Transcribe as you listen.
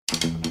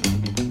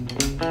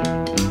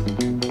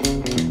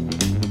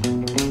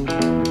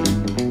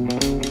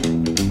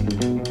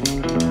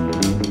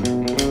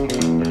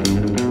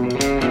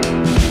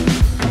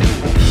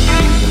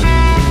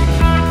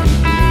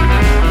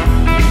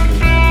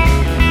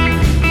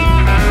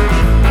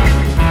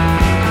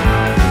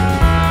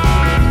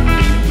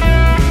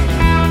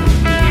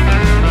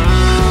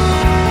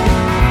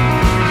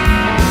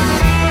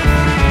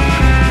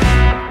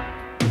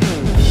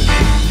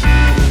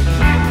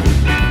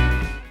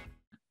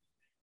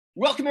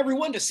Welcome,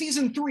 everyone, to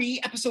Season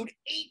 3, Episode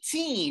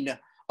 18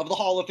 of the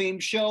Hall of Fame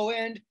show.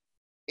 And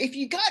if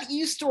you got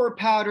e-store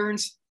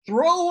patterns,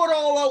 throw it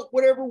all out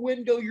whatever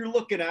window you're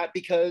looking at,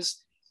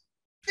 because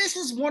this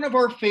is one of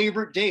our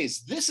favorite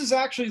days. This is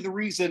actually the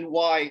reason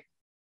why,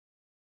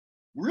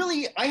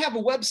 really, I have a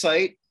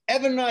website.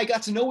 Evan and I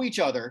got to know each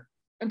other,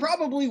 and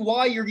probably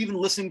why you're even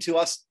listening to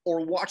us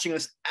or watching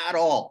us at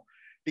all,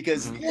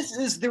 because this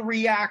is the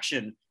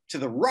reaction to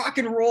the Rock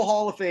and Roll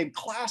Hall of Fame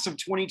class of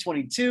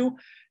 2022.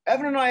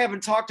 Evan and I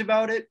haven't talked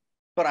about it,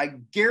 but I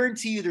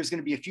guarantee you there's going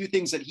to be a few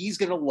things that he's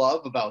going to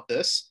love about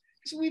this.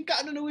 So we've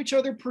gotten to know each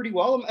other pretty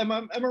well. Am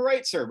I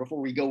right, sir,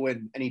 before we go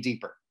in any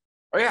deeper?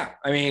 Oh, yeah.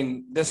 I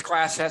mean, this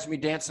class has me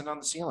dancing on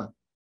the ceiling.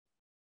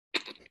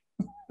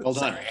 Well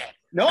done. Sorry.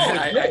 No,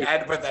 I had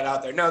to put that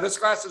out there. No, this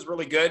class is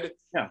really good.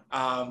 Yeah.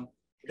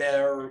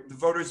 The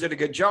voters did a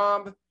good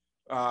job.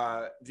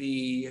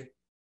 There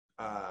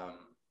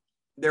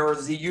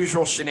was the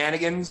usual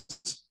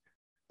shenanigans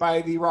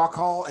by the Rock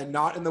Hall, and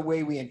not in the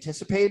way we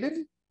anticipated,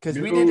 because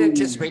we did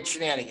anticipate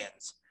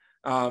shenanigans.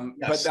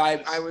 Yes. But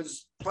I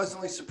was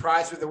pleasantly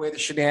surprised with the way the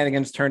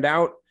shenanigans turned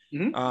out.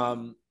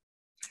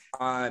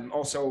 I'm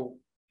also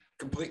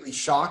completely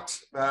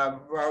shocked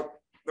about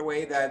the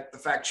way that the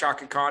fact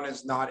Chaka Khan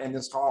is not in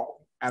this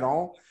hall at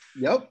all.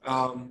 Yep.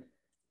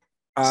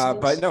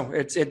 But no,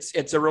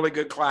 it's a really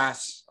good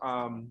class,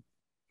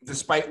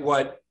 despite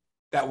what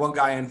that one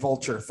guy in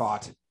Vulture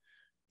thought.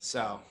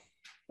 So.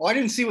 Well, I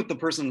didn't see what the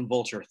person in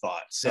Vulture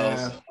thought.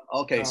 So,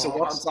 okay, so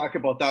let's talk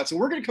about that. So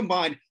we're going to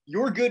combine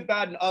your good,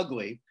 bad, and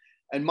ugly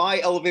and my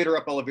elevator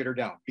up, elevator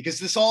down, because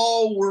this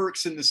all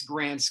works in this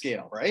grand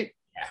scale, right?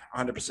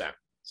 Yeah, 100%.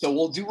 So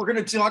we're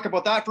going to talk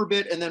about that for a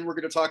bit, and then we're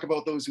going to talk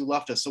about those who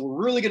left us. So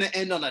we're really going to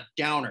end on a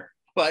downer.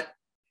 But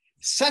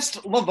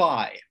Cest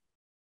Levi.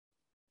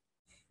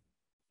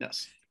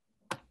 Yes.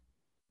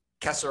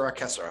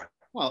 Kessera.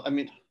 Well, I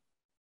mean,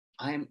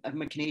 I'm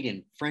a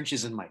Canadian. French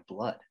is in my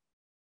blood.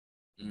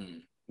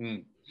 I'm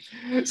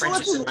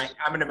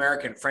an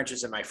American. French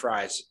is in my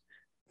fries.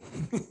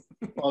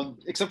 Well,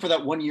 except for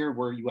that 1 year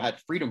where you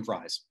had freedom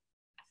fries.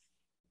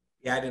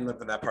 Yeah, I didn't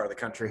live in that part of the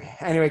country.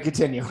 Anyway,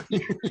 continue.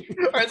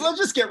 All right, so let's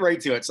just get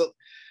right to it. So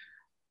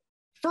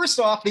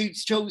first off, they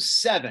chose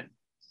 7.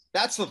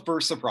 That's the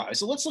first surprise.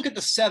 So let's look at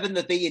the 7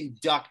 that they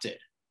inducted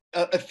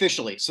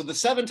officially. So the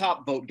 7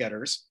 top vote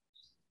getters.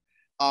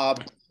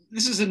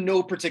 This is in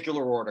no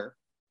particular order.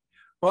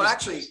 Well,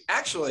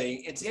 actually,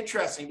 it's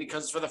interesting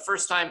because for the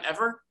first time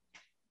ever,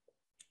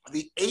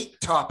 the 8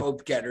 top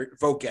vote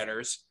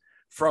getters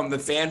from the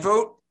fan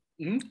vote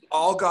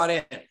all got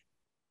in.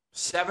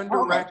 7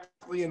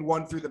 directly and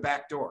 1 through the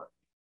back door.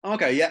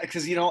 Okay, yeah,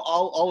 because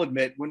I'll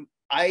admit, when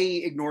I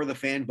ignore the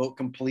fan vote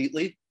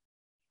completely,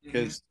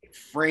 because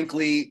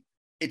frankly,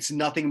 it's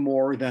nothing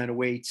more than a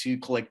way to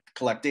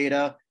collect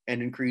data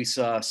and increase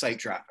site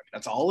traffic.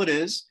 That's all it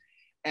is.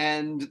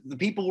 And the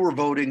people who are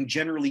voting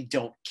generally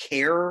don't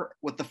care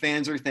what the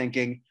fans are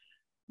thinking,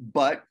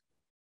 but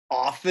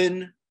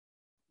often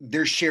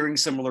they're sharing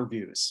similar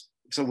views.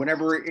 So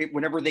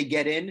whenever they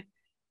get in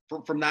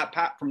from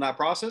that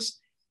process,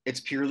 it's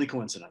purely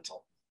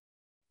coincidental.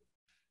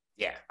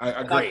 Yeah, I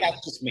agree.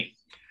 That's just me.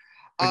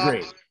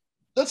 Agree.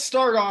 Let's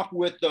start off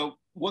with the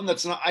one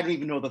that's not. I don't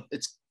even know that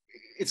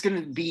it's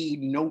going to be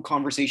no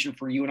conversation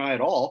for you and I at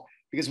all,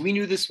 because we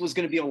knew this was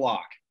going to be a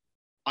lock.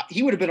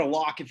 He would have been a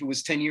lock if it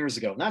was 10 years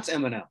ago, and that's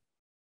Eminem.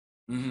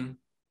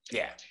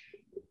 Yeah.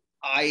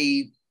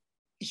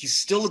 He's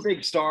still a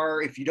big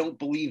star. If you don't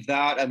believe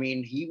that, I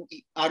mean, he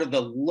out of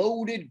the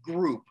loaded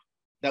group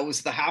that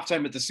was the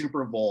halftime at the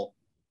Super Bowl,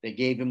 they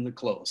gave him the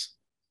close.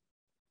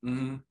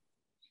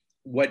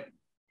 What,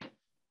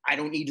 I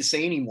don't need to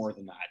say any more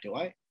than that, do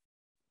I?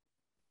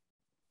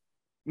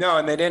 No,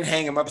 and they didn't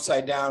hang him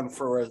upside down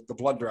for the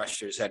blood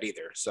rushers head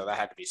either, so that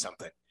had to be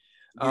something.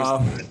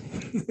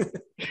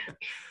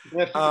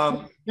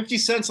 50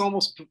 cents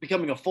almost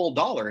becoming a full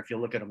dollar if you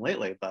look at him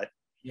lately, but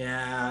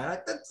yeah,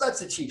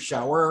 that's a cheap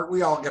shot.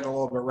 We all get a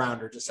little bit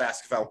rounder. Just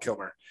ask Val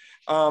Kilmer.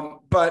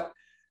 But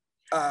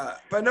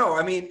no,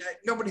 I mean,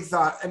 nobody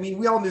thought. I mean,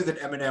 we all knew that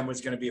Eminem was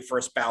going to be a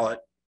first ballot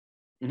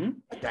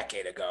a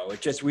decade ago.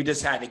 We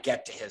just had to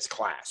get to his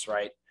class,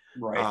 right?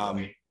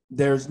 Right.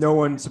 There's no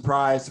one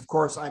surprised. Of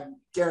course, I'm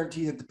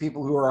guaranteed that the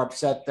people who are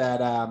upset that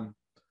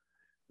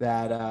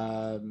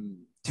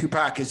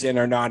Tupac is in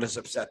are not as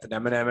upset that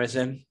Eminem is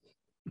in.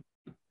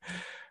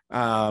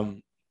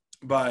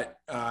 But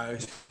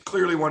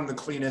clearly one of the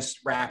cleanest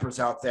rappers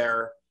out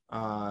there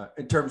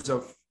in terms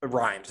of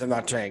rhymes. I'm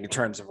not saying in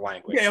terms of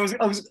language. Yeah,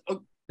 I was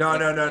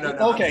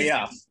No. Okay,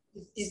 yeah.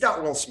 He's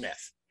not Will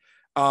Smith.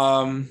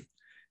 No,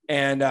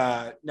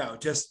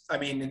 just, I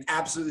mean, an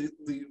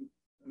absolutely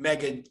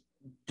mega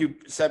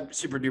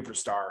super duper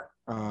star.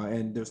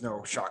 And there's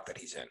no shock that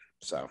he's in.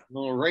 So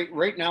well,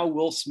 right now,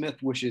 Will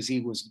Smith wishes he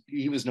was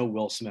no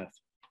Will Smith.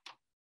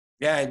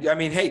 Yeah, I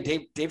mean, hey,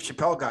 Dave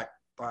Chappelle got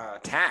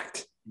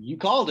attacked. You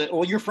called it.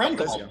 Well, your friend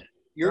called it.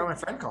 My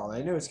friend called it.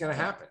 I knew it was going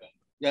to happen.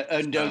 Yeah,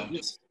 and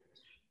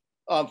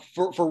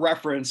for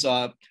reference,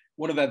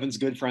 one of Evan's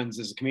good friends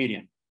is a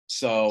comedian.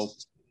 So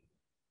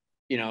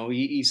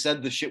he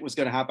said the shit was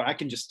going to happen.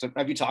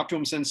 Have you talked to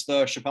him since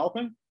the Chappelle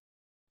thing?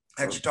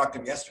 I actually talked to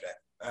him yesterday.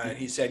 And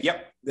he said,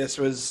 yep, this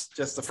was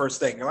just the first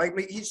thing. Like,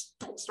 he's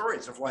told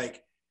stories of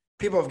like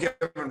people have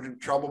given him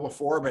trouble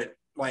before, but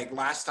like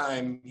last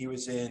time he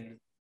was in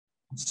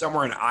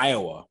somewhere in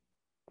Iowa,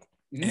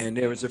 and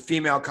there was a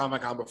female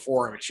comic on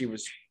before him, and she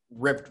was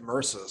ripped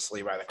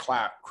mercilessly by the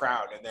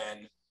crowd. And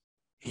then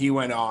he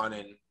went on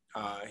and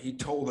he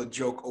told a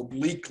joke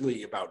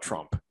obliquely about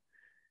Trump,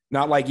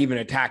 not like even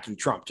attacking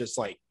Trump, just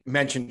like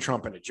mentioned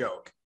Trump in a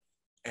joke.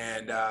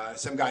 And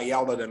some guy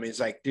yelled at him. He's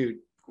like, dude,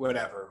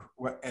 whatever.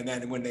 And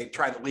then when they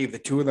tried to leave, the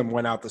two of them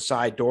went out the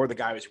side door. The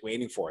guy was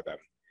waiting for them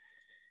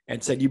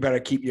and said, you better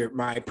keep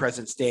my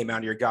president's name out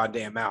of your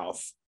goddamn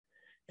mouth.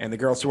 And the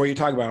girl said, what are you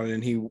talking about?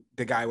 And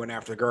the guy went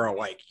after the girl,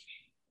 like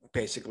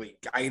basically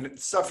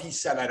stuff he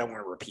said, I don't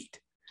want to repeat.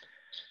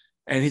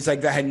 And he's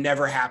like, that had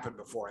never happened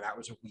before. That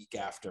was a week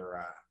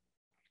after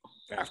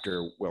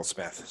Will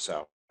Smith.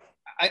 So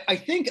I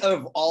think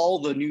of all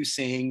the new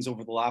sayings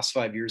over the last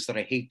 5 years that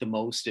I hate the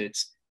most,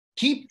 it's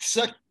keep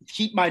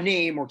my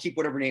name or keep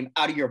whatever name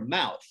out of your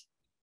mouth.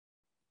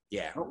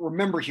 Yeah. I don't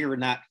remember hearing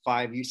that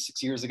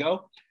 6 years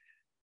ago.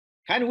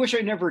 Kind of wish I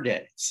never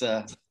did. It's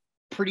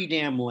pretty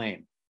damn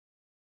lame.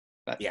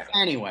 But yeah.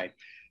 Anyway,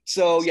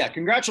 so yeah,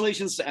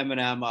 congratulations to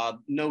Eminem.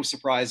 No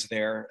surprise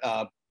there.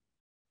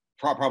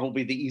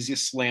 Probably the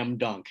easiest slam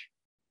dunk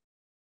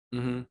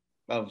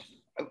of,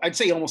 I'd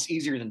say almost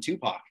easier than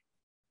Tupac.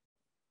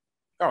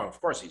 Oh,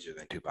 of course easier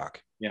than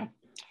Tupac. Yeah.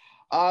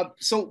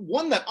 So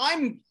one that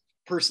I'm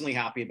personally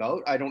happy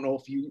about, I don't know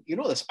if you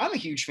know this, I'm a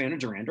huge fan of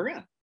Duran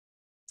Duran.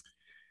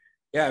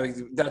 Yeah,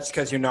 that's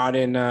because you're not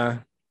in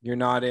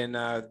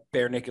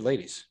Bare Naked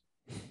Ladies.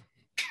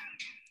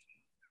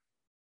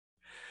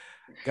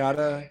 Got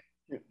a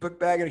book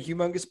bag and a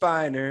humongous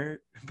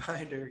binder.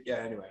 Yeah,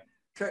 anyway.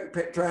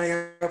 Trying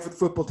out for the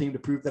football team to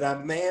prove that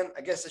I'm a man.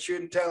 I guess I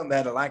shouldn't tell them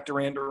that I like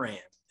Duran Duran.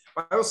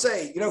 I will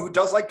say, who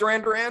does like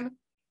Duran Duran?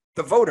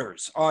 The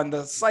voters on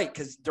the site,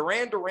 because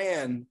Duran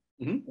Duran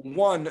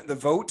won the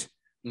vote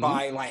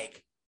by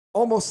like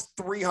almost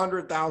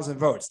 300,000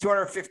 votes,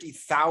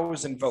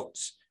 250,000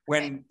 votes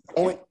when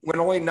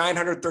only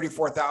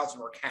 934,000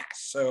 were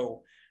cast.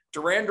 So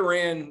Duran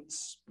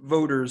Duran's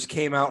voters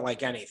came out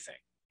like anything.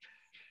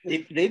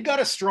 They've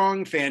got a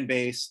strong fan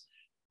base.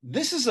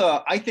 This is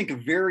I think a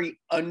very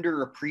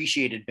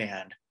underappreciated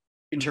band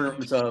in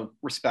terms of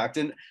respect.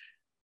 And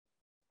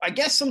I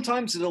guess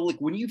sometimes like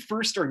when you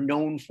first are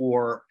known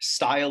for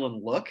style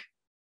and look,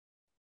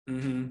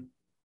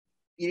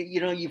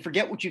 you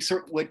forget what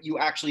you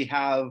actually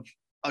have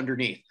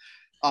underneath.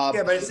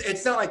 Yeah, but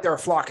it's not like they're a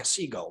flock of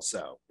seagulls,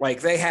 though.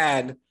 Like they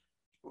had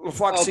a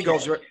flock of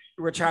seagulls,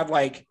 which had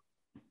like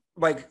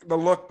the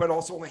look, but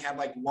also only had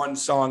like one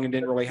song and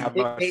didn't really have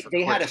much.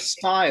 They had a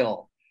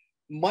style.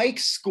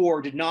 Mike's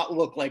score did not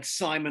look like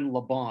Simon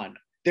Le Bon.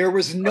 There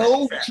was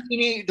no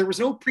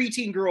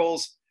preteen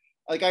girls.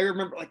 Like I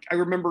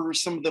remember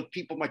some of the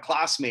people, my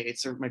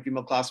classmates or my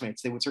female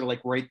classmates, they would sort of like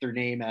write their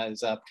name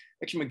as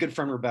actually my good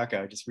friend Rebecca.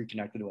 I just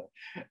reconnected with,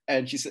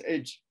 and she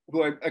said,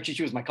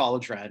 she was my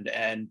college friend,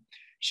 and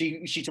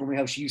she told me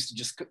how she used to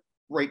just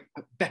write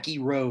Becky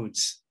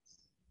Rhodes,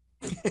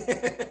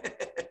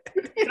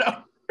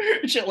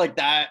 shit like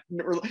that.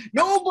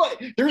 No,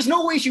 but there's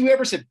no way she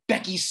ever said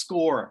Becky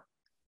Score.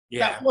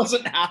 Yeah, that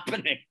wasn't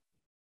happening.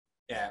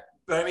 Yeah.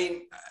 But I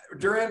mean,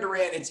 Duran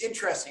Duran, it's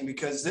interesting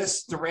because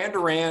this Duran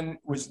Duran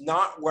was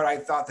not what I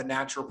thought the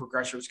natural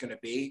progression was going to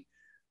be.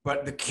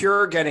 But the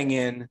Cure getting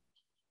in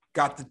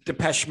got the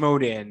Depeche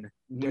Mode in,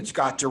 which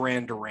got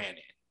Duran Duran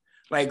in.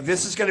 Like,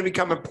 this is going to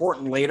become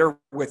important later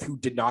with who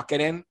did not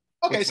get in.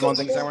 Okay, so one of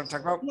the things I want to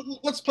talk about.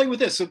 Let's play with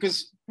this. So,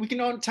 because we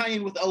can tie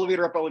in with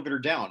elevator up, elevator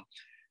down.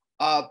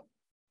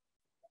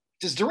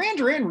 Does Duran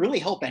Duran really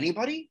help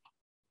anybody?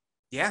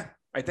 Yeah.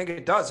 I think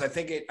it does. I'm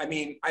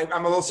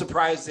a little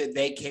surprised that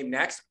they came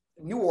next.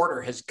 New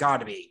Order has got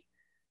to be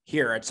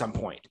here at some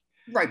point.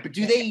 Right. But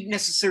do they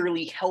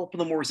necessarily help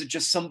them, or is it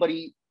just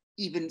somebody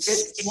even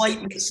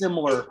slightly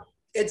similar?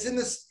 It's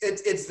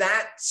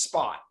that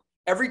spot.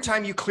 Every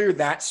time you clear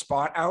that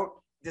spot out,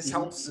 this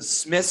helps the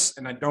Smiths.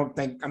 And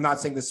I'm not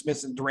saying the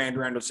Smiths and Duran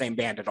Duran are the same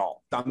band at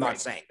all. I'm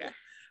not saying that.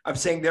 I'm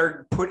saying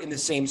they're put in the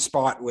same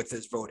spot with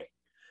this voting.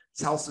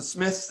 This helps the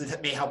Smiths.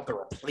 It may help the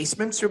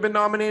Replacements who've been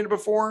nominated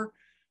before.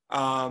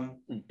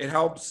 It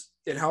helps.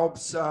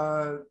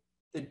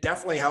 It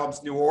definitely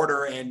helps New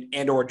Order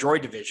and or Joy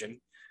Division.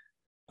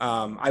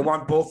 I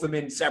want both of them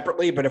in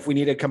separately, but if we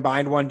need a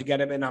combined one to get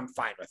them in, I'm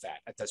fine with that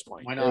at this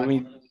point. Why not? I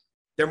mean,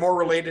 they're more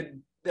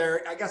related.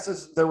 They're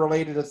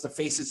related as the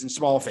Faces and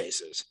Small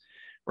Faces,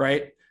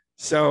 right?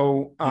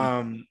 So,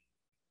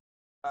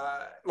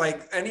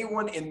 like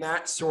anyone in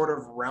that sort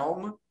of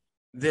realm,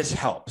 this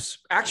helps.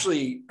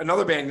 Actually,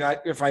 another band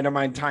that, if I don't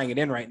mind tying it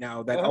in right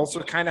now, that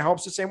also kind of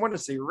helps the same one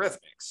is the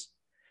Eurythmics,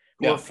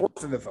 who are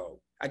fourth in the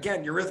vote.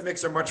 Again,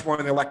 Eurythmics are much more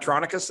on the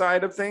electronica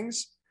side of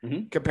things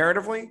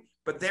comparatively,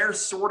 but they're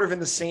sort of in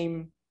the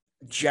same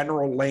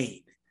general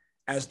lane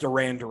as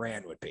Duran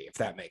Duran would be, if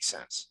that makes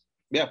sense.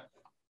 Yeah.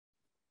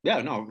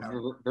 Yeah, no,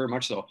 very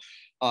much so.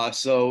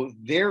 So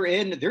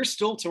they're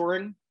still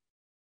touring.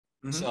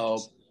 Mm-hmm. So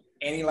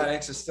Annie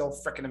Lennox is still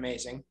freaking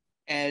amazing.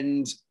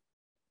 And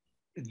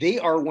they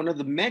are one of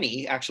the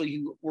many actually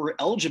who were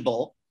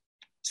eligible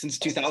since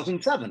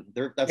 2007.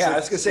 I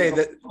was gonna say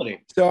that.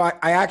 So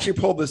I actually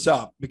pulled this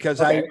up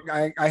because I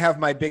have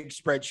my big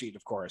spreadsheet,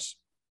 of course,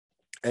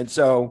 and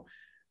so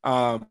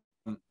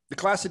the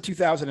class of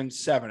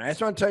 2007. I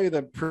just want to tell you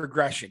the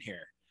progression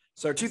here.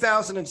 So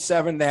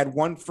 2007, they had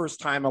one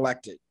first-time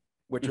elected,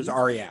 which was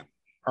REM.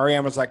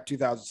 REM was like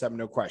 2007,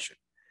 no question.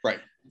 Right.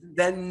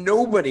 Then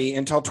nobody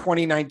until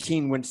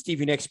 2019, when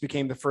Stevie Nicks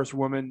became the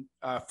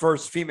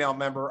first female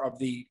member of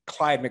the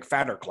Clyde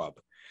McPhatter Club.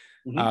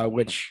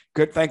 Which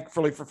good,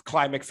 thankfully for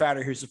Clyde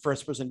McPhatter, who's the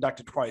first person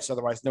inducted twice.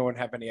 Otherwise, no one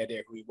had any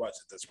idea who he was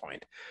at this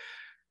point.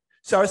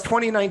 So it's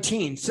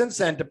 2019. Since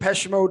then,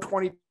 Depeche Mode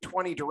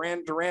 2020,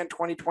 Duran Duran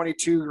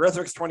 2022,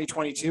 Resurrex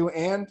 2022,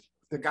 and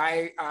the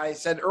guy I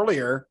said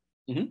earlier,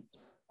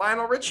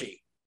 Lionel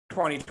Richie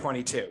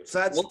 2022. So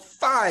that's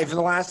five of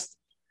the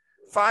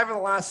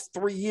last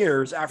 3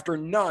 years after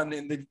none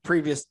in the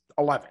previous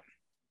 11.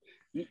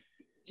 So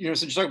you're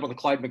talking about the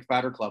Clyde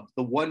McPhatter Club,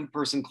 the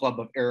one-person club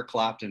of Eric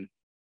Clapton.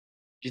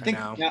 Do you think?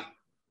 Yeah.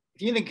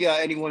 Do you think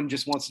anyone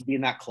just wants to be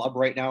in that club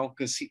right now?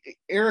 Because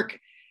Eric,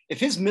 if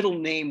his middle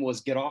name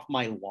was "Get Off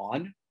My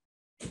Lawn,"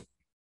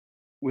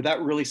 would that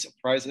really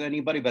surprise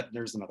anybody? But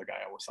there's another guy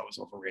I always thought was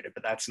overrated,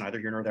 but that's neither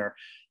here nor there.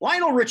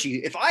 Lionel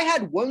Richie. If I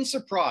had one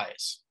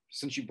surprise,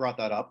 since you brought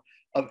that up,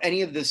 of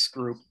any of this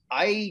group,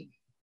 I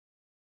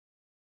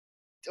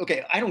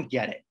don't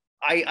get it.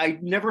 I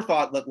never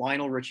thought that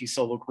Lionel Richie's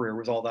solo career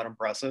was all that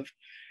impressive.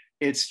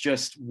 It's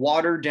just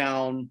watered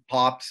down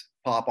pop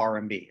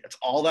R&B. That's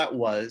all that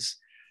was.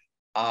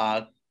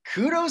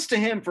 Kudos to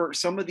him for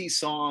some of these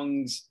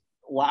songs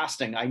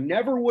lasting. I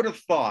never would have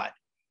thought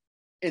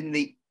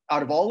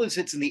out of all his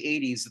hits in the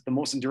 80s that the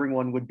most enduring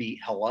one would be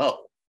Hello.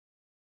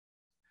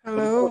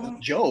 Hello.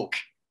 Joke.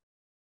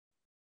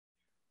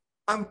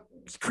 I'm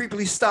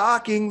creepily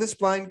stalking this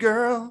blind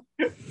girl.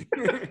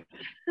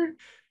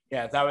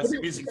 Yeah, that was the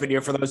music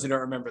video for those who don't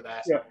remember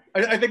that. Yeah,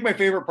 I think my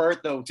favorite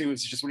part, though, too,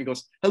 is just when he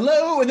goes,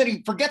 hello, and then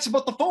he forgets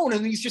about the phone,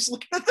 and he's just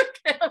looking at the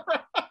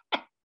camera.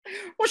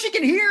 Well, she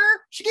can hear.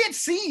 She can't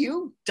see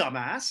you,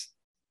 dumbass.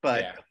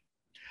 But,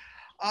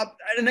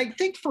 and I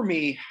think for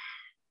me,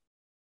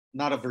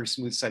 not a very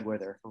smooth segue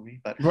there for me.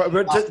 But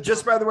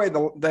just by the way,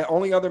 the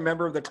only other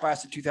member of the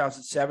class of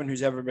 2007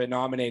 who's ever been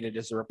nominated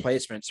as a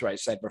replacement, so I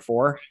said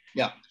before.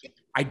 Yeah.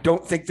 I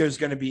don't think there's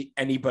going to be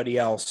anybody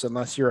else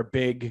unless you're a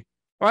big...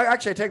 Well,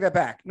 actually, I take that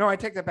back. No, I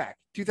take that back.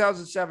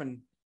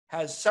 2007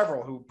 has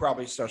several who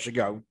probably still should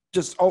go.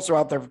 Just also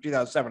out there for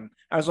 2007.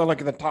 I was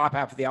looking at the top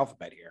half of the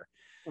alphabet here.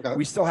 Okay.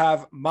 We still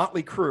have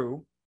Motley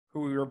Crue, who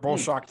we were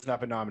both shocked has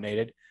not been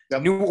nominated.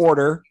 Yep. New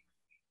Order,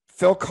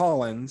 Phil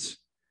Collins,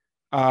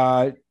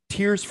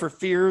 Tears for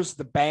Fears,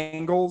 The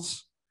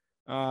Bangles.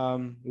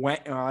 I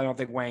don't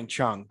think Wang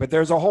Chung, but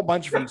there's a whole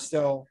bunch of them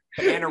still.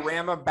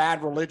 Bananarama,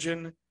 Bad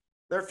Religion.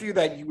 There are a few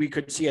that we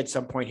could see at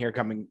some point here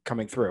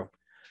coming through.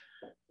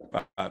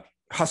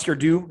 Husker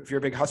Du, if you're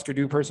a big Husker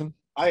Du person.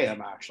 I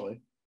am,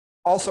 actually.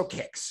 Also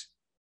Kicks,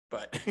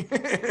 but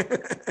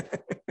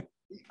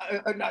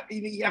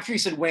after you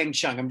said Wang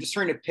Chung, I'm just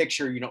trying to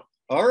picture,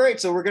 all right,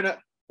 so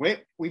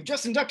we've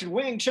just inducted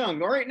Wang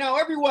Chung. All right, now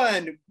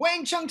everyone,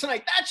 Wang Chung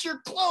tonight, that's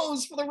your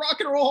close for the Rock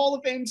and Roll Hall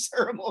of Fame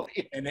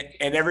ceremony.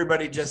 And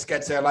everybody just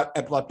gets an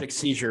epileptic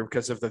seizure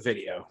because of the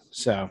video.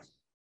 So.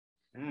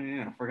 Oh,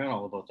 yeah, I forgot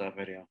all about that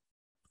video.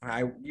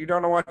 You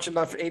don't watch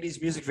enough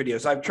 80s music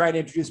videos. I've tried to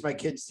introduce my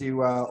kids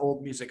to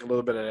old music a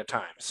little bit at a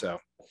time. So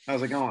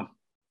how's it going?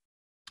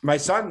 My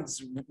son's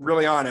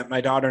really on it.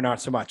 My daughter, not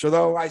so much.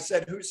 Although I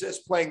said, who's this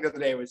playing the other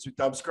day? Was it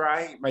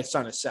Dubscry? My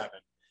son is 7.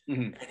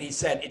 Mm-hmm. And he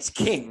said, it's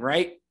King,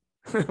 right?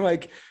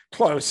 Like,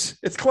 close.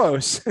 It's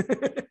close.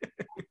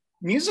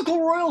 Musical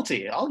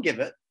royalty. I'll give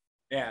it.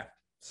 Yeah.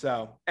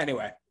 So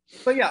anyway.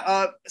 But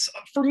yeah,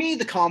 for me,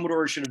 the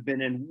Commodores should have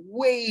been in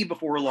way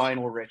before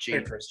Lionel Richie.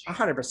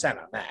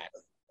 100% on that.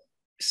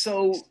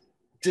 So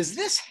does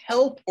this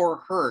help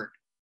or hurt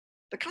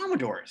the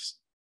Commodores?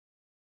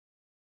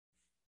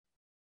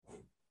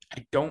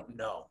 I don't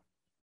know.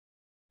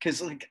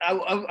 Because I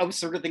was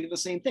sort of thinking the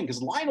same thing,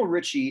 because Lionel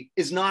Richie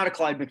is not a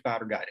Clyde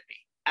McPhatter guy to me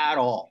at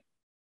all.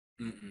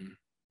 Mm-mm.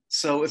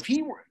 So if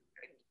he were,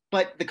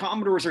 but the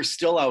Commodores are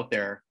still out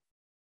there,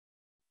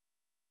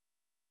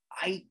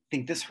 I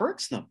think this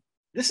hurts them.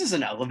 This is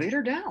an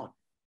elevator down.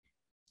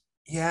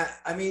 Yeah,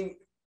 I mean,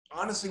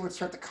 honestly, what's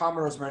hurt the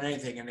Commodores more than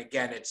anything, and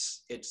again,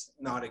 it's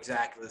not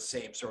exactly the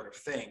same sort of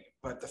thing,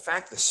 but the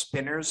fact the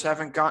Spinners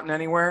haven't gotten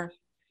anywhere.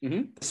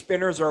 Mm-hmm. The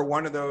Spinners are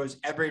one of those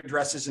everybody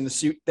dresses in the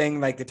suit thing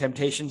like the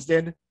Temptations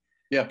did.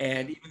 Yeah.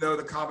 And even though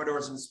the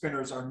Commodores and the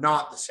Spinners are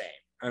not the same,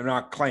 I'm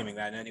not claiming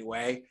that in any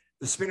way,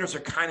 the Spinners are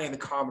kind of in the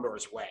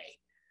Commodores' way.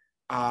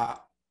 I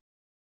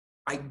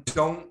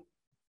don't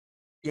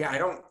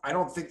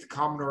think the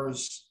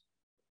Commodores.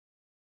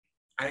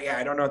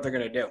 I don't know what they're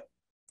gonna do.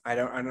 I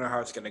don't know how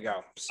it's gonna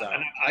go. So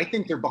I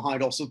think they're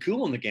behind also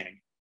Kool and the Gang.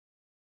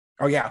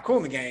 Oh yeah, Kool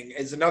and the Gang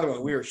is another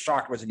one we were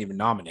shocked wasn't even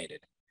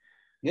nominated.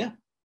 Yeah.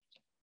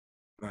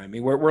 I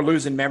mean, we're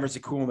losing members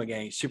of Kool and the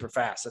Gang super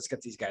fast. Let's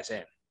get these guys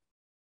in.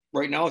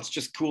 Right now, it's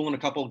just Kool and a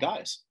couple of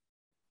guys.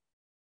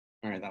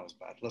 All right, that was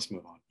bad. Let's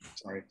move on.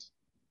 Sorry.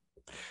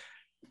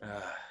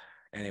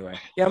 Anyway,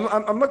 yeah,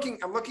 I'm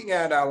looking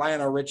at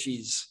Lionel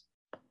Richie's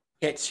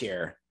hits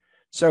here.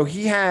 So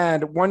he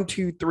had 1,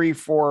 2, 3,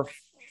 4,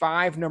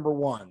 5 number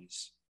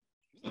ones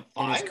in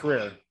his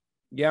career.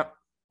 Yep.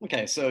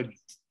 Okay, so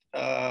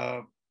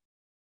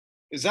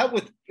is that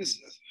with?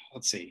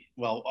 Let's see.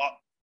 Well,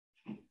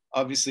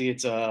 obviously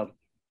it's All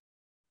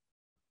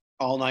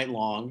Night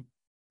Long.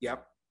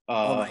 Yep.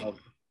 All Night.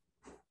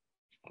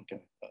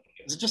 Okay.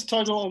 Is it just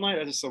titled All Night?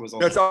 I just thought it was All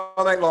Night. No, it's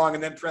All Night Long,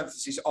 and then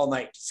parentheses All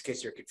Night, just in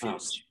case you're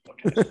confused.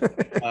 Okay.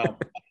 I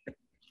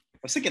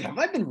was thinking, have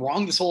I been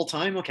wrong this whole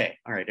time? Okay.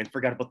 All right. I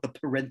forgot about the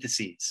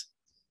parentheses.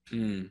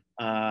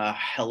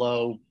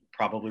 Hello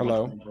probably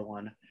went to number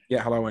 1.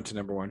 Yeah, Hello went to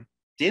number 1.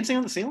 Dancing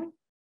on the Ceiling?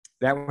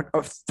 That one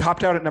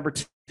topped out at number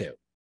 2. Okay.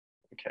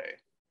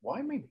 Why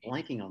am I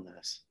blanking on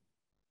this?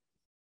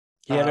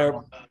 He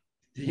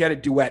had a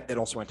duet that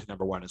also went to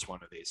number 1 as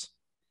one of these.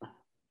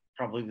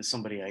 Probably with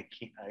somebody I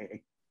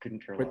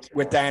couldn't care less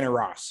with Diana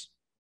Ross.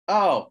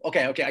 Oh,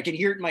 okay. I can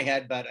hear it in my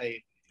head, but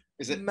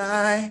is it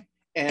My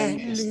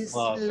Endless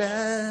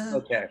Love?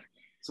 Okay.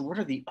 So what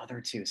are the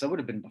other two? So that would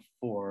have been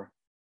before.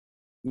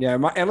 Yeah,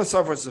 My Endless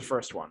Love was the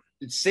first one.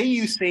 Did Say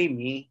You Say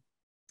Me?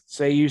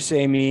 Say You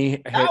Say Me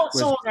hit was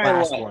the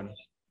last one.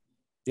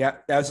 Yeah,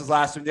 that was his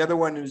last one. The other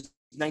one was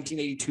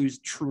 1982's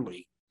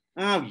Truly.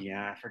 Oh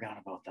yeah, I forgot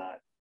about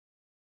that.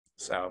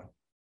 So,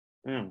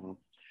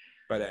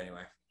 but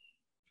anyway,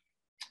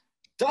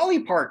 Dolly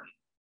Parton.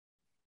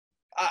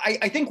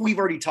 I think we've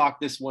already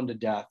talked this one to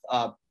death.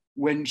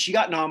 When she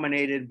got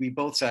nominated, we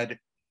both said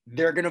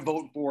they're going to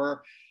vote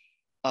for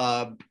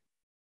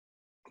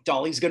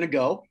Dolly's going to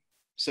go.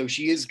 So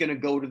she is going to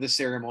go to the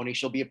ceremony.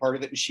 She'll be a part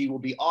of it, and she will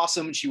be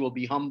awesome. She will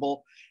be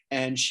humble,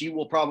 and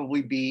she'll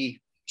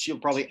probably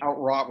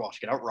out-rock. Well,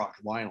 she could out-rock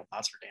Lionel.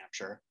 That's for damn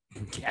sure.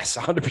 Yes,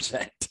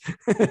 100%.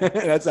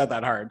 That's not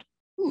that hard.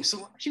 Ooh,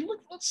 so actually,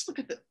 let's look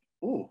at the.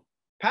 Ooh,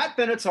 Pat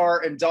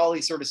Benatar and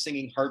Dolly sort of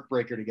singing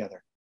Heartbreaker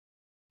together.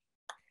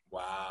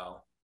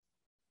 Wow.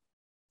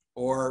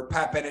 Or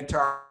Pat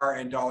Benatar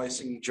and Dolly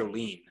singing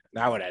Jolene.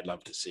 That one I'd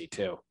love to see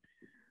too.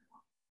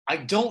 I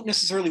don't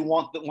necessarily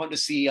want to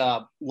see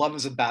Love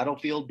is a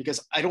Battlefield,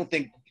 because I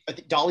think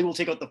Dolly will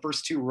take out the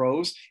first 2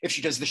 rows if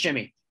she does the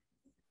shimmy.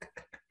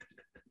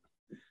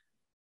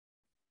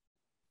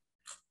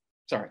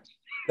 Sorry.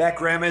 That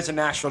grandma is a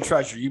national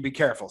treasure. You be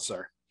careful,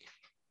 sir.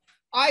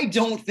 I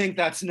don't think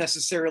that's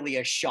necessarily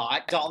a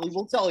shot. Dolly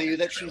will tell you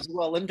that she's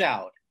well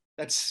endowed.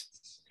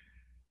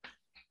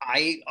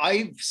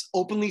 I've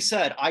openly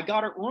said I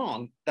got it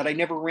wrong, that I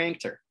never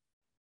ranked her.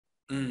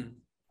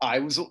 I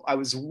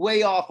was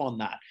way off on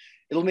that.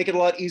 It'll make it a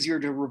lot easier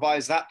to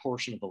revise that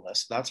portion of the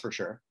list. That's for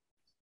sure.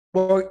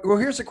 Well,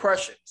 here's a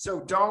question. So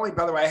Dolly,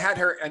 by the way, I had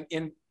her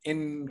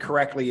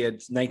incorrectly.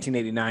 It's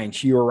 1989.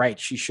 You were right.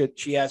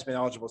 She has been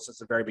eligible since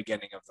the very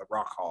beginning of the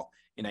Rock Hall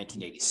in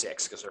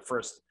 1986, because her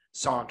first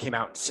song came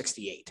out in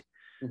 68.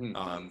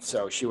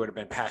 So she would have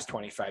been past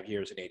 25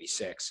 years in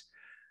 86.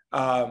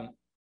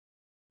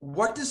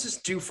 What does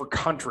this do for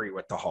country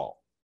with the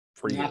Hall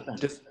for you?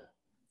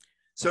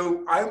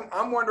 So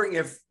I'm wondering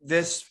if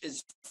this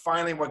is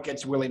finally what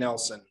gets Willie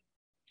Nelson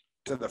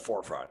to the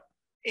forefront.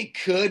 It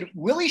could.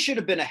 Willie should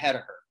have been ahead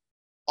of her.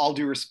 All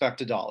due respect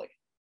to Dolly.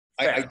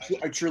 I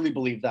truly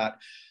believe that.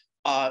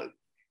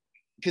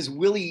 Because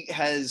Willie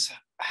has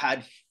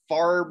had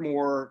far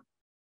more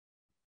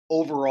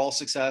overall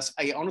success.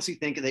 I honestly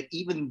think that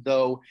even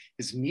though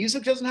his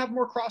music doesn't have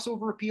more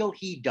crossover appeal,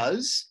 he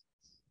does,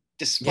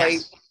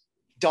 despite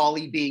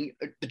Dolly being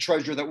the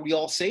treasure that we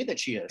all say that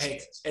she is.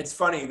 Hey, it's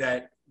funny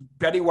that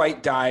Betty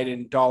White died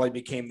and Dolly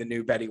became the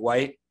new Betty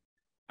White.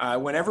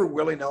 Whenever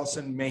Willie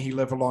Nelson, may he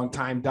live a long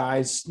time,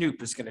 dies,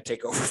 Snoop is going to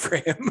take over for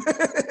him.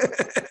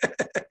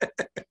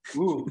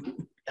 Ooh,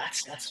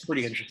 that's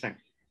pretty interesting.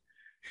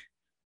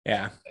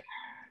 Yeah.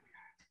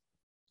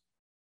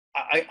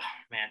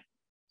 Man,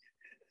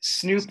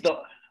 Snoop.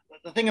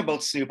 The thing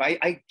about Snoop,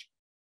 I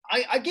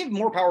give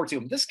more power to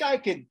him. This guy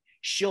could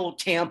shill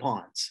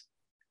tampons,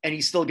 and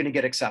he's still going to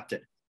get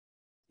accepted.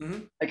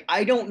 Like,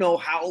 I don't know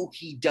how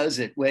he does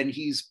it when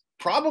he's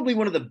probably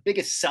one of the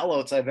biggest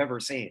sellouts I've ever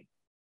seen.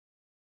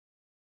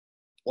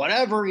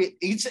 Whatever,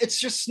 it's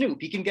just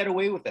Snoop. He can get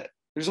away with it.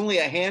 There's only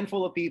a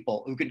handful of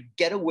people who could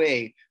get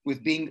away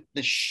with being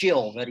the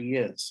shill that he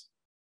is.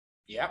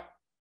 Yep.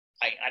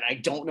 I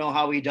don't know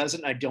how he does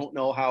it, and I don't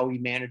know how he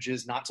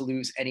manages not to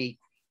lose any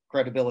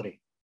credibility.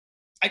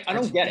 I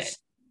don't get it.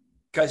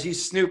 Because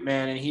he's Snoop,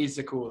 man, and he's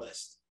the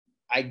coolest.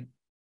 I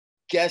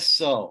guess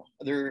so.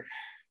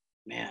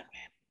 Man.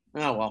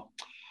 Oh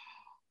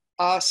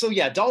well. So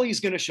yeah, Dolly's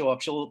gonna show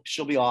up.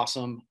 She'll be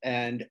awesome.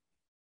 And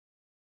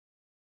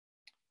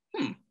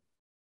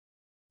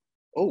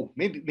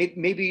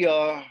maybe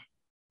how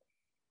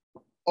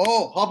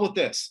about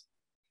this?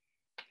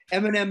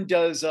 Eminem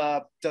does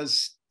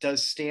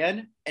does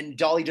Stan, and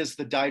Dolly does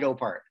the Dido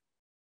part.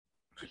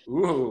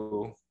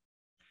 Ooh,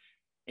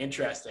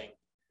 interesting.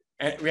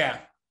 And yeah,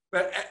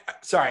 but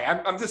sorry,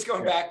 I'm just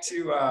going back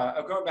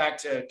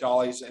to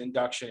Dolly's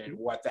induction and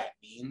what that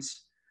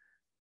means.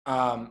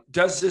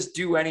 Does this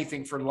do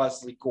anything for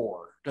Leslie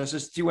Gore? Does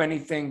this do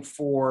anything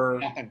for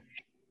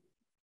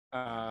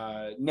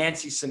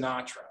Nancy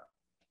Sinatra?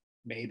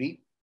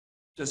 Maybe.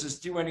 Does this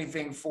do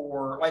anything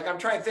for, like, I'm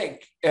trying to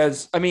think,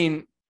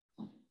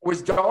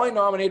 was Dolly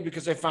nominated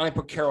because they finally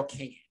put Carole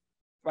King in?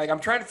 Like, I'm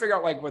trying to figure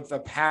out like what the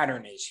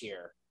pattern is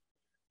here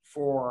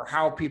for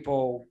how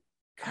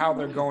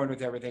they're going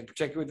with everything,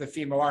 particularly with the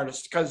female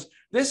artists. Because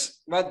that's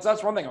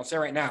one thing I'll say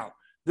right now.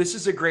 This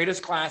is the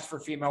greatest class for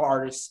female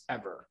artists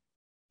ever.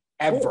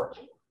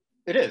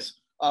 It is.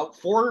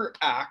 4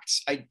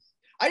 acts. I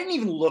didn't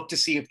even look to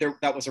see if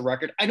that was a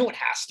record. I know it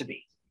has to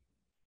be.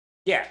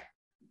 Yeah.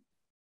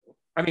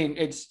 I mean,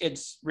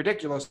 it's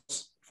ridiculous.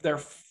 There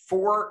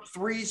are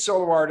 3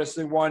 solo artists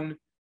and one,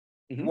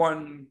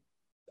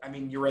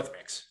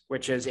 Eurythmics,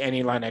 which is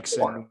Annie Lennox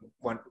and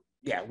one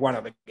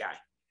other guy.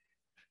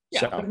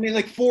 Yeah, so, I mean,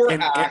 like 4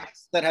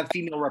 acts that have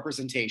female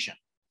representation.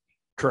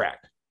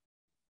 Correct.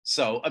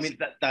 So, I mean,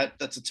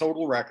 that's a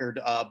total record.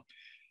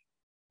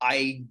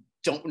 I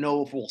don't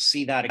know if we'll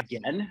see that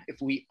again.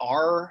 If we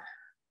are,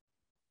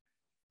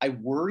 I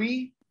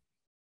worry,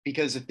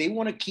 because if they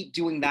want to keep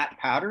doing that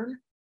pattern,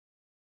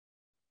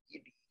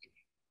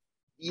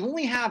 you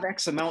only have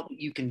X amount that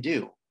you can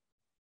do.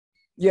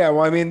 Yeah,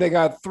 well, I mean, they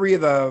got 3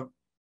 of the.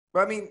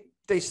 I mean,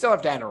 they still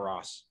have Diana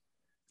Ross.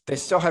 They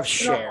still have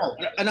Cher.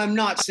 No, and I'm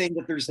not saying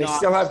that there's they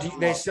still have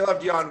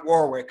Dionne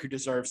Warwick, who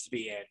deserves to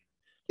be in.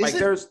 Like,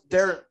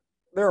 there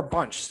are a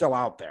bunch still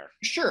out there.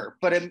 Sure,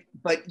 but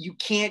you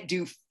can't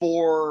do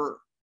 4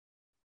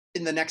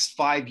 in the next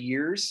 5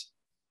 years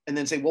and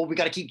then say, well, we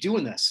got to keep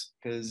doing this.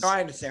 Because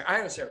I understand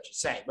what you're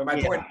saying, but my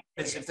point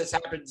is, if this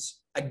happens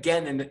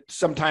again in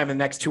sometime in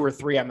the next 2 or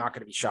 3, I'm not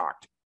going to be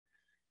shocked.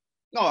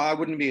 No, I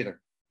wouldn't be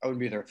either.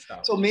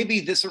 So maybe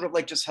this sort of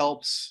like just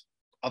helps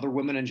other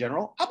women in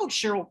general. How about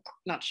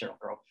not Sheryl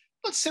Crow,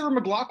 but Sarah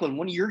McLachlan,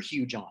 one you're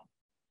huge on?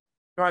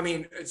 No, I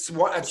mean, at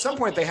some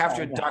point they have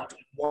to induct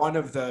one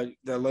of the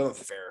Lilith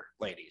Fair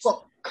ladies.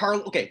 Well,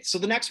 okay, so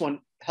the next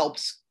one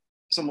helps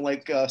someone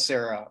like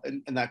Sarah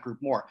in that group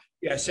more.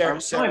 Yeah, Sarah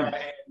and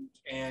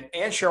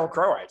Sheryl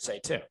Crow, I'd say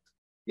too.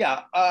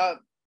 Yeah,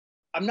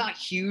 I'm not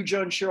huge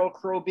on Sheryl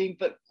Crow being,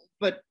 but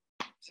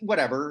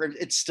whatever.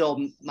 It's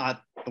still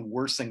not the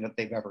worst thing that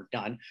they've ever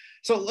done.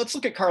 So let's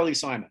look at Carly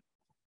Simon,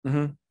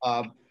 who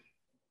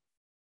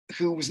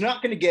was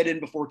not going to get in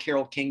before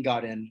Carole King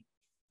got in.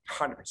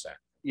 100%.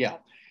 Yeah,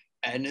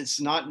 and it's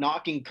not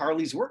knocking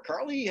Carly's work.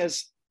 Carly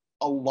has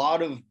a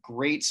lot of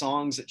great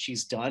songs that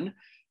she's done.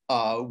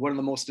 One of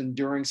the most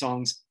enduring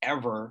songs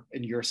ever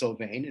in You're So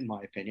Vain, in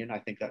my opinion. I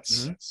think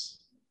that's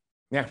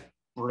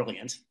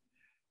brilliant.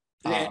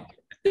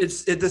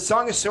 The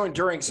song is so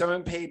enduring.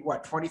 Someone paid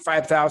what,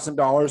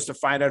 $25,000 to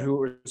find out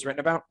who it was written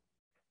about.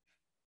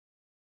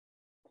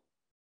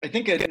 I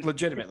think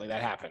legitimately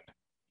that happened.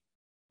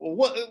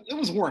 Well, it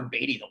was Warren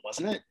Beatty, though,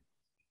 wasn't it?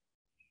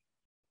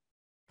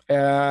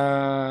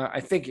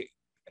 I think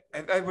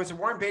it was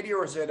Warren Beatty,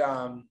 or was it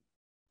Don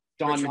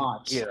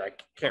Knotts? Yeah, I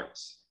can't.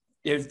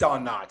 It was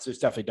Don Knotts. It was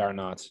definitely Don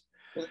Knotts.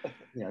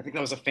 Yeah, I think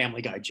that was a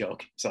Family Guy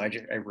joke, so I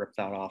ripped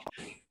that off.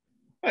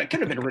 It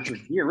could have been Richard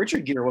Gere.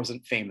 Richard Gere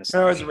wasn't famous.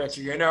 No, it was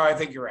Richard Gere. No, I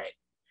think you're right.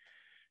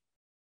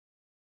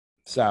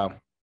 So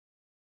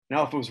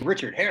now, if it was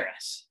Richard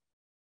Harris,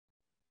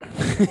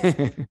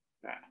 and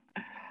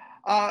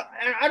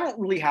I don't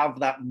really have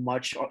that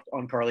much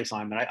on Carly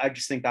Simon. I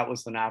just think that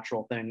was the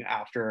natural thing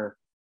after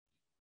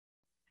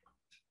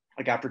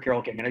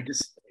Carole King, and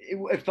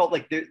it felt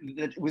like that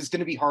it was going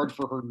to be hard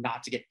for her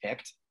not to get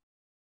picked.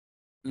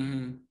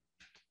 Mm-hmm.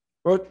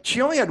 Well,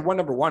 she only had one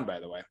number 1, by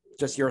the way,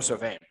 just You're So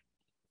Vain.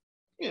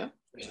 Yeah,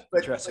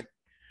 interesting.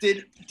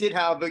 Did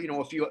have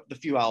a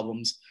few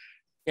albums.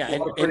 Yeah,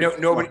 and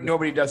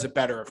nobody does it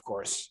better, of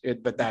course.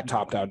 But that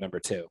topped out number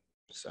 2.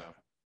 So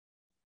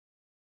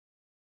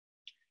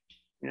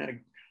yeah,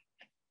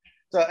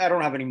 so I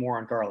don't have any more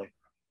on Carly,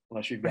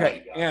 unless you've got.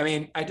 Okay. Yeah, I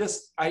mean, I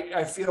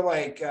feel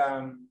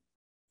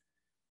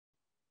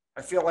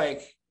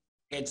like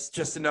it's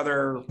just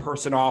another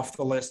person off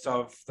the list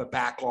of the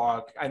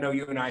backlog. I know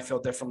you and I feel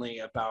differently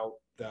about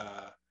the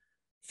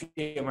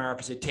female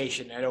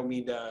representation. I don't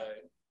mean to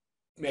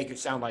make it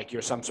sound like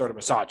you're some sort of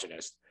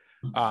misogynist.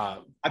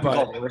 I've been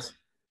called worse.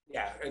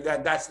 Yeah,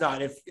 that's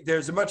not. If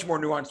there's a much more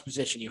nuanced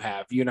position you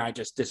have, you and I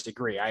just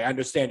disagree. I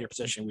understand your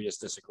position. We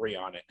just disagree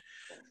on it.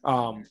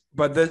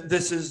 But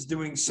this is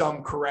doing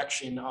some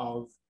correction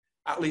of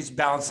at least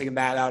balancing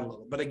that out a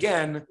little. But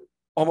again,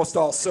 almost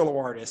all solo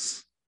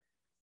artists,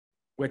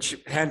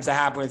 which tends to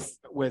happen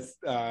with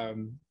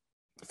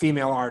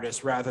female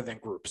artists rather than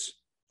groups.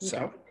 So.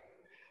 Okay.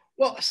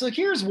 Well, so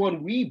here's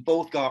one we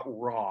both got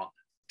wrong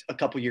a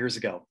couple years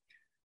ago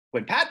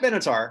when Pat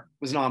Benatar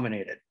was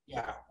nominated.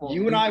 Yeah, well,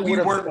 you and I we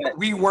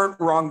weren't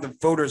wrong. The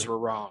voters were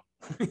wrong.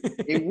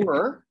 They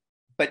were,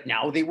 but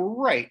now they were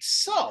right.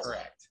 So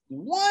correct.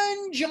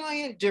 one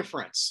giant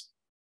difference.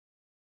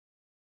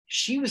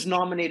 She was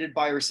nominated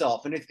by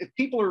herself. And if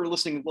people are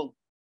listening, well,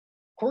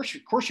 of course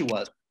she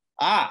was.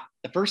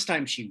 The first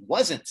time she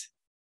wasn't.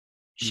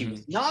 She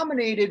was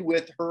nominated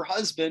with her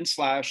husband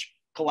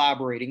 /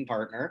 collaborating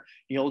partner,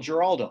 Neil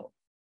Giraldo,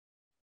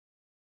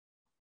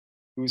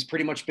 who's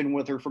pretty much been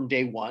with her from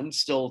day one,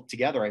 still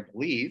together, I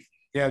believe.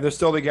 Yeah, they're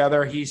still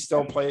together. He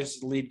still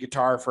plays lead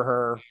guitar for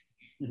her.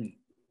 Mm-hmm.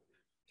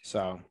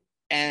 So.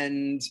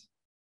 And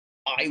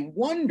I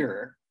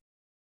wonder,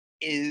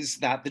 is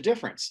that the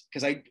difference?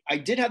 Because I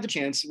did have the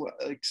chance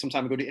like some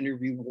time ago to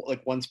interview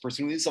like one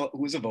person who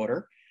was a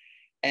voter,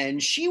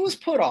 and she was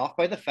put off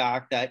by the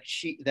fact that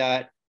she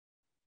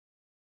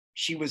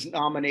was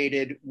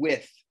nominated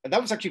with, and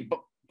that was actually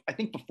I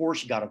think before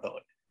she got a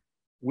vote,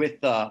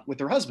 with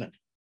her husband.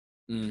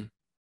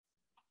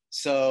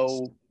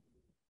 So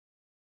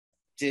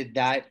did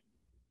that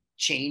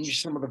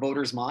change some of the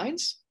voters'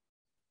 minds?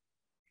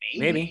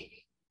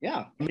 Maybe.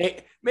 Yeah.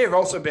 May have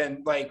also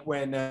been like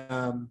when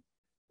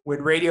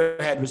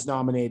Radiohead was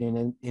nominated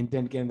and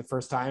didn't get in the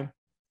first time.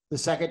 The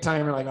second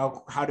time, you're like,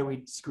 oh, how do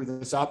we screw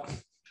this up?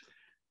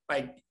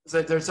 Like,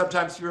 so there's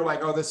sometimes you're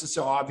like, oh, this is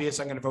so obvious,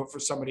 I'm going to vote for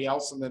somebody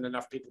else. And then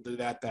enough people do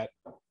that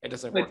it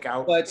doesn't work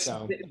out. But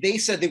so they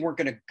said they weren't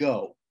going to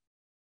go.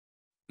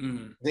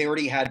 They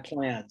already had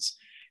plans.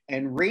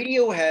 And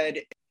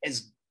Radiohead,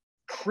 as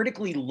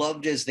critically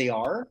loved as they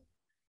are,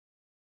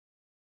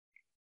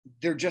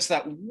 they're just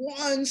that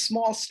one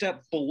small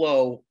step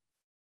below.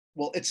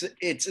 Well, it's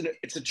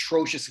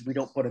atrocious if we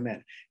don't put them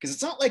in, because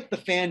it's not like the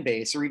fan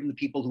base or even the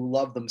people who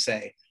love them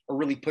say are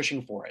really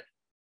pushing for it.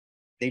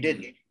 They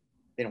didn't.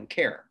 They don't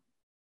care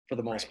for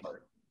the most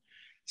part.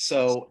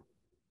 So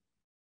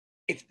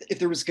if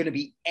there was going to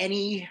be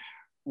any,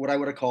 what I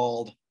would have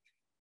called,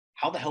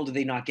 how the hell did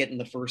they not get in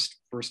the first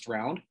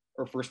round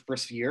or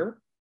first year?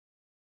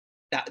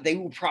 That they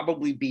will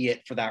probably be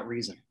it for that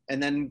reason.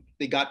 And then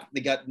they got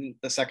the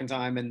second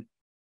time, and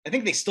I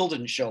think they still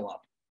didn't show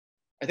up.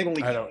 I think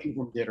only two of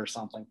them did or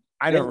something.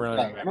 I don't really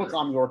remember. I know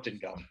Tom York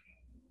didn't go.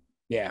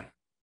 Yeah.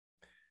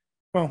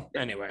 Well,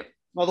 anyway.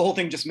 Well, the whole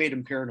thing just made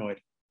him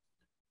paranoid.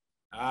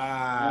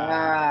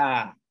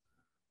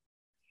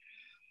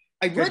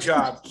 Good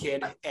job,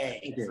 kid.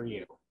 A for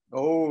you.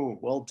 Oh,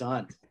 well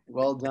done.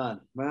 Well done.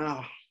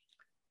 Wow.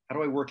 How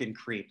do I work in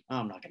creep? Oh,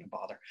 I'm not going to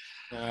bother.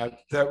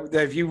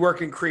 If you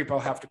work in creep, I'll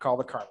have to call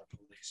the Karma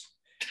Police.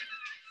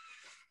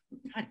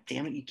 God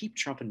damn it. You keep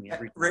trumping me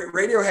every time.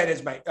 Radiohead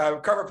is my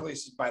Karma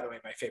Police is, by the way,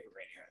 my favorite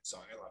Radiohead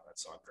song. I love that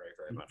song very,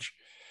 very much.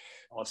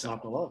 Oh, it's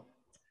not the love.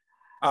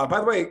 By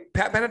the way,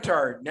 Pat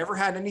Benatar never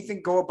had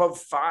anything go above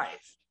 5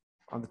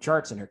 on the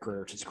charts in her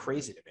career, which is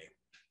crazy to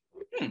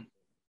me.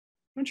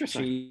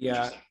 Interesting.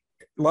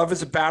 Love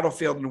is a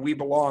Battlefield and We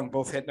Belong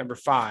both hit number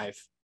 5.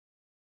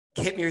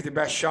 Hit Me With Your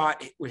Best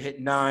Shot would hit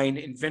 9.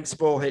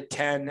 Invincible hit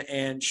 10.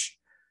 And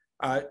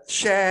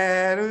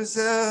Shadows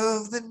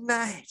of the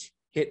Night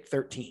hit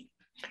 13.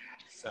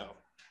 So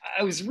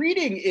I was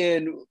reading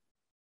in,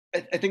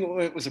 I think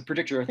it was a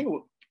predictor. I think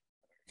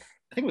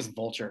it was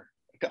Vulture.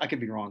 I could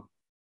be wrong.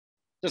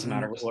 Doesn't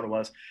matter what it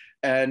was.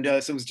 And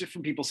so it was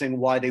different people saying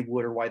why they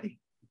would or why they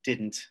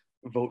didn't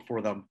vote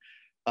for them.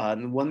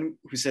 And the one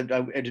who said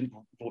I didn't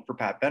vote for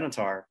Pat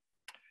Benatar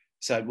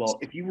said, well,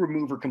 if you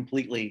remove her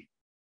completely,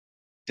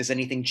 does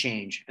anything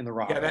change in the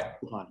rock? Yeah,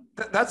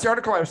 that's the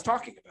article I was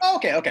talking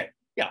about. Oh, okay.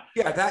 Yeah.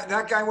 Yeah,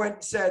 that guy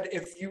said,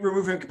 if you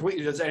remove him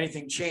completely, does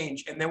anything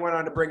change? And then went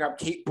on to bring up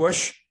Kate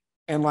Bush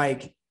and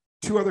like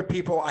 2 other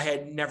people I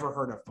had never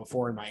heard of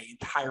before in my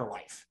entire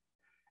life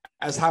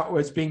as how it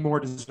was being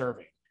more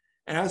deserving.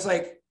 And I was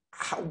like,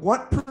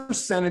 what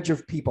percentage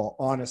of people,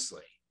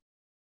 honestly,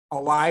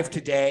 alive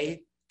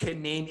today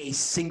can name a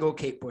single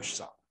Kate Bush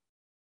song?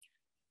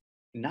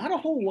 Not a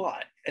whole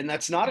lot. And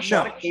that's not a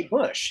shot at Kate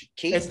Bush.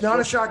 It's not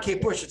a shot at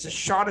Kate Bush. It's a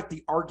shot at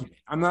the argument.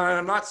 I'm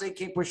not saying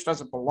Kate Bush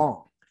doesn't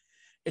belong.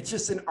 It's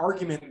just an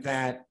argument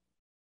that,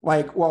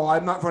 like, well,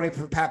 I'm not voting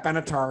for Pat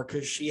Benatar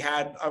because she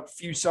had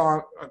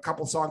a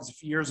couple songs a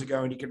few years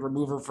ago and you could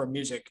remove her from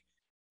music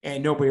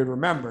and nobody would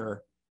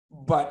remember.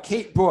 But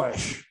Kate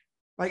Bush,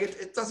 like,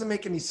 it doesn't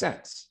make any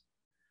sense.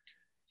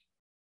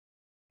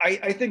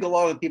 I think a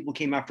lot of the people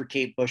came after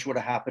Kate Bush would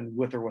have happened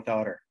with or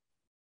without her.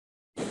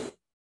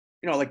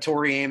 You know, like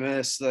Tori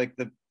Amos, like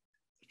the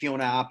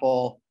Fiona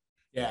Apple.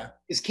 Yeah.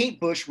 Is Kate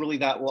Bush really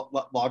that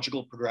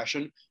logical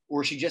progression?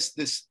 Or is she just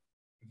this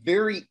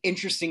very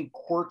interesting,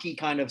 quirky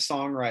kind of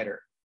songwriter?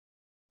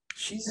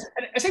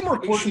 I say more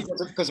quirky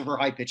because of her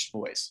high-pitched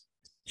voice.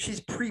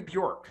 She's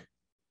pre-Bjork.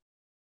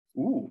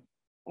 Ooh,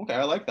 okay,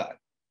 I like that.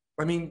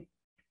 I mean,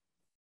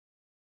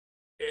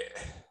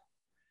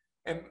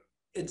 and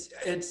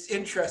it's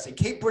interesting.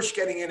 Kate Bush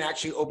getting in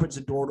actually opens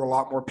the door to a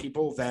lot more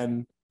people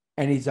than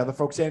any of these other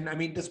folks in. I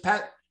mean, does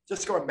Pat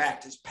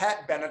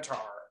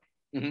Benatar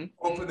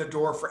open the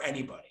door for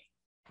anybody?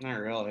 Not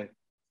really.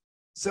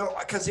 So,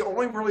 because the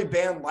only really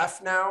band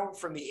left now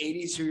from the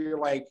 80s who you're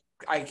like,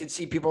 I can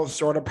see people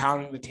sort of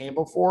pounding the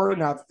table for,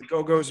 now that the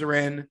Go-Go's are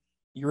in,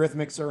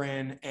 Eurythmics are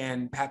in,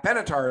 and Pat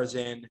Benatar is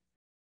in,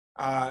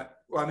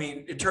 Well, I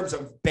mean, in terms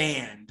of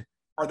band,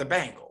 are the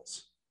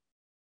Bangles.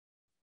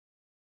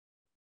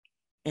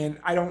 And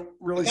I don't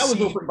really that was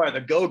opened by the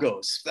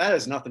Go-Go's. That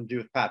has nothing to do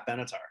with Pat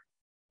Benatar.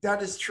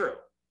 That is true.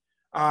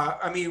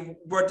 I mean,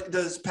 what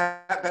does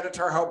Pat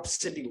Benatar help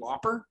Cyndi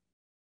Lauper?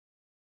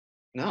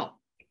 No.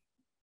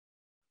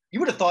 You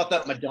would have thought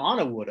that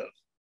Madonna would have.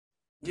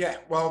 Yeah,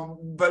 well,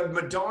 but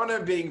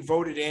Madonna being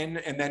voted in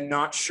and then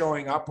not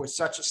showing up was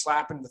such a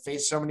slap in the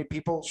face. So many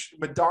people.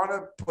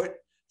 Madonna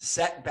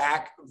set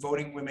back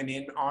voting women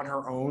in on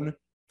her own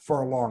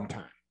for a long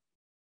time.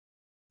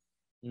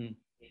 Mm.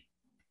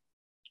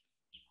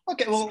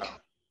 Okay, well,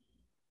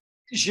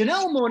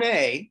 Janelle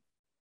Monáe,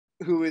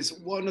 who is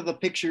one of the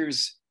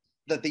pictures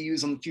that they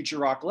use on Future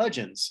Rock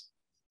Legends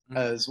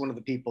as one of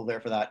the people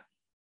there for that.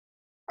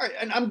 All right,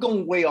 and I'm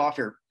going way off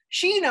here.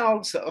 They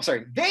now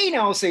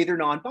say they're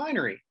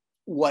non-binary.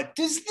 What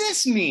does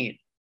this mean?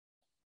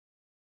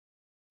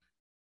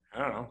 I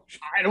don't know.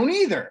 I don't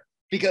either.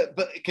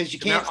 Because you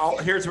can't.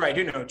 Here's what I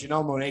do know: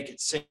 Janelle Monáe can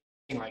sing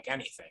like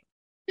anything.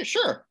 Yeah,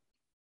 sure.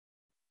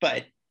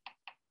 But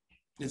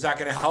is that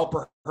going to help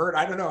or hurt?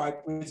 I don't know. I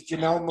know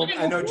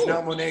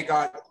Janelle Monáe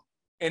got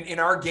in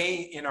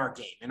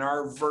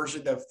our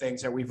version of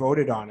things that we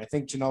voted on. I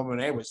think Janelle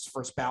Monáe was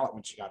first ballot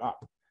when she got up,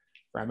 if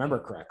I remember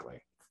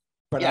correctly.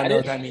 But yeah, I don't know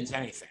if that means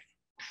anything.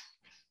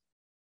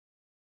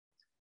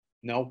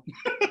 No.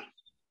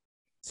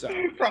 So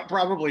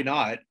probably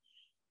not.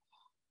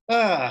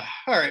 All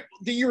right,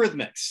 the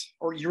Eurythmics,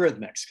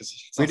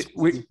 because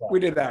we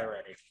did that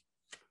already.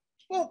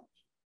 Well,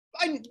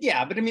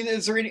 but I mean,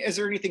 is there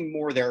anything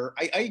more there?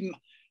 I'm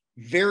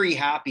very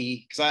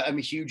happy because I'm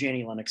a huge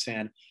Annie Lennox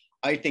fan.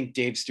 I think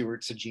Dave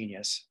Stewart's a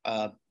genius.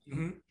 A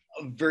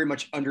very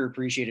much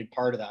underappreciated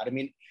part of that. I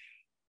mean,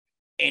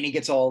 Annie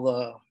gets all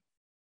the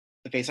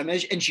face, I mean,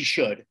 and she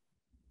should.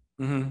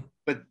 Mm-hmm.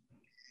 But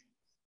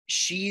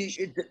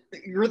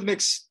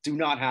Eurythmics do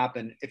not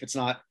happen if it's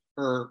not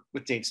her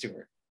with Dave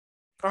Stewart.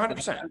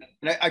 100%.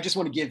 And I just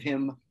want to give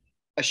him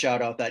a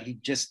shout out that he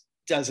just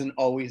doesn't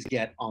always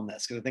get on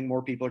this, because I think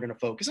more people are going to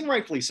focus, and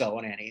rightfully so,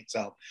 on Annie.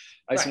 So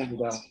I just wanted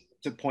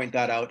to point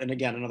that out. And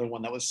again, another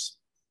one that was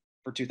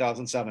for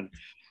 2007.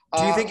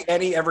 Do you think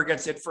Annie ever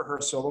gets it for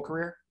her solo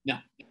career? No.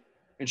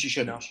 And she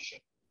shouldn't. No.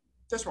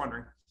 Just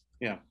wondering.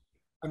 Yeah.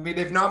 I mean,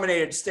 they've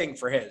nominated Sting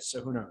for his, so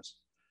who knows?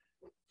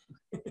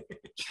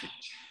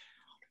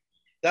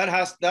 That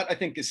I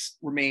think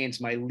remains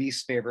my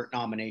least favorite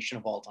nomination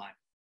of all time.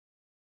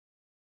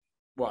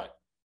 What?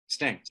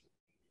 Sting.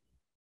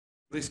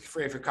 Least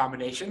favorite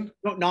combination?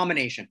 No,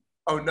 nomination.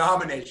 Oh,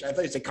 nomination. I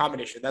thought you said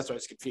combination. That's why I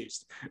was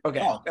confused. Okay,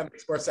 That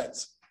makes more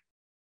sense.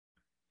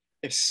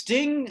 If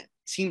Sting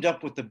teamed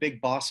up with the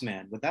Big Boss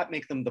Man, would that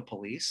make them the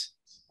Police?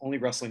 Only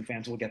wrestling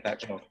fans will get that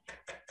joke.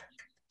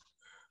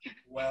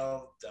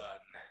 Well done.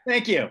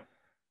 Thank you.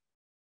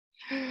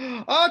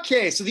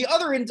 Okay, so the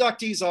other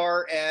inductees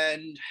are,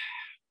 and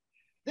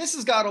this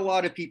has got a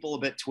lot of people a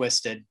bit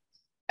twisted,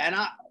 and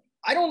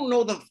I don't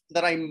know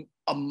that I'm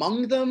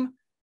among them,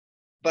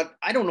 but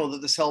I don't know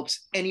that this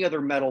helps any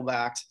other metal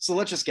act. So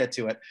let's just get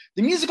to it.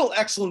 The Musical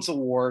Excellence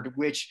Award,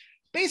 which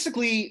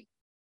basically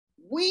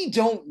we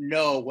don't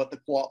know what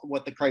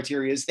the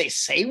criteria is. They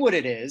say what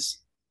it is,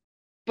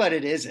 but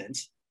it isn't.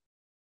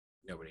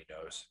 Nobody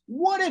knows.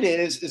 What it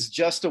is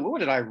just what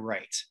did I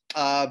write?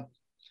 The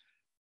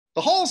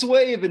Hall's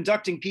way of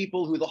inducting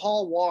people who the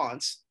Hall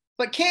wants,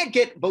 but can't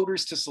get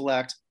voters to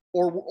select,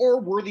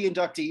 or worthy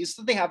inductees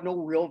that they have no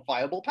real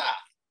viable path.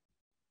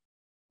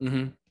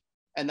 Mm-hmm.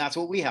 And that's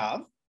what we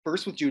have.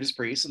 First with Judas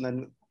Priest, and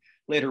then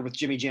later with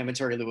Jimmy Jam and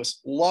Terry Lewis.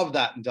 Love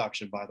that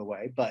induction, by the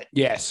way. But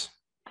yes.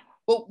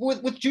 But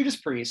with Judas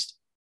Priest,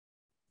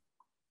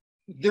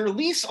 they're at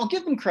least, I'll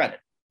give them credit.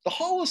 The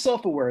Hall is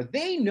self-aware.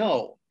 They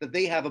know that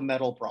they have a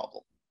metal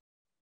problem.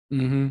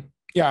 Mm-hmm.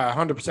 Yeah,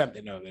 100%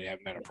 they know they have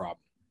a metal problem.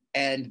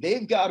 And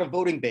they've got a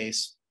voting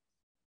base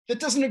that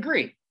doesn't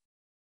agree.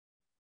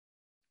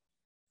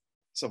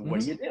 So what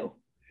do you do?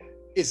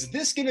 Is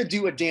this going to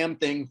do a damn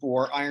thing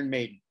for Iron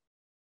Maiden?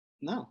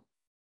 No.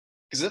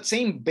 Because that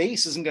same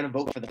base isn't going to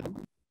vote for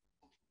them.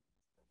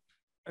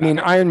 I mean,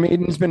 Iron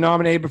Maiden's been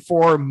nominated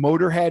before.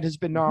 Motorhead has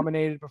been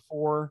nominated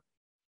before.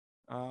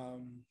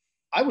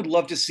 I would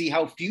love to see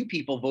how few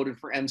people voted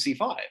for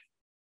MC5.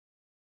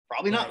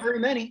 Probably not very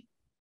many.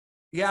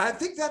 Yeah, I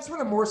think that's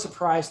what I'm more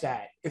surprised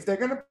at. If they're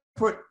going to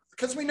put,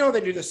 because we know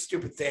they do this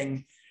stupid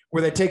thing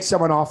where they take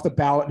someone off the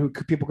ballot who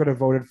people could have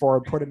voted for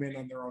and put them in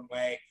on their own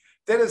way.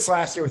 They did this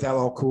last year with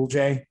LL Cool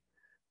J.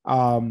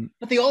 But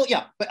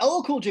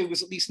LL Cool J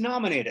was at least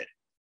nominated.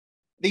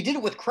 They did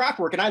it with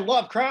Kraftwerk, and I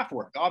love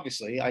Kraftwerk,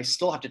 obviously. I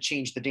still have to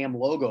change the damn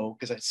logo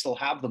because I still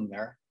have them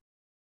there.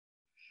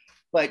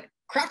 But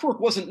Kraftwerk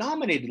wasn't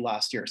nominated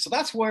last year. So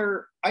that's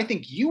where I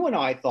think you and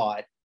I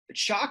thought that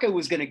Shaka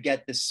was going to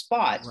get this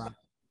spot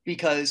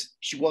because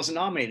she wasn't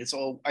nominated.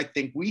 So I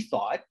think we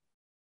thought,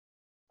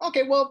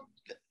 okay, well,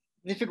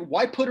 they figured,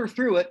 why put her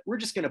through it? We're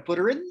just going to put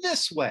her in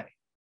this way.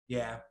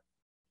 Yeah.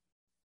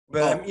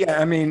 But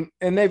I mean,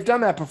 and they've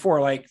done that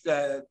before. Like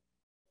the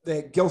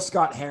Gil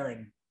Scott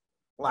Heron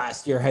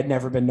last year had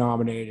never been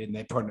nominated, and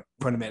they put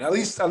him in. At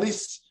least,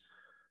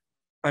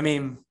 I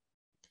mean,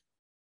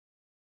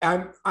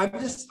 I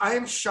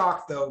am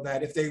shocked though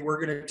that if they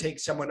were going to take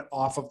someone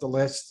off of the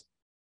list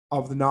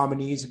of the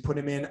nominees and put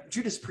him in,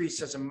 Judas Priest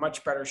has a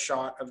much better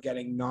shot of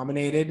getting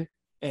nominated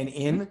and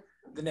in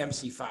than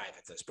MC5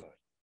 at this point.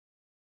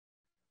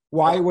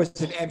 Why was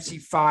it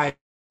MC5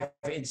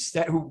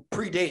 instead, who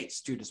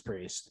predates Judas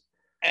Priest?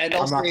 And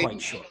I'm not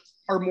quite sure.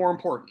 Are more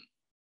important.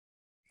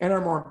 And are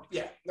more,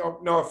 yeah,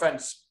 no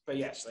offense, but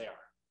yes, they are.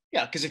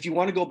 Yeah, because if you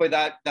want to go by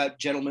that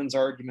gentleman's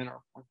argument,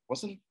 or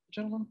was it a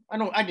gentleman?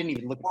 I didn't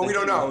even look at Well, we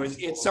don't know.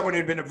 It's someone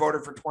who'd been a voter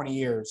for 20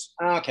 years.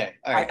 Okay.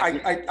 All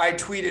right. I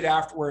tweeted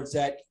afterwards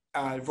that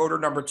voter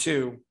number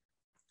 2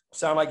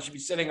 sounded like she'd be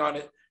sitting on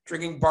it,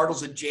 drinking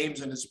Bartles and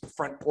James in his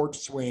front porch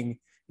swing,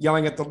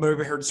 yelling at the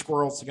neighborhood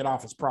squirrels to get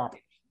off his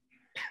property.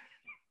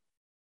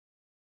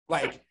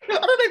 Like, I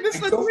don't think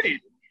this is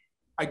tweet.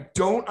 I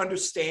don't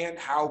understand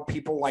how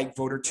people like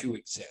voter 2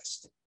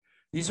 exist.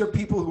 These are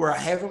people who are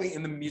heavily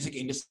in the music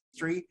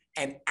industry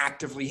and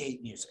actively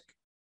hate music.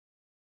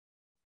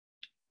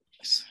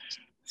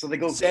 So they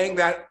go saying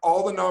that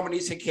all the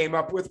nominees he came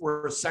up with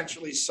were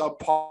essentially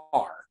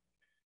subpar,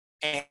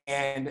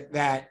 and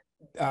that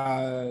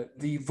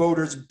the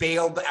voters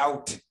bailed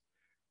out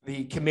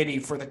the committee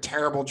for the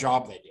terrible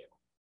job they do.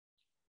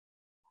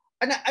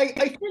 And I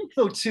think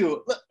though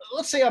too.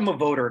 Let's say I'm a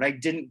voter and I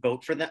didn't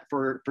vote for that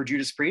for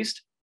Judas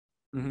Priest.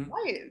 Mm-hmm. Am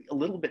I a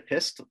little bit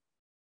pissed?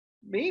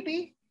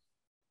 Maybe.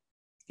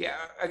 Yeah.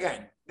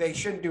 Again, they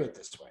shouldn't do it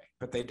this way,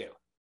 but they do.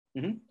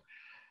 Mm-hmm.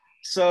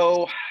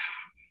 So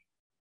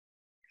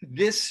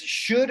this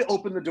should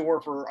open the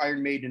door for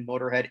Iron Maiden and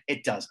Motorhead.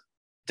 It doesn't.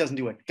 It doesn't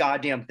do a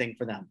goddamn thing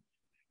for them.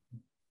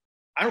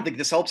 I don't think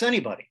this helps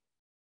anybody.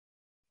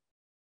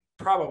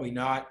 Probably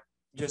not,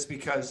 just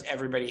because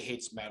everybody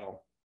hates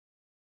metal.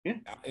 Yeah.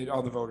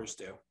 All the voters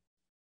do.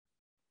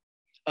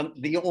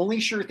 The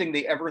only sure thing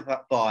they ever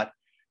thought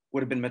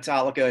would have been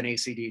Metallica and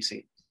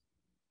AC/DC.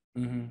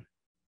 Mm-hmm.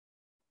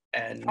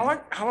 And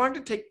how long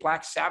did it take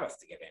Black Sabbath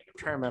to get in? I'm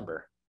trying to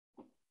remember.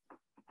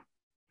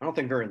 I don't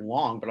think very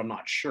long, but I'm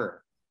not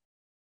sure.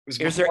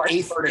 It was their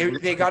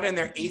 8th. They got in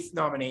their 8th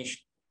nomination.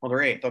 Well, their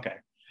 8th. Okay.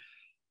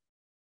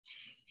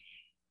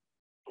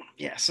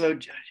 Yeah. So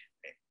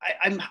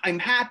I'm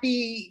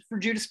happy for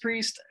Judas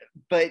Priest,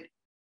 but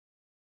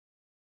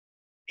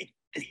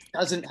it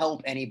doesn't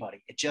help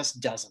anybody. It just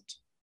doesn't.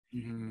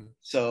 Mm-hmm.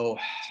 So,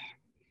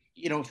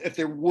 if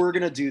they were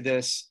gonna do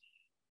this,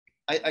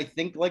 I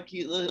think like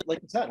you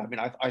said. I mean,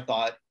 I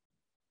thought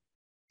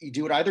you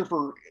do it either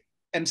for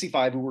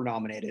MC5 who were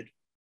nominated,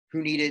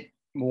 who need it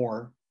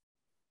more,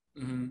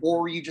 mm-hmm.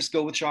 or you just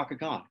go with Shaka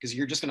Khan because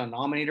you're just gonna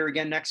nominate her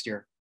again next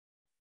year.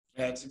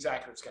 Yeah, that's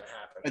exactly what's gonna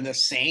happen. And the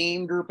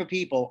same group of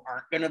people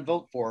aren't gonna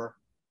vote for her.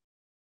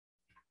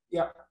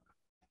 Yeah.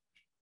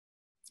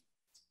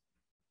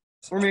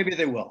 Or maybe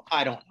they will.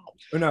 I don't know.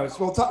 Who knows?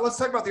 Well, let's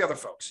talk about the other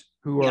folks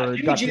who are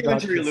Jimmy Jam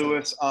and Terry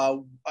Lewis,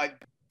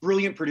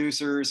 brilliant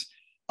producers.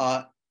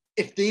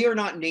 If they are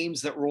not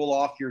names that roll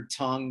off your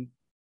tongue,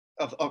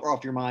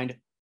 off your mind,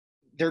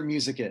 their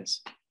music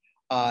is.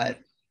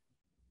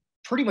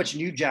 Pretty much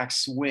New Jack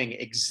Swing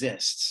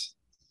exists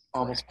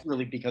almost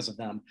purely because of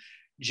them.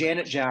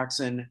 Janet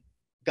Jackson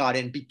got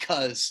in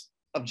because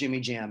of Jimmy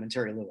Jam and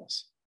Terry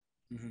Lewis.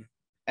 Mm-hmm.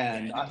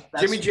 And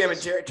Jimmy Jam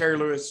and Terry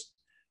Lewis,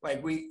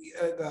 like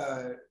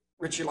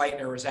Richie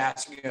Leitner was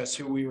asking us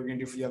who we were going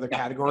to do for the other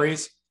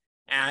categories.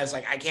 And I was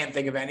like, I can't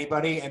think of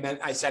anybody. And then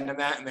I sent him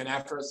that. And then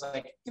after it's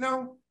like,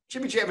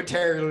 Jimmy Jam and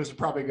Terry Lewis are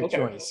probably a good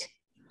choice.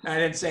 And I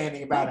didn't say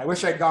anything about it. I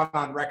wish I'd gone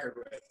on record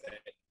with it.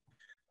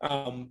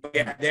 But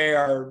yeah, they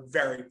are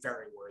very,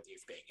 very worthy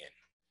of being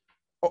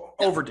in.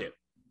 Overdue.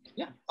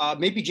 Yeah.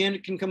 Maybe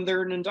Janet can come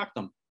there and induct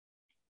them.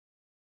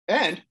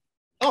 And,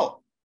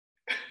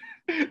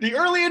 the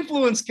early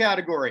influence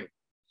category.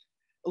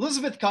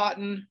 Elizabeth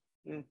Cotton.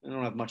 I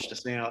don't have much to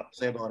say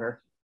about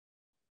her.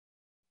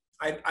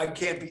 I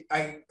can't be.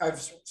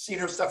 I've seen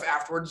her stuff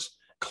afterwards.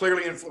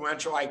 Clearly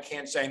influential. I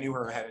can't say I knew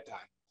her ahead of time.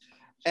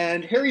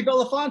 And Harry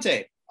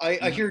Belafonte.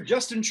 I hear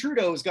Justin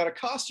Trudeau's got a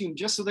costume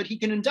just so that he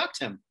can induct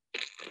him.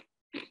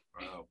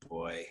 Oh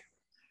boy,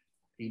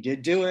 he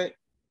did do it.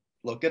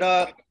 Look it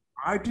up.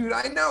 I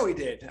know he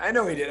did. I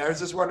was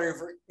just wondering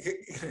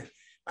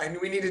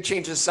if we need to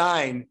change the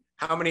sign.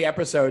 How many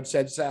episodes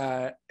it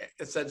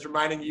says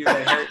reminding you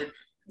that Harry.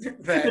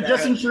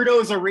 Justin Trudeau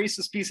is a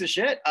racist piece of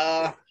shit.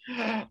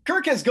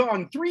 Kirk has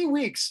gone 3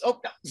 weeks.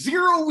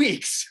 0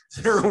 weeks.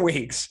 0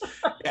 weeks.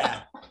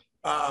 Yeah.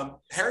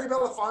 Harry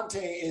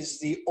Belafonte is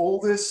the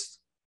oldest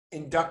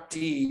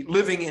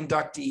living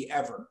inductee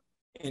ever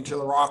into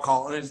the Rock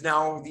Hall, and is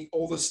now the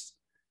oldest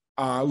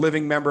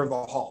living member of the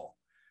Hall.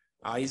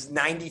 He's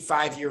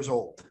 95 years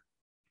old.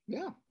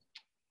 Yeah.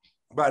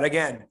 But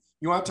again,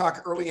 you want to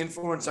talk early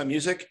influence on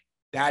music?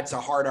 That's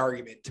a hard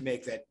argument to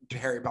make that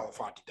Harry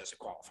Belafonte doesn't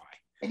qualify.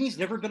 And he's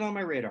never been on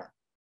my radar.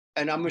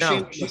 And I'm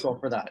ashamed of myself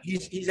for that.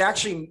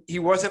 He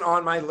wasn't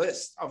on my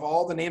list of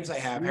all the names I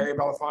have. Mm-hmm. Harry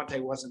Belafonte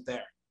wasn't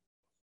there.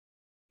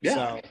 Yeah.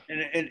 So.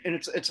 And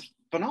it's a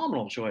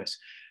phenomenal choice.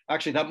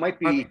 Actually, that might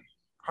be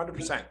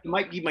 100%. It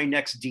might be my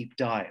next deep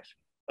dive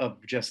of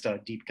just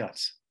deep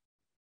cuts,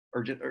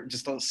 or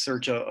just a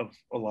search of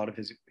a lot of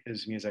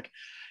his music.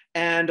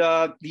 And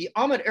the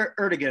Ahmet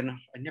Ertegun,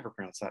 I never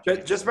pronounce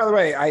that. Just by the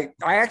way, I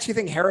actually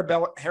think Harry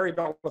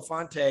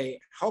Belafonte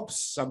helps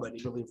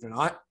somebody, believe it or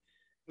not.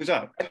 Who's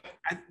that?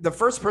 The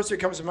first person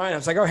who comes to mind, I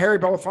was like, oh, Harry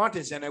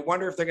Belafonte's in. I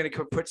wonder if they're going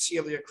to put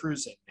Celia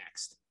Cruz in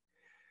next.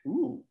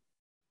 Ooh.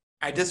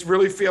 I just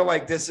really feel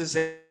like this is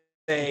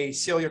a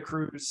Celia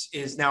Cruz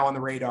is now on the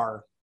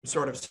radar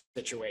sort of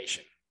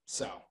situation.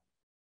 So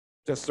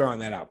just throwing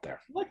that out there.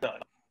 I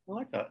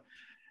like that.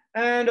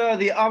 And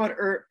the Ahmet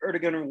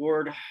Ertegun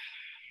Award,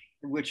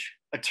 which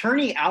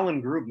attorney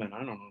Alan Grubman, I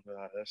don't know who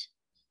that is.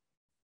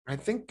 I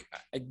think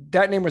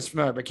that name was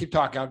familiar, but keep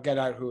talking. I'll get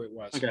out who it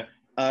was. Okay.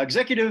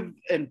 Executive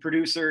and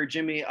producer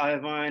Jimmy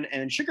Iovine,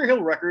 and Sugar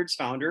Hill Records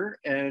founder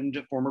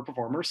and former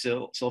performer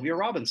Sylvia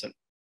Robinson.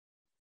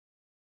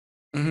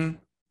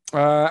 Mm-hmm.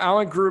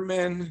 Alan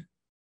Grubman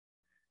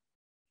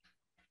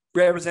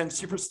represents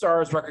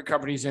Superstars record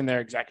companies and their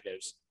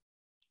executives.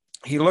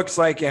 He looks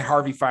like a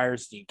Harvey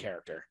Firestein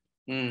character.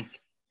 Mm.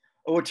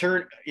 Oh,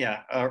 attorney, yeah,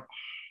 a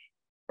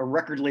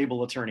record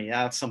label attorney.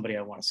 That's somebody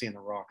I want to see in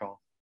the Rock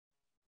Hall.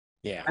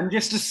 Yeah, I'm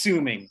just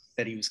assuming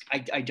that he was.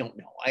 I don't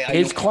know.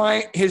 His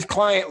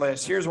client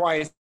list. Here's why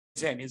he's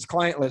in. His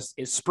client list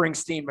is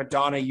Springsteen,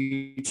 Madonna,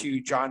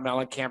 U2, John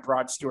Mellencamp,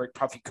 Rod Stewart,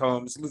 Puffy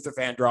Combs, Luther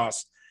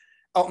Vandross,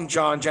 Elton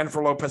John,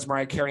 Jennifer Lopez,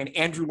 Mariah Carey, and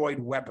Andrew Lloyd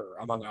Webber,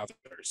 among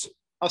others.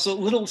 Oh, so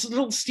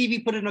little Stevie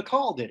put in a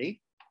call, did he?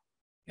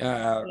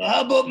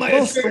 How about my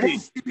attorney?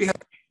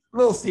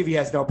 Little Stevie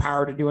has no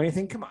power to do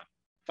anything. Come on.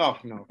 Oh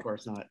no, of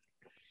course not.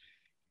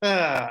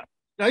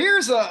 Now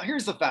here's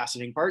the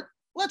fascinating part.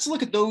 Let's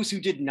look at those who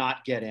did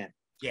not get in.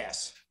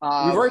 Yes, we've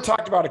already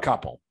talked about a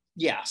couple.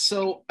 Yeah,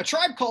 so A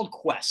Tribe Called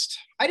Quest.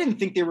 I didn't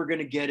think they were going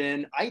to get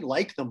in. I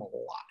like them a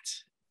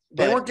lot.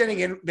 They weren't getting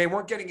in. They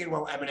weren't getting in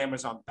while Eminem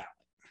was on the ballot.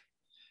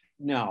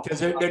 No,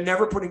 because they're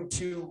never putting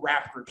two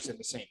rap groups in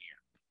the same year.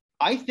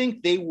 I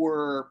think they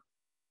were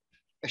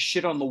a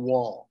shit on the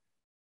wall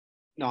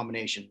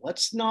nomination.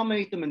 Let's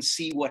nominate them and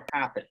see what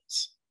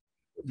happens.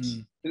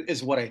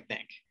 Is what I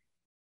think.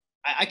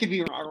 I could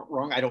be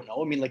wrong. I don't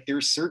know. I mean, like, they're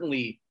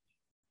certainly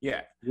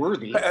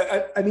worthy.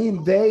 I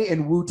mean, they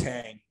and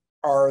Wu-Tang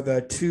are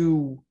the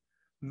two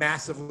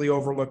massively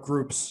overlooked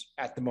groups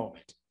at the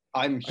moment.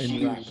 I'm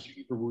huge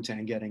for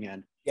Wu-Tang getting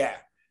in. Yeah.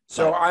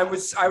 So I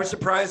was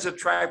surprised that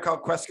Tribe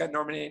Called Quest got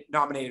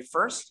nominated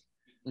first,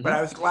 but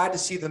I was glad to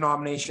see the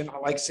nomination. I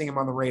like seeing him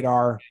on the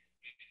radar.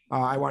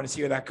 I want to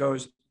see where that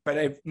goes. But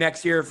if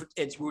next year if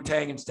it's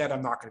Wu-Tang instead,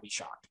 I'm not going to be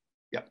shocked.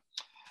 Yep.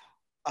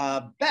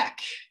 Beck.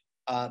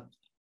 I'm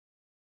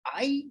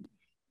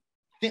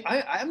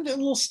a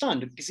little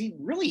stunned because he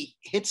really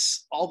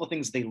hits all the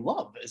things they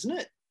love, isn't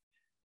it?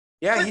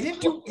 Yeah, he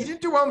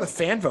didn't do well in the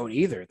fan vote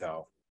either,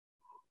 though.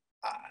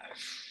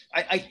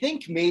 I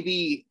think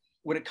maybe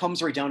when it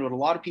comes right down to it, a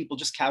lot of people,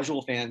 just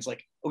casual fans,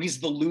 like, oh, he's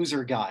the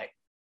loser guy.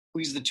 Oh,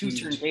 he's the two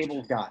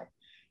turntables guy.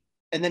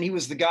 And then he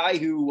was the guy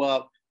who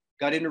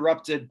got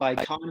interrupted by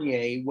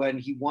Kanye when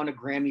he won a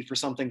Grammy for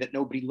something that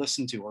nobody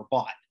listened to or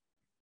bought.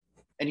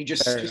 And he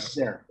just stood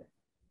there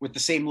with the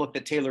same look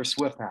that Taylor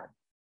Swift had.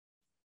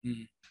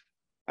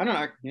 I don't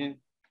know. Yeah.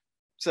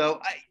 So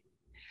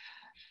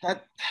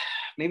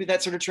maybe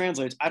that sort of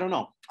translates. I don't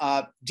know.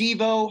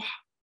 Devo,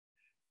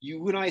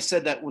 you and I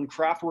said that when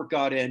Kraftwerk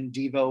got in,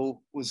 Devo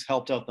was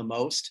helped out the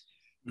most.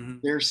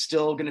 They're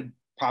still going to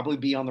probably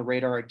be on the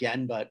radar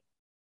again, but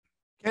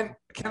can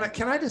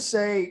I just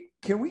say,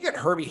 can we get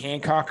Herbie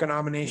Hancock a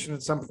nomination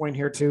at some point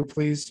here too,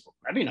 please?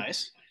 That'd be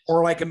nice.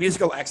 Or like a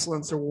musical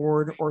excellence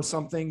award or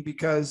something,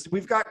 because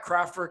we've got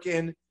Kraftwerk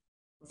in.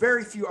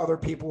 Very few other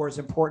people were as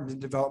important in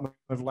development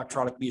of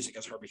electronic music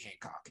as Herbie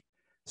Hancock.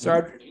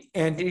 So,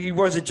 and he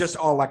wasn't just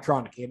all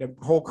electronic. He had a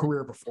whole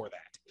career before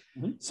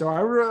that. So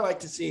I would really like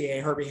to see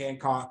a Herbie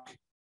Hancock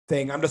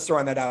thing. I'm just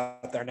throwing that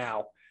out there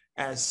now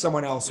as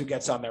someone else who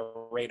gets on their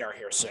radar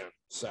here soon.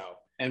 So,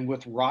 and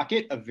with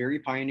Rocket, a very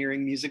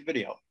pioneering music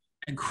video.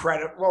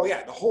 Incredible. Well,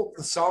 yeah,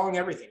 the song,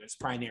 everything is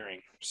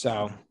pioneering.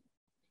 So,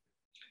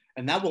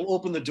 and that will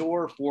open the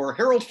door for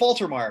Harold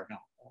Faltermeyer. No,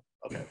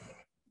 okay.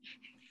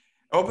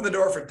 Open the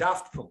door for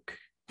Daft Punk.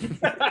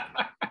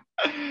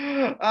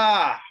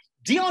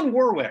 Dionne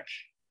Warwick.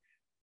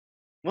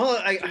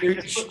 Well,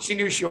 she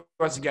knew she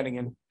wasn't getting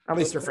in. At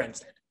least her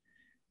friends did.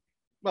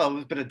 Well, it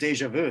was a bit of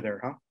deja vu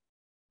there, huh?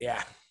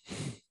 Yeah.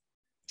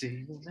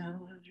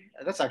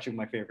 That's actually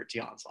my favorite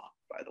Dionne song,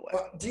 by the way.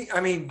 Well,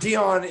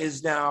 Dionne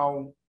is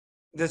now,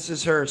 this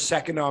is her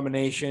second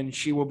nomination.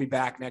 She will be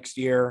back next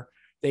year.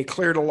 They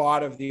cleared a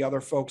lot of the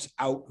other folks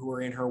out who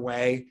were in her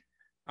way.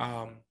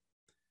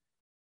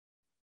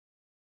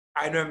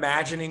 I'm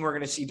imagining we're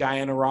going to see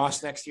Diana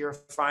Ross next year,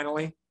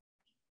 finally,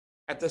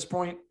 at this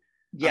point.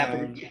 Yeah,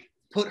 but you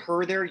put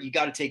her there, you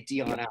got to take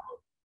Dionne out.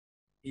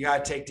 You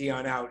got to take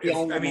Dionne out.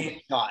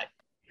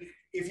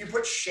 If you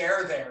put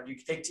Cher there, you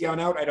can take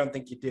Dionne out. I don't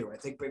think you do. I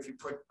think if you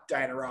put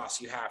Diana Ross,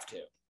 you have to.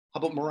 How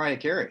about Mariah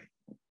Carey?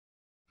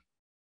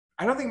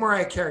 I don't think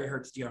Mariah Carey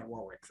hurts Dionne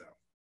Warwick, though.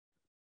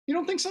 You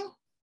don't think so?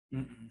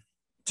 Mm-mm.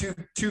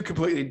 Two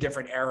completely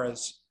different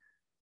eras.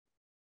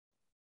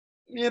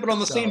 Yeah, but on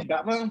the same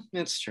Batman,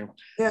 that's true.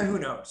 Yeah, who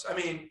knows? I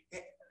mean,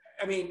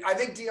 I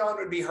think Dion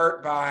would be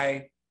hurt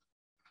by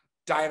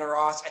Diana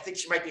Ross. I think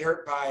she might be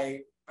hurt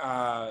by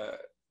I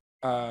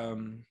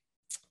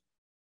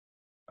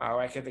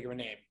can't think of a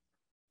name.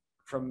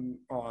 Hold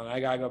on,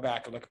 I gotta go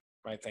back and look at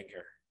my thing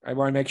here. I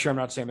want to make sure I'm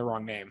not saying the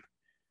wrong name.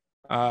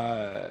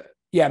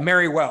 Yeah,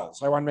 Mary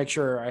Wells. I want to make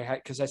sure I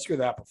had, because I screwed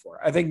that up before.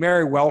 I think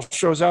Mary Wells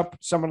shows up.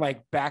 Someone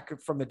like back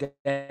from the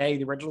day,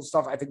 the original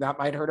stuff. I think that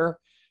might hurt her,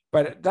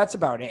 but that's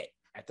about it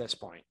at this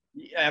point.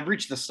 Yeah, I've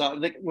reached the stop.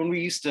 Like when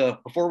we used to,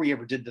 before we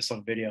ever did this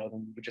on video,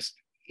 then we would just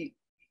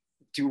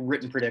do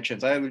written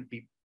predictions. I would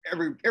be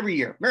every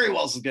year. Mary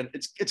Wells is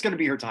it's gonna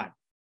be her time.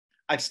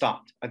 I've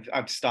stopped.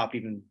 I've stopped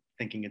even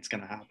thinking it's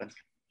gonna happen.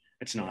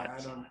 It's not.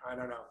 Yeah, I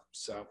don't know.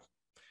 So,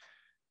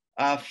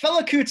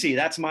 Fela Kuti,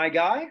 that's my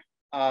guy.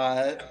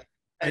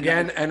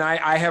 Again, and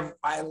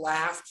I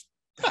laughed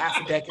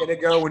half a decade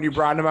ago when you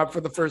brought him up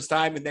for the first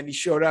time, and then he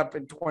showed up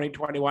in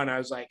 2021. I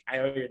was like, I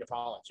owe you an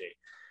apology.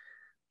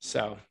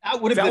 So that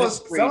would have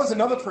Fela's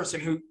another person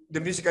who the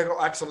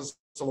Musical Excellence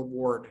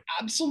Award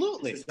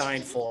absolutely is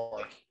designed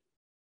for.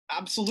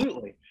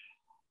 Absolutely,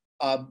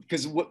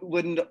 because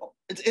when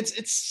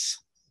it's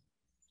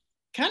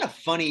kind of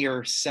funny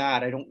or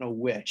sad. I don't know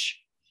which.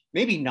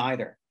 Maybe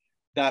neither.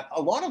 That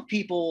a lot of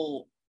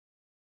people,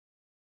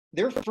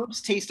 their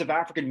first taste of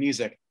African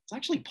music, it's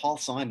actually Paul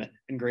Simon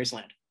in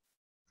Graceland.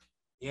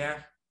 Yeah.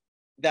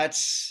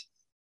 That's,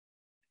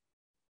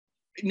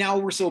 now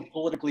we're so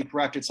politically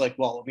correct. It's like,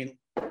 well, I mean,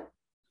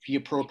 he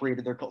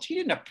appropriated their culture. He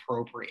didn't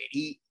appropriate.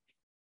 He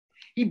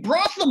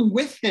brought them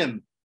with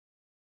him.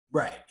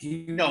 Right.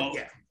 Yeah.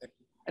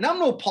 And I'm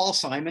no Paul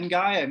Simon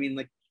guy. I mean,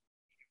 like,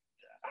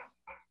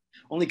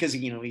 only because,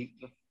 you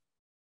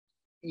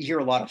hear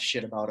a lot of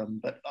shit about him,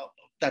 but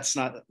that's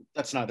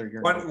neither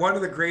here. One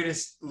of the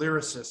greatest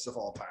lyricists of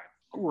all time.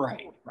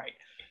 Right.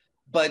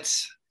 But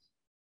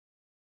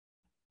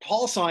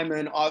Paul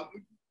Simon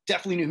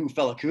definitely knew who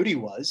Fela Kuti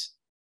was.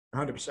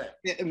 100%.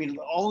 I mean,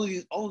 all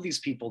of these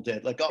people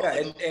did. Like,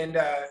 I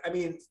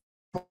mean,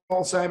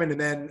 Paul Simon, and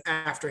then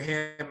after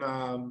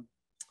him,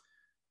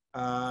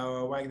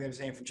 why can I his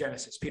name from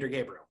Genesis? Peter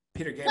Gabriel.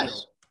 Peter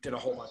Gabriel did a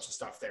whole bunch of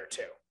stuff there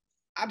too.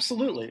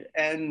 Absolutely,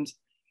 and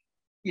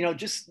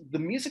just the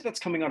music that's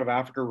coming out of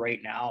Africa right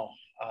now,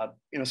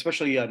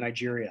 especially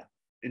Nigeria,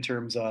 in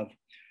terms of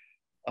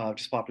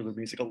just popular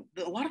music. A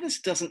lot of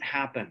this doesn't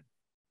happen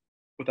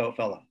without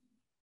Fela.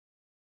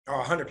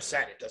 Oh, 100%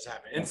 it does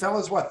happen. And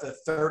Fela's what, the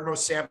third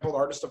most sampled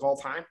artist of all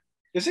time?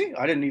 Is he?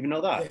 I didn't even know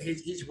that. Yeah,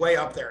 he's way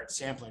up there in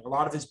sampling. A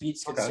lot of his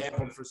beats get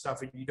sampled for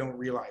stuff and you don't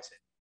realize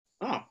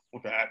it. Oh,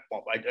 okay.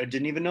 Well, I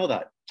didn't even know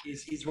that.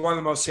 He's one of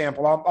the most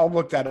sampled. I'll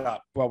look that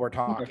up while we're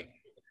talking. Okay.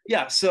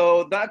 Yeah,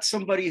 so that's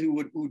somebody who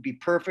would be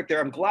perfect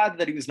there. I'm glad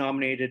that he was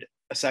nominated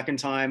a second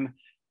time,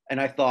 and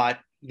I thought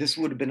this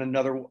would have been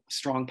another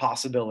strong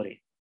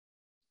possibility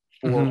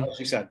for, as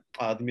you said,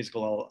 the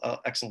Musical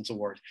Excellence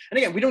Award. And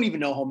again, we don't even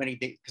know how many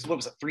because what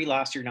was it, 3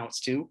 last year? Now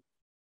it's 2.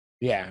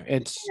 Yeah,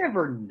 you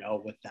never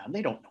know with them.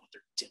 They don't know what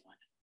they're doing.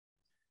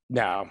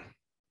 No.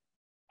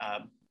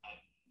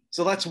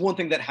 So that's one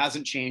thing that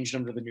hasn't changed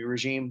under the new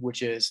regime,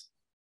 which is,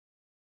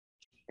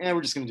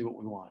 we're just going to do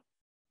what we want.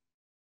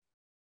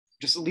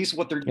 Just at least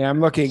what they're. Yeah, I'm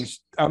looking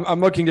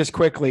just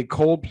quickly.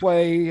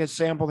 Coldplay has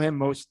sampled him.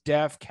 Most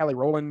Def, Kelly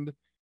Rowland.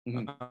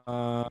 Mm-hmm.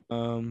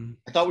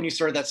 I thought when you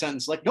started that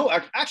sentence, like, no,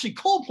 actually,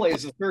 Coldplay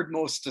is the third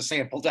most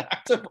sampled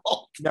act of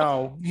all time.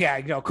 No,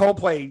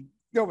 Coldplay.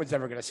 No one's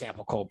ever going to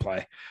sample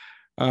Coldplay.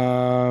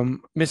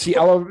 Missy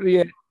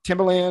Elliott,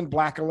 Timbaland,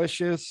 Black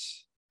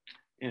Alicious.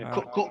 Yeah,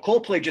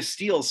 Coldplay just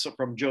steals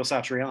from Joe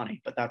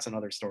Satriani, but that's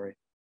another story.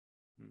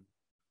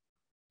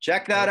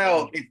 Check that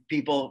out. If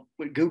people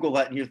would Google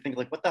that and you think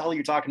like, what the hell are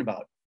you talking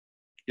about?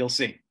 You'll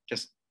see.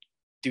 Just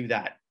do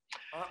that.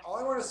 All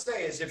I want to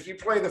say is if you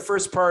play the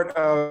first part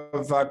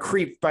of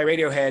Creep by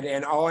Radiohead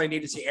and All I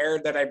Need is the Air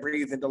That I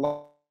Breathe and to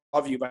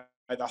Love You by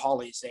the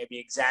Hollies, they have the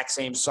exact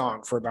same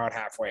song for about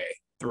halfway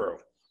through.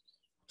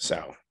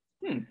 So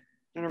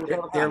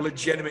they're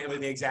legitimately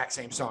the exact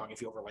same song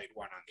if you overlaid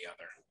one on the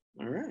other.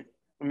 All right.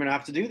 I'm going to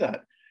have to do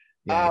that.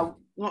 Yeah.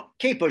 Well,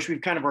 Kate Bush,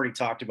 we've kind of already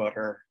talked about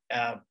her.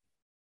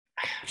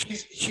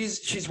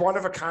 She's one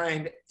of a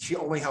kind. She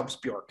only helps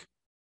Bjork.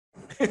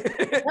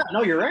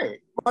 No, you're right.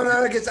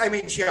 Well, I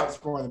mean, she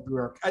helps more than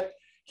Bjork.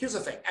 Here's the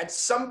thing. At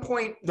some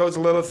point, those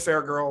Lilith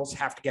Fair girls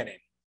have to get in.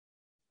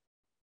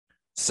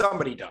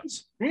 Somebody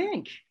does.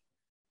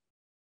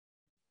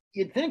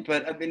 You'd think,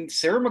 but I mean,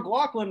 Sarah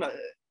McLachlan,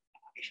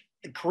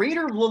 the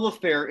creator of Lilith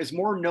Fair, is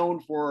more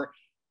known for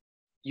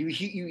you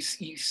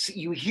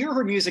hear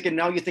her music and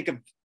now you think of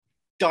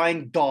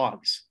dying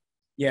dogs.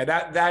 Yeah,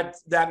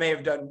 that may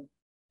have done.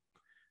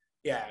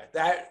 Yeah,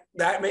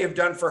 that may have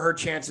done for her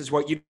chances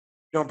what You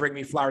Don't Bring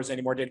Me Flowers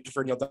Anymore did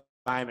for Neil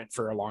Diamond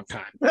for a long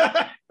time.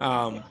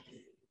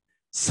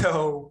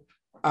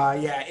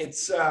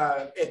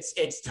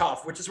 It's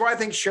tough, which is why I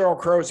think Sheryl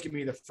Crow is going to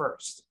be the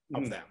first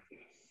of them.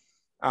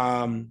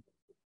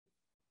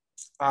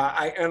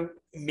 I am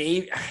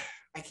maybe.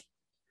 I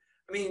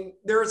mean,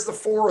 there's the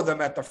four of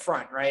them at the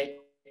front, right?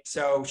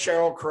 So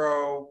Sheryl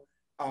Crow,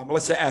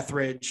 Melissa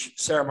Etheridge,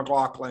 Sarah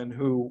McLachlan,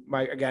 who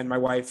my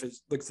wife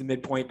looks the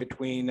midpoint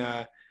between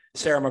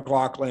Sarah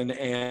McLachlan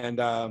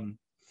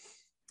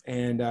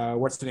and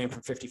what's the name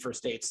from 50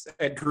 First Dates?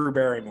 Drew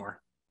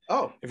Barrymore.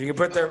 Oh, if you can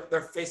put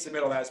their face in the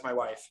middle, that's my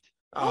wife.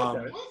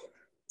 Okay.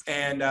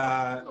 And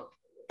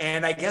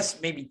I guess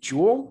maybe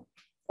Jewel.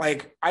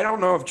 Like, I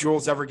don't know if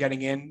Jewel's ever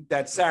getting in.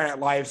 That Saturday Night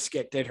Live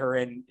skit did her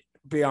in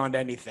beyond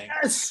anything.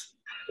 Yes.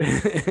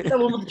 That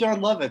one with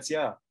John Lovitz,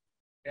 yeah.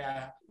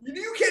 Yeah.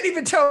 You can't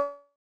even tell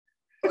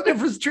the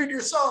difference between your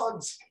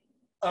songs.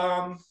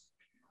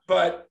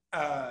 Somebody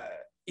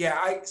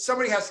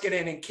has to get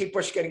in, and Kate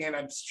Bush getting in,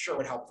 I'm sure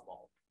would help them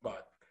all.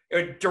 But it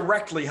would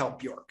directly help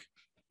Bjork.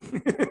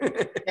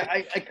 Yeah,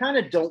 I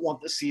kind of don't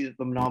want to see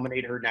them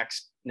nominate her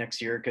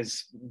next year,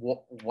 because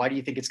why do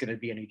you think it's going to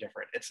be any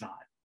different? It's not.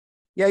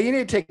 Yeah, you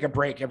need to take a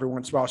break every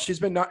once in a while. She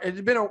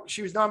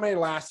was nominated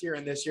last year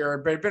and this year,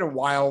 but it's been a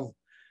while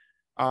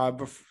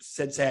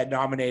since I had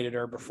nominated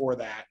her before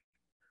that.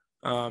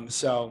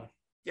 So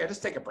yeah,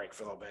 just take a break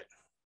for a little bit.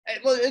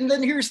 And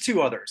then here's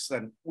two others.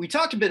 Then we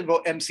talked a bit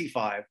about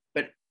MC5,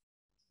 but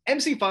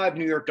MC5,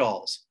 New York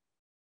Dolls,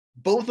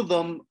 both of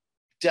them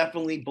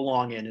definitely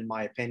belong in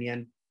my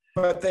opinion.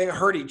 But they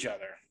hurt each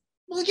other.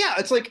 Well, yeah,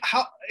 it's like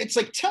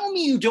tell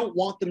me you don't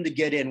want them to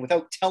get in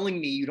without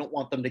telling me you don't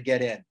want them to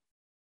get in.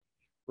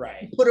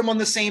 Right. Put them on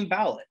the same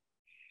ballot.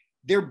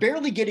 They're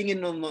barely getting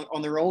in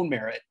on their own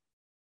merit.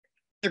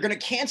 They're going to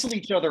cancel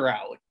each other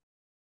out.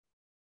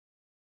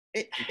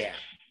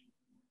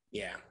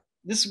 Yeah.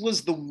 This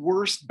was the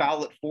worst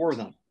ballot for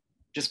them,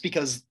 just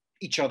because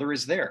each other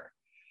is there.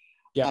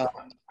 Yeah.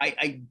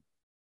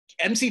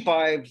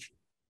 MC5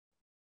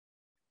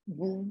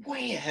 were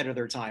way ahead of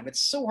their time. It's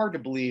so hard to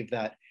believe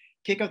that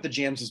Kick Out the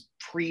Jams was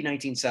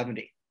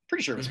pre-1970.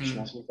 Pretty sure it was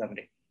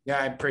pre-1970. Yeah,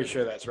 I'm pretty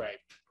sure that's right.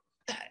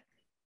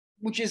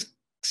 Which is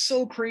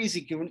so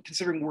crazy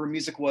considering where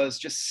music was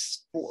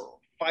just 4,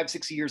 5,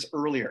 6 years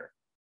earlier.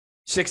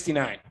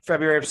 69,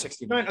 February of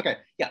 69. Okay,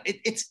 yeah,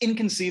 it's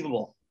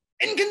inconceivable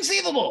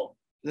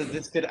that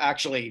this could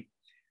actually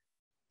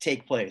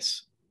take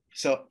place.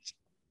 So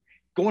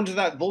going to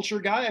that Vulture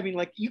guy, I mean,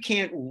 like, you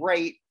can't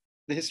write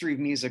the history of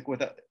music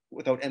without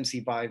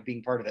MC5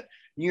 being part of it.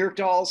 New York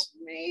Dolls,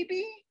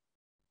 maybe?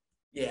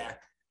 Yeah.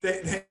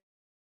 They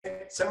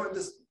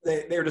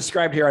were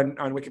described here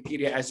on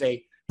Wikipedia as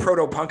a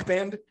proto-punk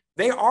band.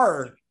 They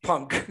are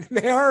punk.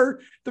 They are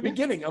the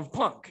beginning of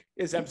punk,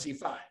 is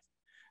MC5.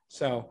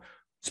 So,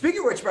 speaking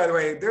of which, by the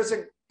way, there's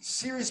a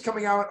series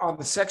coming out on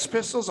the Sex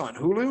Pistols on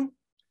Hulu.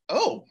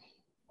 Oh,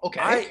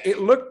 okay.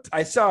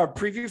 I saw a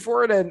preview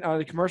for it and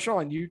the commercial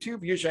on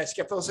YouTube. Usually I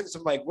skip those things.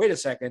 I'm like, wait a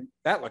second,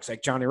 that looks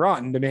like Johnny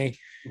Rotten to me.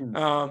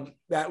 Mm-hmm.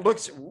 That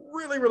looks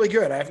really, really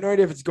good. I have no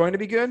idea if it's going to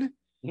be good.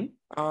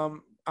 Mm-hmm.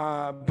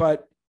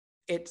 But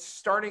it's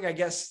starting, I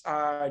guess,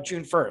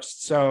 June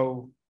 1st.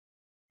 So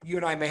you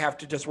and I may have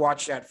to just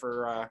watch that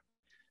for.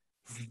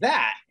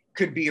 That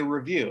could be a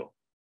review.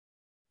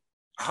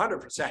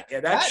 100%. Yeah,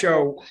 that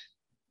show.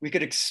 We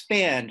could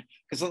expand,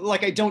 because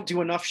like, I don't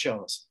do enough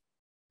shows.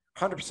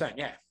 100%.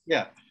 Yeah.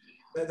 Yeah.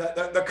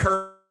 The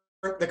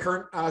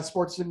current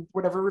sports and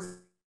whatever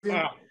review.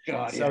 Oh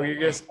God. So yeah.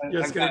 you're just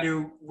gonna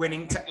do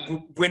winning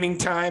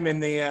time in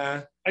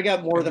the. I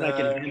got more than I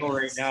can handle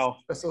right now.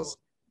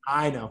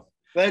 I know.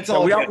 But it's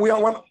all. We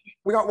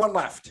got one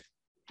left.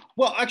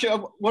 Well,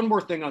 actually, one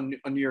more thing on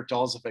New York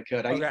Dolls, if I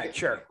could. Okay,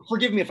 sure.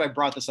 Forgive me if I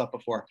brought this up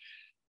before.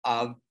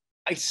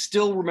 I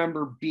still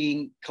remember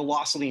being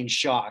colossally in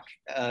shock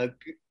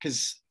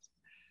because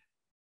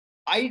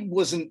I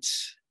wasn't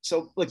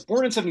like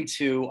born in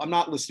 72. I'm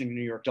not listening to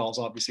New York Dolls,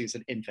 obviously, as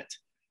an infant.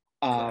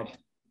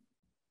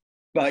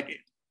 But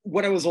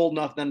when I was old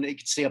enough, then they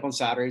could stay up on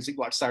Saturdays and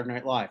watch Saturday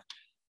Night Live.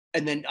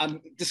 And then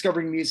I'm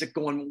discovering music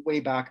going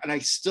way back. And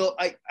I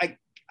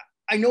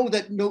know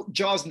that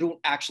jaws don't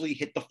actually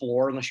hit the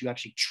floor unless you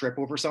actually trip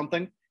over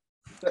something.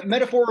 But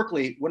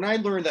metaphorically, when I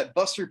learned that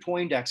Buster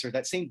Poindexter,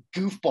 that same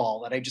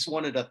goofball that I just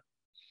wanted to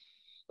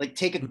like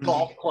take a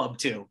golf club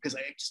to, because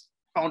I just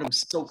found him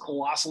so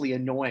colossally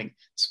annoying,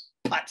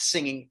 butt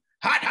singing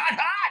hot, hot,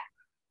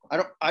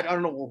 hot. I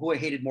don't know who I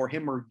hated more,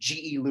 him or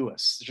G.E.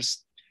 Lewis.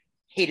 Just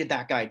hated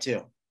that guy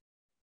too.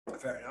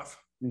 Fair enough.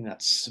 And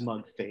that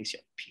smug face, you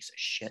piece of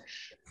shit.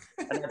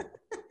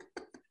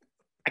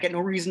 I got no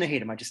reason to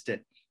hate him. I just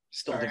did.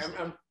 Still did.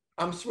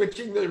 I'm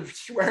switching the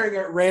swearing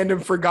at random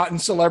forgotten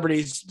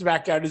celebrities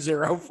back down to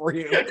 0 for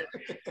you.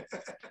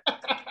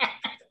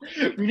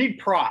 We need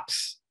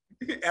props.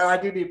 Yeah, I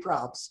do need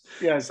props.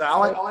 Yes,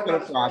 I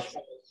got props.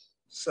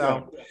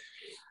 So,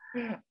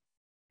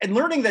 and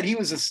learning that he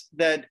was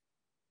that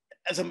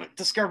as I'm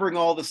discovering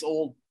all this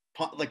old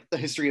like the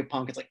history of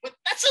punk, it's like, what?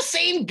 That's the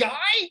same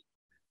guy.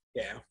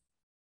 Yeah.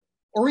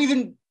 Or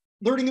even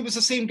learning it was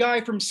the same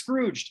guy from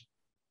Scrooged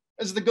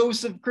as the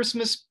ghost of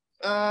Christmas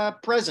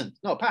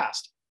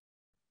past.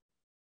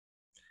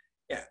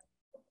 Yeah.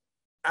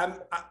 I'm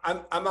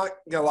not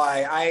gonna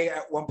lie. I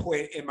at one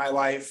point in my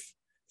life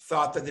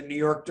thought that the New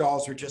York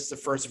Dolls were just the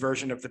first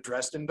version of the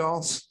Dresden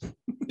Dolls,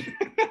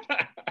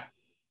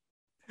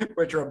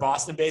 which are a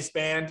Boston-based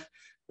band.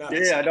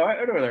 Yeah,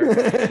 I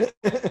know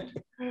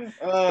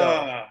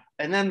they're.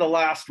 And then the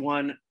last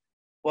one.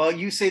 Well,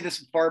 you say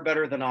this far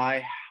better than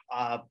I.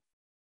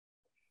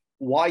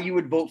 Why you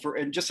would vote for,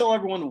 and just tell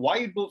everyone why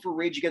you'd vote for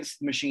Rage Against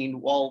the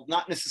Machine, while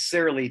not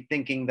necessarily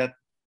thinking that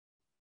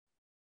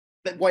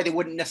why they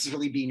wouldn't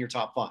necessarily be in your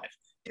top 5.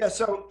 Yeah,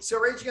 so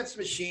Rage Against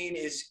the Machine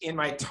is in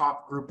my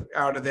top group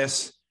out of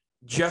this,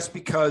 just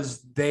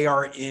because they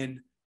are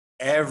in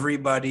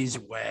everybody's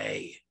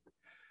way.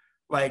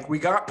 Like, we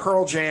got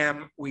Pearl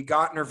Jam, we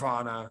got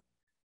Nirvana.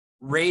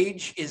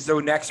 Rage is the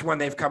next one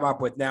they've come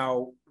up with.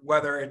 Now,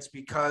 whether it's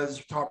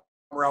because Tom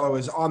Morello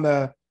is on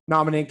the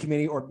nominating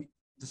committee or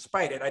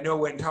despite it, I know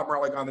when Tom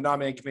Morello got on the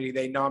nominating committee,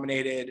 they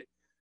nominated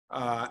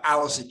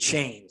Alice in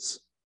Chains.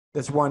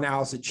 This one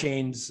Alice in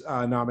Chains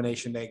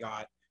nomination they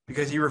got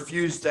because he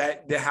refused to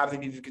have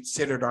them even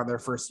considered on their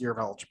first year of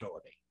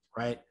eligibility,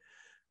 right?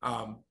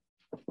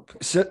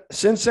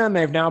 Since then,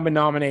 they've now been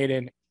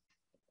nominated.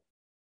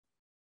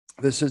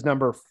 This is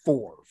number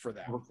 4 for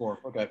them. Number 4,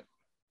 okay.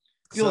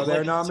 So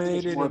they're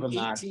nominated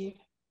in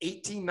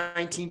 18,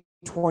 19,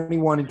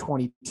 21, and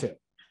 22,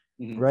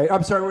 right?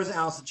 I'm sorry, it wasn't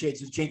Alice in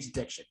Chains. It was Jane's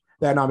Addiction.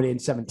 They're nominated in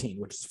 17,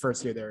 which is the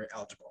first year they're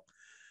eligible.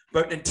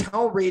 But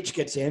until Rage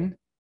gets in,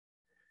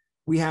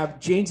 we have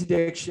Jane's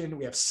Addiction,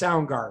 we have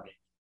Soundgarden,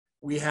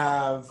 we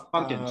have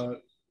Pumpkins.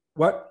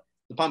 What?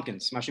 The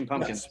Pumpkins, Smashing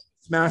Pumpkins. Yes.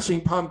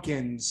 Smashing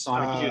Pumpkins.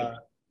 Sonic Youth.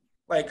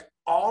 Like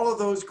all of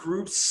those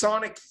groups,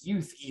 Sonic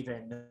Youth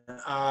even,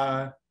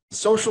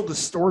 Social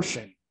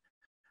Distortion.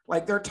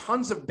 Like there are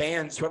tons of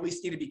bands who at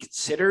least need to be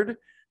considered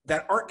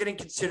that aren't getting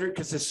considered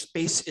because the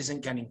space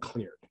isn't getting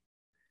cleared.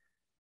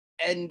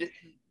 And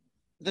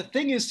the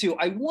thing is too,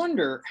 I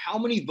wonder how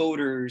many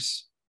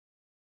voters,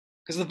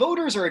 because the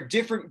voters are a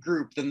different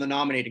group than the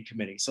nominating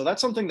committee. So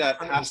that's something that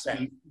 100%. Has to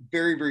be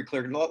very, very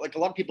clear. Like a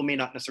lot of people may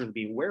not necessarily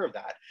be aware of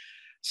that.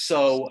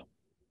 So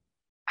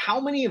how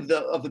many of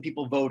the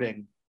people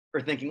voting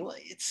are thinking, well,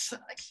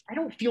 I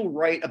don't feel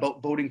right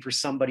about voting for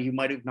somebody who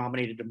might have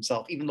nominated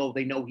himself, even though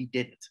they know he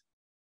didn't.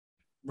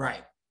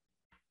 Right.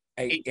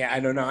 I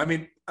don't know. I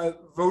mean,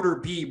 voter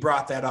B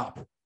brought that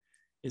up.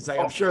 It's like,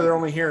 I'm sure they're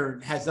only here,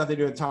 has nothing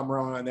to do with Tom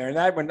Morello in there. And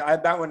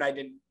that one I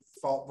didn't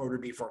fault voter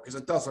B for, because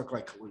it does look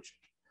like collusion,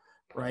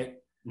 right?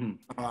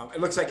 It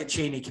looks like a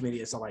Cheney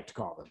committee, as I like to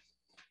call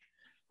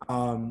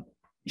them.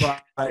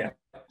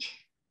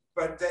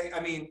 But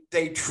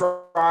they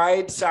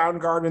tried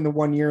Soundgarden the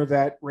one year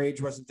that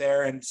Rage wasn't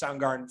there, and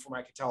Soundgarden, from what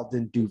I could tell,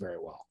 didn't do very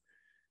well.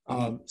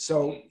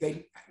 So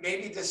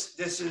maybe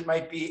this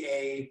might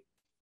be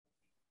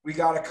we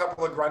got a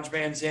couple of grunge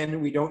bands in.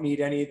 We don't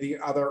need any of the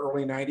other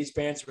early 90s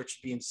bands, which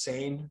would be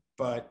insane,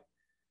 but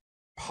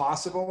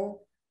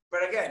possible.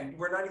 But again,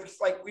 we're not even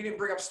we didn't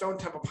bring up Stone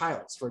Temple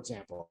Pilots, for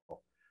example.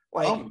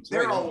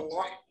 There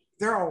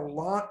are a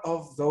lot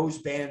of those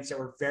bands that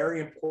were very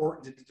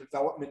important to the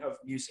development of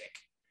music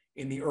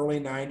in the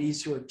early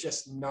 90s who are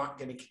just not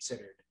getting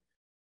considered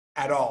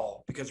at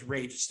all because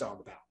Rage is still on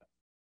the ballot.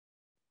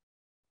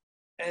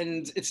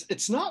 And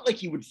it's not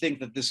like you would think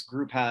that this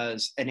group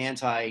has an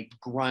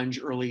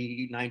anti-grunge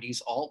early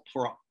 90s alt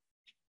for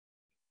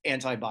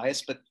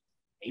anti-bias, but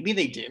maybe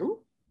they do.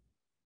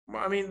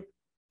 Well, I mean,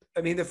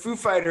 the Foo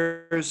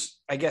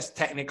Fighters, I guess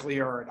technically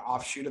are an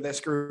offshoot of this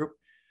group,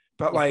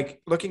 but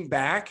looking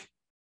back,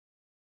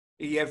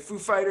 you have Foo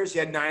Fighters, you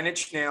had 9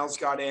 Inch Nails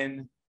got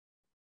in,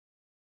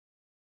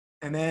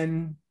 and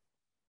then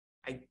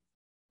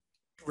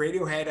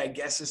Radiohead, I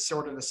guess, is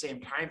sort of the same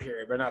time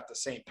period, but not the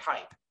same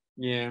type.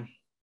 Yeah.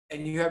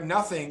 And you have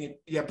nothing.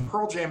 You have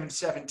Pearl Jam in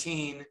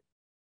 17,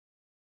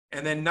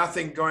 and then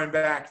nothing going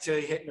back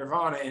to hit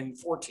Nirvana in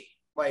 14.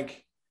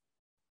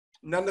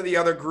 None of the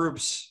other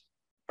groups.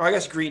 I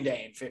guess Green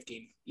Day in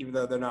 15, even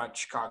though they're not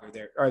Chicago.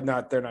 They're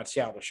not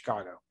Seattle or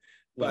Chicago.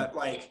 But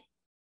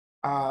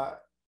I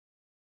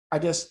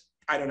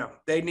don't know.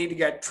 They need to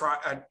get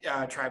the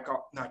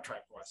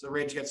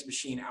Rage Against the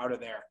Machine out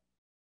of there,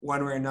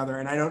 one way or another.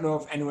 And I don't know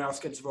if anyone else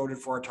gets voted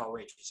for until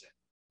Rage is in.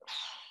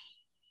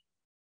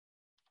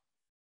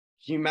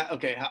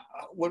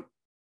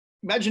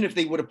 Imagine if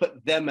they would have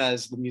put them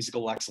as the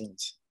musical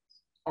excellence.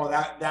 Oh,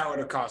 that would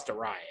have caused a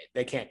riot.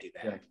 They can't do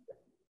that. Yeah.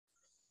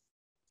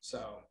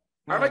 So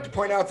I'd like to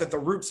point out that the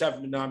Roots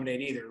haven't been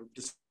nominated either,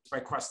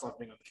 despite Questlove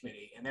being on the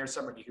committee, and they're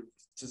somebody who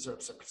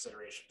deserves some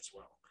consideration as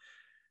well.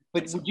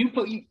 But would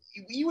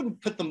you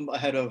wouldn't put them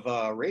ahead of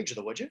Rage,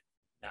 though, would you?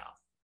 No.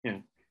 Yeah.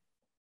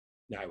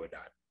 No, I would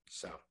not.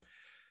 So,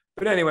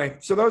 but anyway,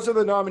 so those are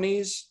the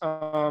nominees.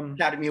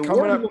 Academy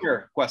Award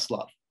winner,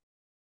 Questlove.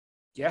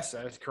 Yes,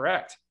 that is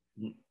correct.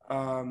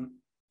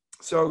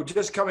 So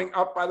just coming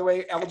up, by the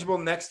way, eligible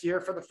next year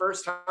for the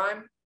first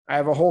time. I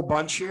have a whole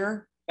bunch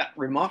here. Yeah,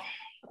 read them off.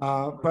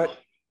 But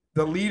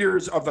the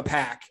leaders of the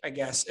pack, I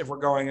guess, if we're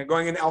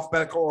going in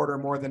alphabetical order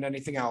more than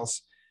anything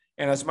else.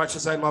 And as much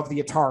as I love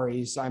the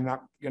Ataris, I'm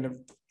not going to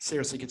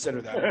seriously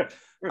consider that.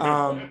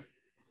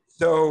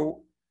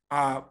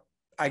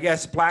 I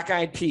guess Black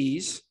Eyed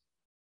Peas,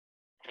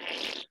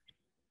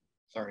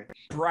 Sorry.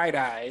 Bright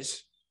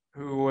Eyes,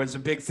 who was a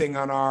big thing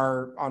on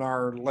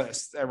our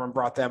list. Everyone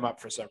brought them up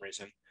for some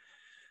reason.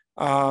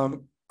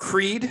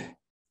 Creed.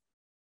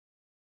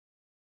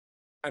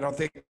 I don't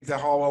think the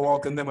Hall will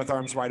welcome them with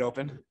arms wide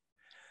open.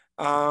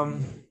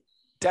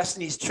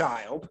 Destiny's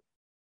Child.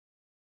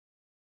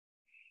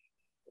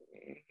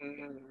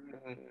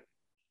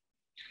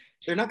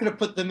 They're not going to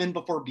put them in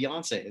before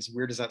Beyonce. As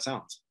weird as that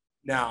sounds.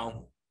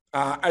 No.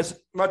 As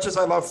much as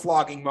I love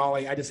Flogging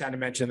Molly, I just had to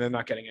mention they're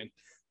not getting in.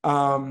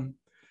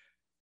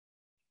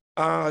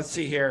 Let's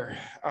see here.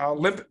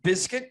 Limp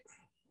Bizkit.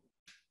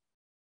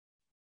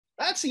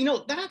 That's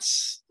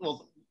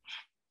well.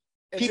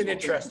 It's an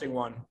interesting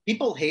one.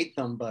 People hate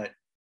them, but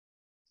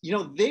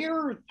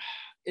they're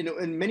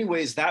in many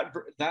ways that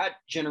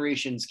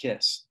generation's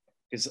Kiss,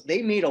 because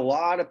they made a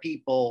lot of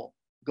people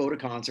go to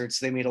concerts.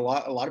 They made a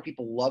lot of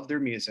people love their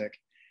music,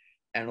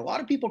 and a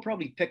lot of people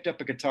probably picked up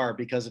a guitar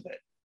because of it.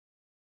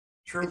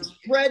 True. Is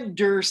Fred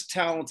Durst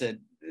talented?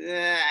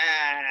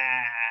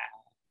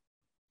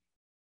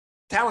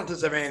 Talent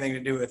doesn't have anything to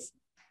do with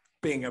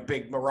being a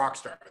big rock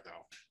star,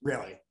 though.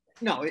 Really.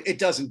 No, it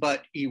doesn't.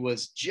 But he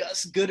was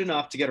just good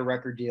enough to get a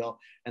record deal,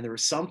 and there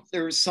was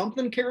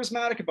something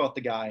charismatic about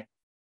the guy.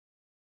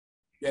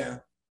 Yeah.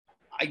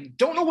 I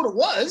don't know what it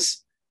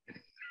was,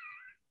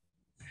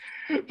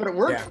 but it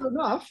worked for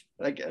enough.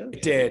 I guess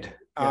it did.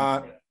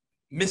 Yeah.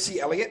 Missy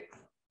Elliott.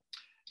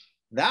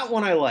 That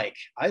one I like.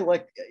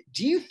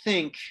 Do you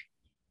think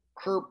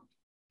her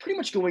pretty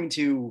much going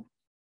to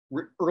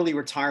early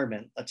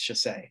retirement, let's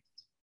just say,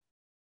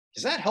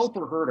 does that help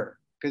or hurt her?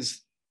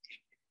 Because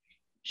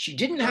she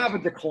didn't have a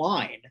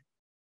decline.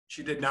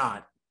 She did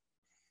not.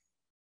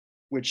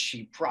 Which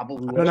she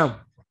probably I don't know.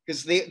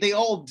 Because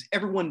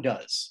everyone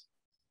does.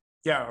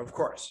 Yeah, of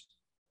course.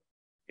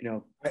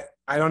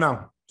 I don't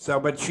know.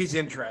 So, but she's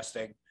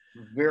interesting.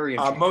 Very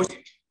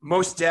interesting.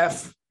 Most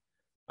Def,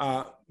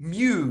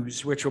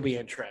 Muse, which will be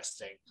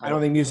interesting. I don't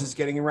think Muse is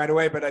getting in right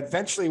away, but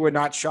eventually would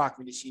not shock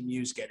me to see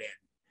Muse get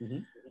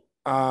in.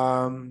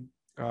 Mm-hmm.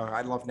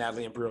 I love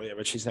Natalie Imbruglia,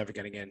 but she's never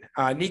getting in.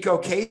 Nico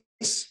Case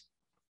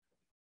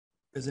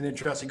is an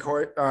interesting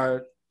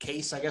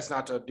case, I guess,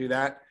 not to do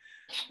that.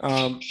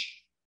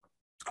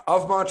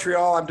 Of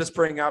Montreal, I'm just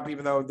bringing up,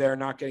 even though they're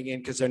not getting in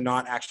because they're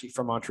not actually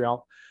from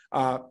Montreal.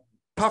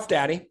 Puff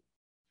Daddy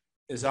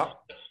is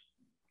up.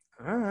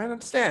 I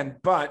understand,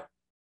 but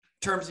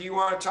in terms of you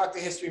want to talk the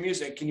history of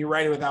music, can you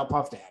write it without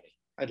Puff Daddy?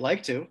 I'd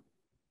like to.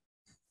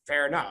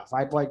 Fair enough.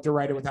 I'd like to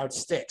write it without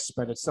Styx,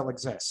 but it still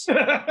exists.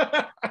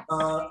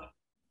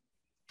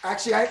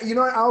 Actually,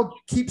 I'll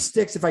keep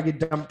Styx if I could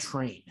dump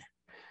Train.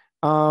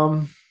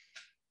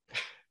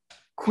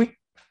 Queen.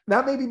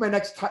 That may be my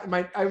next time.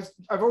 I've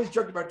always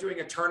joked about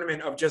doing a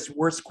tournament of just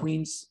worst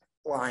Queen's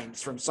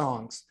lines from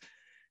songs,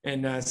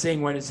 and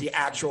seeing when is the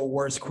actual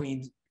worst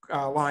Queen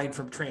line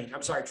from Train.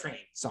 I'm sorry, Train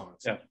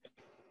songs. Yeah.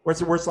 What's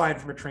the worst line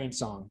from a Train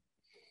song?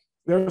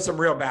 There are some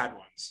real bad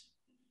ones.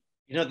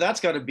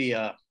 That's got to be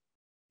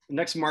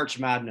next March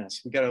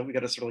Madness. We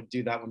gotta sort of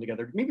do that one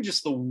together. Maybe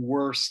just the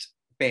worst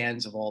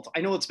bands of all time.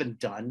 I know it's been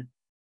done.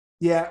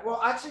 Yeah.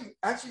 Well, actually,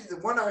 the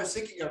one I was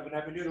thinking of, and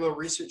I've been doing a little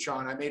research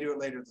on, I may do it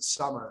later this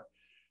summer,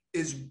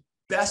 is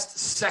best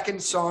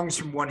second songs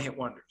from one-hit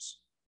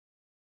wonders.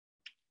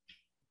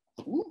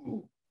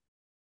 Ooh.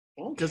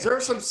 Because there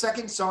are some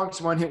second songs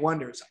from one-hit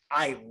wonders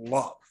I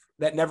love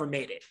that never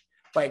made it.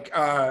 Like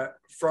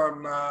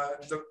from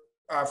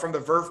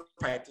the Verve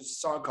Pipe, there's a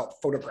song called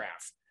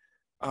Photograph,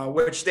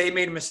 which they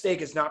made a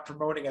mistake as not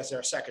promoting as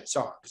their second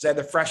song. Because they had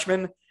The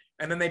Freshman,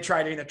 and then they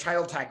tried doing the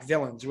title track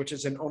Villains, which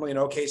is only an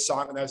okay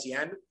song, and that was the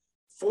end.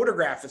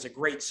 Photograph is a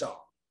great song,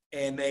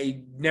 and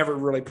they never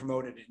really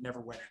promoted it,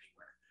 never went anywhere.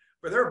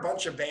 But there are a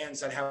bunch of bands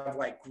that have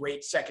like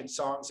great second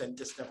songs and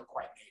just never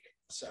quite made it.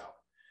 So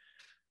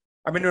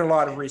I've been doing a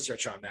lot of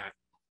research on that.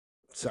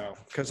 So,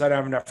 because I don't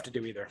have enough to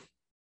do either.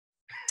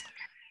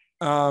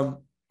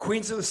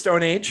 Queens of the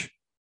Stone Age.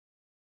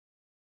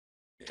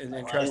 An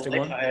interesting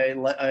one. I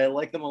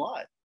like them a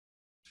lot.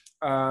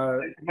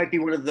 It might be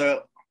one of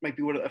the,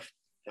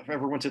 if I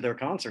ever went to their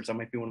concerts, I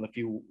might be one of the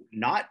few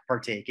not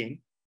partaking.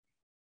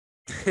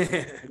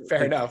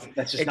 Fair enough.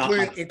 That's just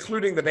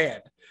including the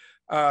band.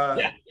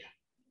 Yeah.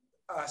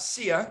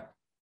 Sia.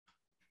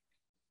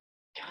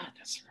 God,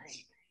 that's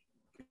right.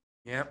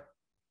 Yep.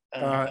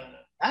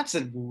 That's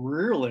a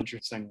real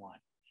interesting one,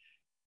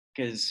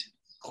 because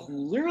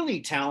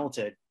clearly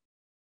talented,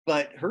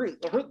 but her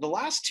the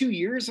last 2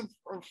 years of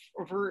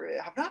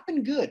her have not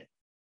been good.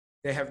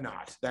 They have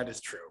not. That is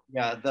true.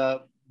 Yeah,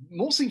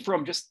 mostly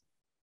from just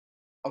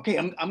okay,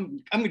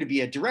 I'm going to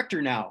be a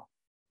director now,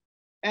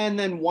 and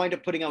then wind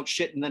up putting out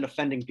shit and then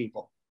offending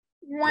people.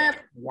 Yeah.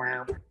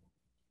 Wow.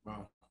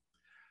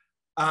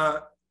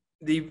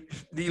 The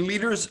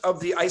leaders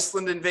of the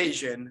Iceland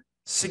invasion,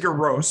 Sigur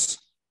Rós.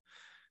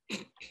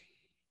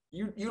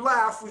 You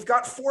laugh. We've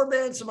got 4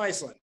 bands from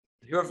Iceland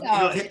who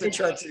have hit the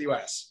charts in the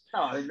U.S.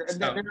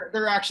 No,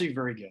 they're actually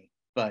very good.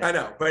 But I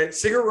know. But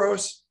Sigur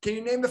Rós, can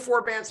you name the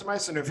 4 bands from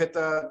Iceland who've hit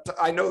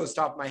I know this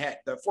top of my head.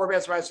 The 4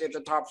 bands from Iceland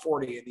hit the top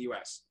 40 in the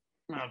U.S.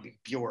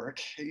 Bjork.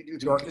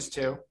 Bjork is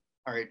 2.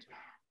 All right.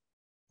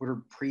 Would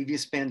her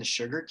previous band the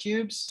Sugar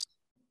Cubes?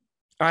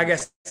 I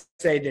guess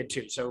they did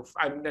too. So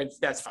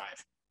that's 5.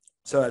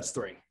 So that's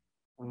 3.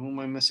 Who am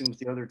I missing with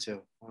the other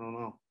 2? I don't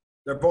know.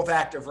 They're both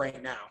active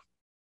right now.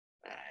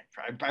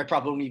 I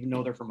probably don't even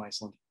know they're from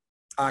Iceland.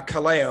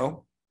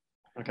 Kaleo.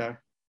 Okay.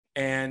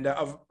 And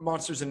of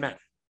Monsters and Men.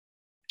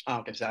 Oh,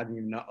 okay. So I didn't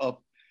even know. Oh,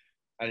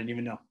 I didn't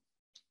even know.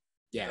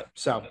 Yeah.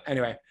 So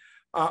anyway,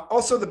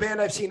 also the band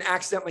I've seen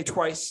accidentally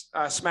twice,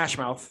 Smash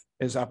Mouth,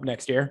 is up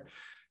next year.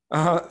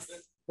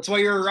 That's why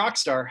you're a rock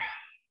star.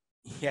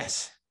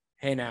 Yes.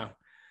 Hey now.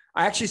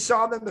 I actually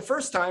saw them the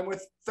first time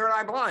with Third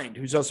Eye Blind,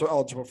 who's also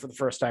eligible for the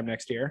first time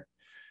next year.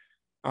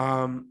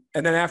 And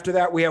then after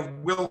that, we have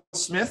Will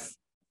Smith,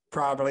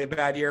 probably a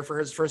bad year for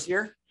his first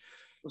year.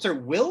 Was there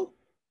Will?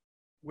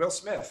 Will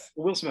Smith.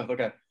 Will Smith,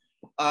 okay.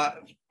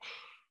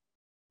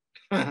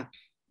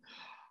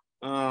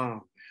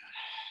 Oh.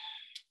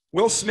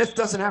 Will Smith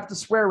doesn't have to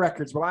swear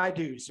records. Well, I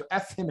do. So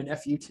F him and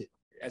F you too,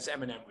 as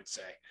Eminem would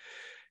say.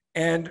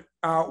 And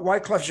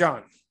Wyclef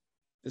Jean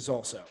is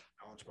also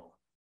eligible.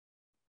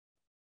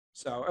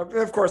 So,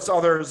 of course,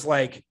 others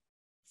like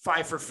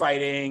Five for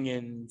Fighting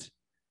and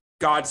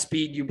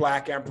Godspeed You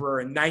Black Emperor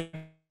and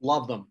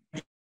Love them.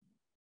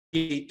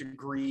 98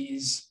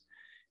 Degrees.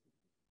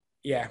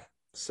 Yeah.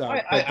 So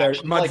I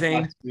there's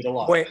Mudvayne.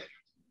 Like wait,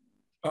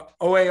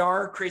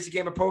 OAR, Crazy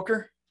Game of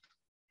Poker.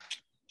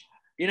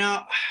 You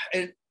know,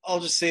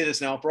 I'll just say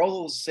this now. For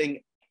all those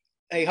saying,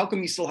 hey, how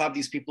come you still have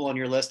these people on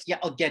your list? Yeah,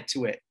 I'll get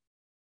to it.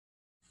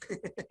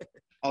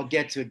 I'll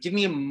get to it. Give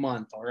me a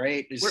month, all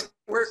right?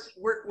 Where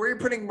are you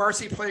putting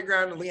Marcy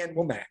Playground and Leanne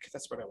Womack?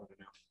 That's what I want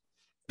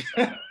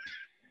to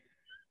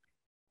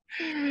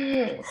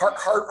know.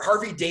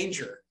 Harvey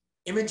Danger,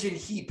 Imogen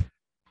Heap.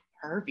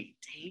 Harvey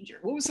Danger.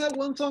 What was that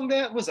one song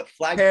that was it?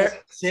 Flag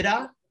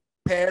Sida?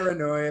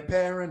 Paranoia,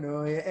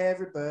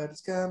 everybody's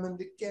coming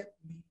to get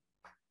me.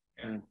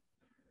 Yeah.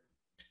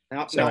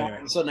 Now all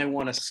of a sudden I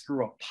want to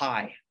screw a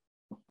pie.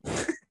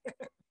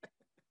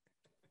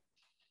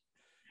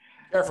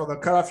 Careful, they'll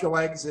cut off your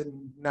legs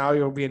and now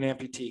you'll be an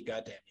amputee.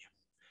 God damn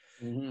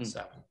you. Mm-hmm.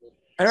 So,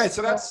 all right,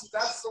 so that's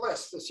the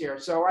list this year.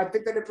 So I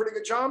think they did a pretty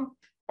good job,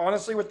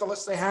 honestly, with the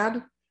list they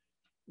had.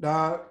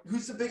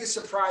 Who's the biggest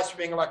surprise for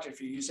being elected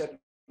for you? You said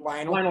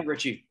Lionel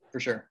Richie, for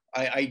sure.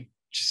 I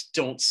just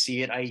don't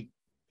see it.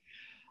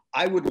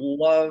 I would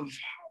love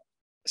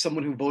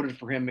someone who voted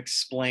for him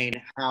explain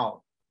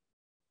how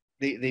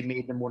they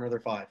made them one of their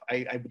 5.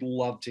 I would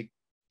love to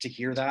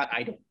hear that.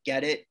 I don't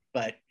get it,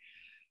 but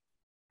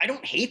I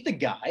don't hate the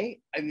guy.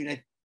 I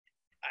mean,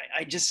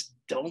 I just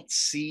don't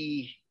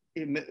see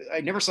him.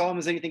 I never saw him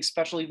as anything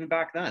special even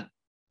back then.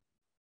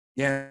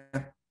 Yeah,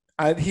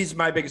 he's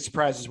my biggest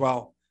surprise as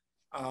well.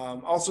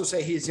 Also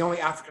say he's the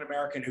only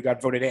African-American who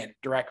got voted in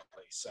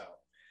directly. So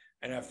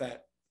I don't know if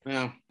that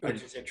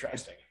which is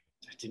interesting.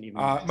 I didn't even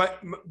my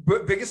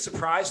biggest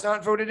surprise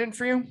not voted in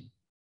for you?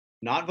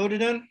 Not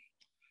voted in?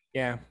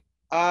 Yeah.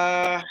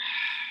 I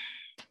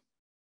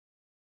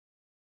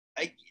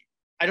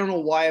don't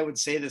know why I would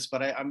say this,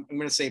 but I'm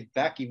going to say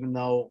Beck, even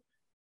though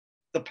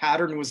the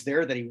pattern was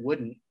there that he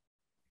wouldn't.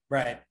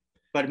 Right.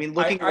 But I mean,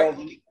 looking at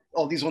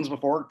all these ones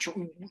before,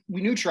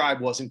 we knew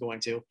Tribe wasn't going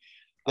to.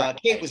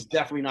 Kate was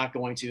definitely not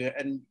going to.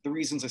 And the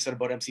reasons I said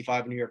about MC5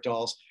 and New York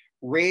Dolls,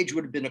 Rage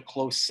would have been a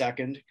close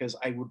second because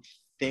I would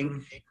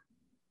think,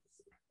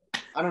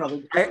 I don't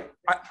know.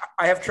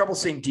 I have trouble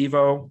seeing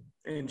Devo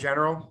in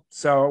general.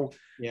 So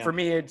for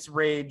me, it's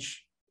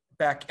Rage,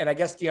 Beck, and I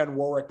guess Dionne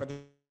Warwick, but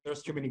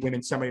there's too many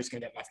women. Somebody's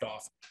going to get left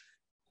off.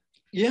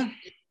 Yeah.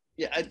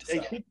 I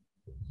think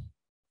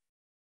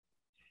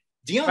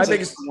Dionne's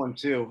the one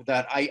too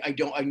that I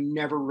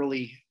never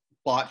really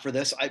bought for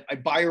this. I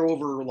buy her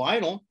over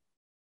Lionel.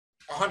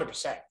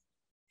 100%.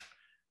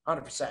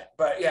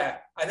 But yeah,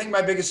 I think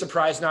my biggest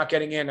surprise not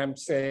getting in, I'm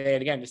saying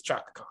it again, is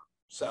Chaka Khan.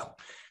 So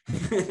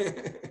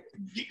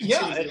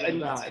yeah,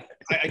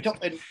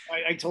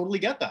 I totally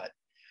get that.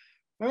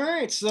 All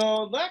right,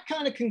 so that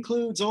kind of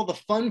concludes all the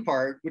fun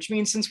part, which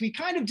means since we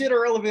kind of did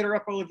our elevator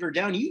up, elevator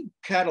down, you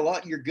had a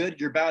lot. You're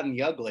good, you're bad, and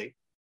the ugly,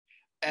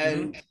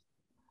 and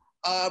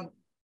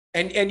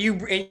and you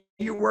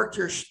worked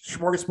your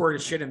smorgasbord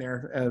of shit in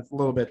there a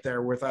little bit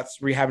there with us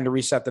having to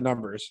reset the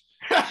numbers.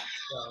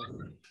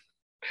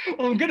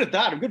 Well, I'm good at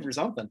that. I'm good for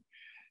something.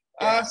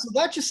 Yeah. So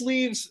that just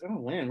leaves.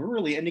 Oh man, we're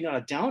really ending on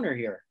a downer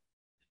here.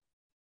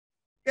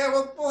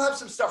 Yeah, we'll have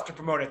some stuff to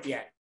promote at the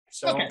end,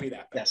 so it won't be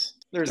that bad. Yes,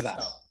 there's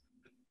that. So,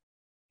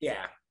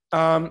 yeah.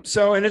 And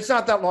it's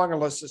not that long a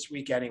list this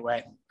week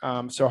anyway.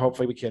 So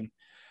hopefully we can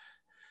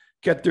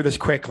get through this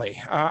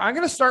quickly. I'm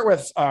going to start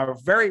with a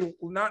very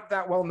not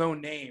that well-known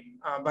name,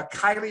 but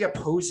Kylie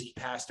Posey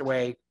passed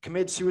away,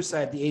 committed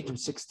suicide at the age of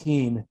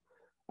 16.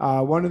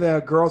 One of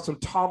the girls from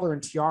Toddler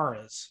and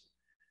Tiaras.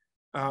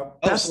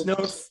 Best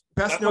known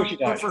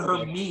for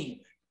her meme.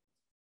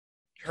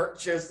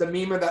 She's the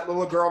meme of that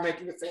little girl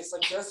making a face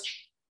like this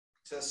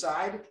to the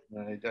side.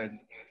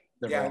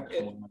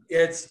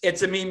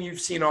 It's a meme you've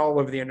seen all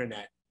over the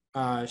internet.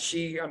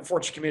 She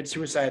unfortunately committed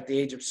suicide at the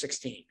age of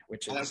 16,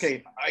 which is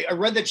okay. I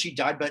read that she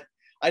died, but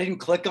I didn't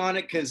click on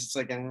it because it's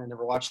like I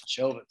never watched the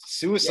show, but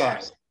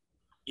suicide.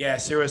 Yeah,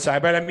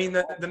 suicide. But I mean,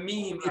 the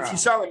meme, if you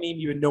saw the meme,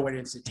 you would know it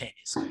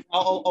instantaneously.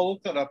 I'll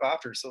look that up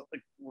after. So,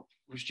 like,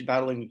 was she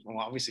battling, well,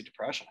 obviously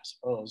depression, I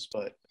suppose,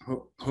 but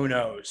who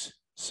knows?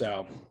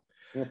 So,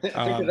 think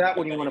of that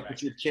when you want to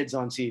put your kids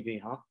on TV,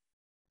 huh?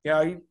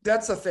 Yeah,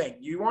 that's the thing.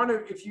 You want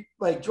to, if you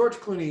like George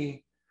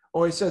Clooney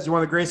always says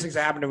one of the greatest things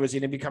that happened to him was he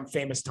didn't become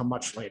famous till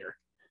much later.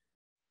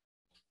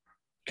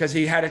 Because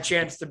he had a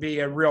chance to be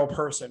a real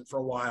person for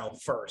a while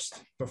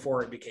first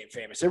before he became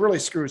famous. It really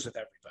screws with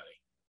everybody.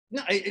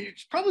 No, it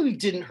probably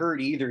didn't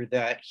hurt either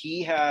that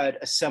he had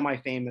a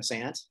semi-famous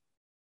aunt.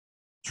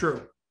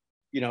 True.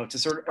 You know, to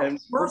sort of.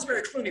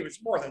 Rosemary Clooney was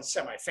more than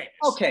semi-famous.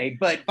 Okay,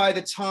 but by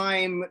the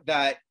time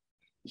that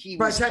he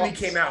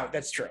came out,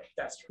 that's true.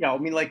 That's true. Yeah, I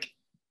mean, like,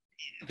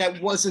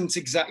 that wasn't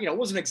exactly, it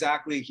wasn't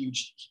exactly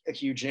a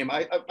huge name.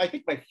 I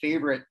think my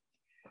favorite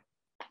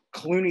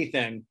Clooney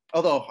thing,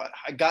 although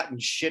I gotten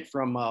shit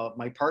from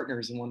my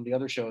partners in one of the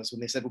other shows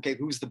when they said, okay,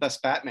 who's the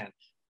best Batman?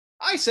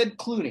 I said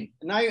Clooney,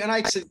 and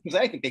I said, because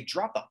I think they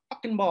dropped the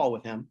fucking ball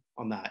with him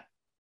on that.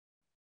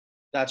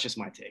 That's just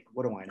my take.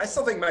 What do I know? I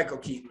still think Michael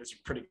Keaton was a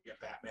pretty good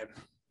Batman.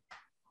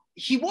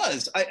 He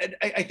was.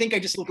 I think I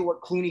just look at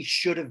what Clooney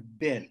should have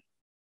been.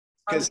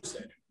 Because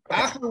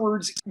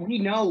afterwards, we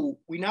now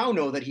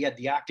know that he had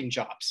the acting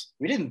chops.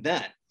 We didn't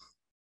then.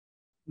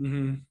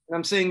 Mm-hmm. And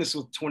I'm saying this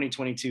with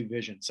 2022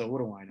 vision. So what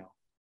do I know?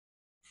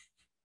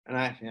 And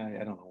I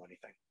don't know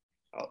anything.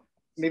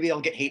 Maybe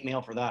I'll get hate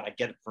mail for that. I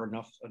get it for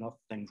enough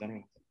things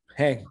anyway.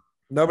 Hey,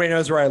 nobody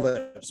knows where I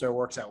live, so it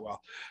works out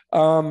well.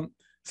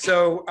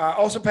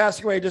 Also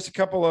passing away, just a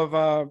couple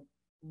of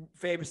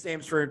famous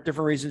names for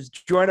different reasons.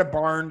 Joanna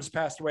Barnes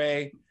passed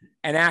away,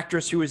 an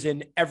actress who was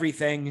in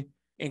everything,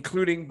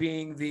 including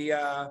being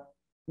the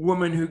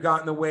woman who got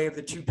in the way of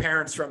the two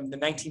parents from the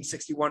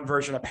 1961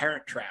 version of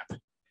Parent Trap.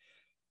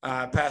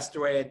 Passed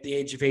away at the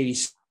age of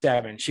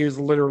 87. She was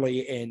literally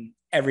in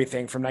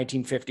everything from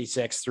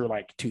 1956 through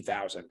like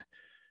 2000.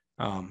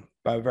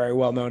 A very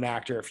well-known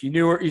actor. If you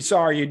knew her, you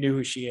saw her, you knew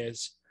who she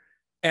is.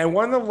 And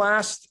one of the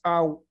last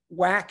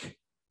WAC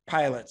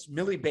pilots,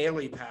 Millie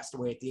Bailey, passed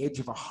away at the age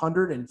of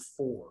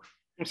 104.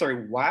 I'm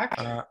sorry,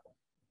 WAC?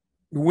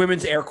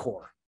 Women's Air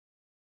Corps.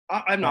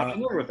 I'm not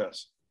familiar with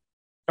this.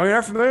 Oh, you're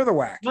not familiar with the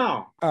WAC?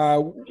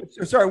 No.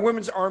 Sorry,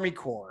 Women's Army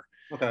Corps.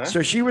 Okay.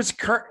 So she was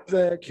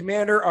the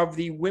commander of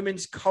the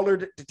Women's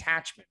Colored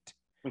Detachment.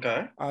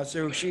 Okay.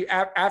 So she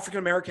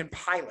African-American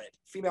pilot,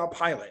 female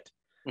pilot.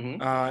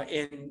 Mm-hmm.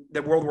 In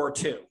the World War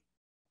II,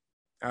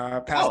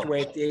 passed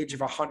away at the age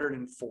of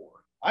 104.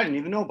 I didn't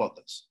even know about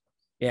this.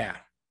 Yeah.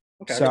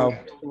 Okay. So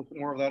look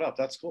more of that up.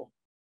 That's cool.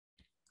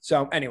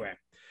 So anyway,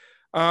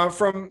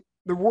 from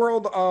the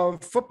world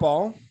of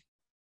football,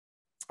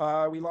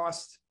 we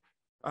lost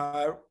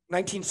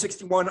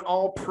 1961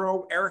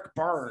 All-Pro Eric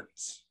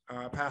Barnes,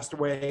 passed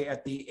away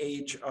at the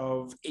age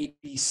of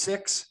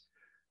 86.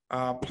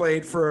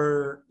 Played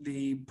for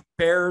the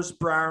Bears,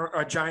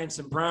 Giants,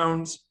 and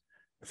Browns.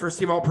 First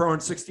team All-Pro in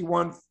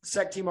 61,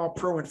 second team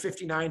All-Pro in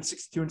 59,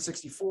 62, and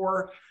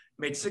 64.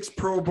 Made 6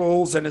 Pro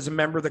Bowls and is a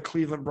member of the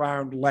Cleveland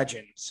Brown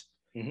Legends.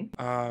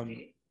 Mm-hmm.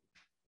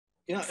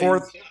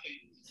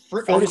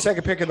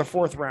 42nd pick in the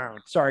 4th round.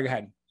 Sorry, go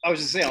ahead. I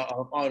was just saying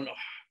on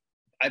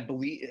I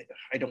believe,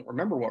 I don't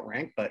remember what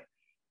rank, but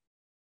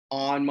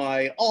on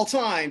my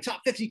all-time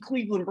top 50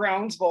 Cleveland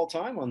Browns of all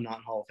time on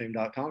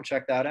nothalloffame.com,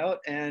 check that out.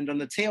 And on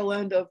the tail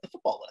end of the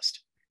football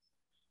list.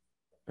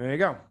 There you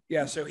go.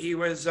 Yeah, so he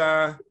was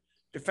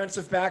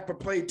defensive back, but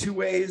played 2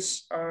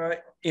 ways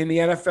in the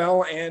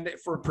NFL and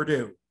for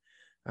Purdue.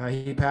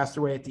 He passed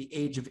away at the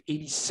age of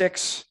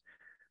 86,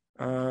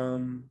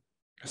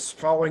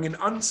 following an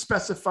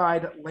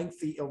unspecified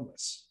lengthy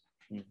illness.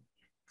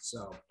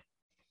 So,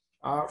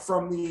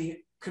 from the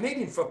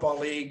Canadian Football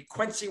League,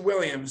 Quincy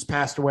Williams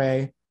passed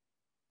away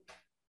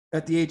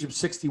at the age of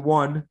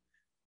 61.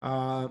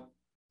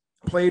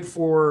 Played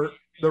for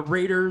the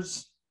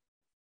Raiders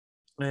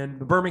and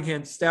the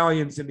Birmingham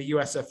Stallions in the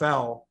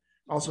USFL.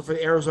 Also for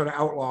the Arizona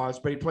Outlaws,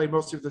 but he played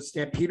mostly with the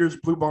Stampeders,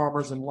 Blue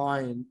Bombers, and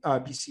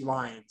BC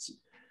Lions.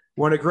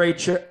 Won a Grey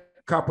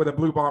Cup with the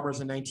Blue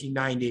Bombers in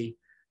 1990.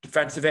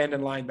 Defensive end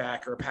and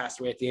linebacker, passed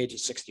away at the age of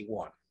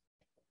 61.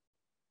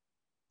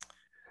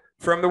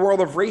 From the world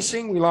of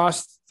racing, we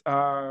lost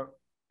a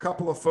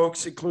couple of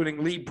folks,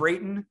 including Lee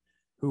Brayton,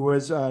 who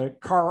was a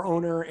car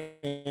owner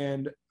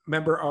and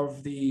member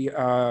of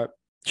the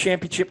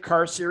Championship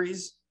Car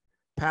Series.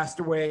 Passed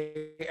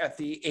away at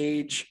the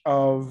age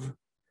of...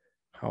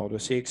 How old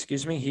was he?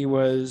 Excuse me. He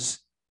was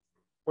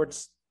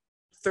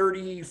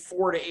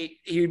 34 to 8.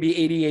 He would be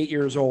 88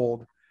 years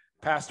old.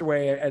 Passed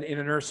away in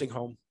a nursing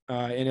home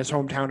in his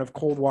hometown of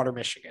Coldwater,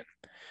 Michigan.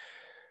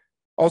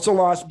 Also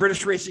lost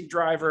British racing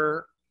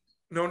driver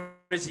known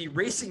as the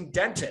racing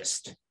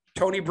dentist,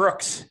 Tony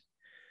Brooks.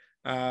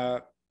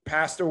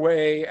 Passed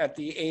away at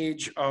the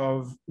age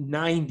of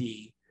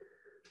 90.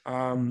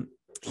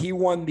 He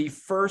won the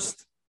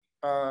first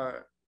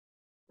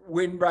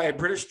win by a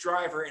British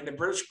driver in the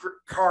British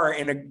car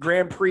in a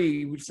Grand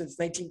Prix since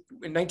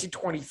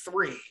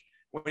 1923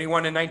 when he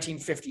won in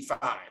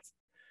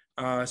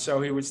 1955.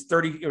 So it was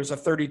 30. It was a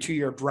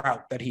 32-year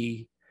drought that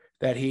he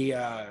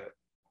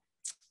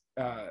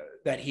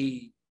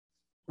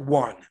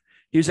won.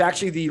 He was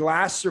actually the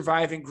last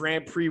surviving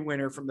Grand Prix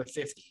winner from the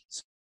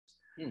 50s.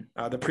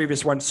 The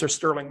previous one, Sir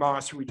Sterling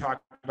Moss, who we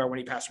talked about when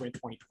he passed away in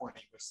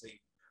 2020, was the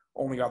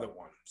only other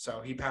one.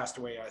 So he passed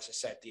away, as I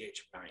said, at the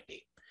age of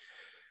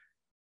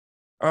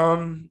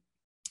 90.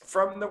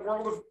 From the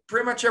world of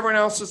pretty much everyone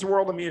else is the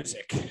world of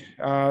music.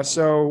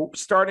 So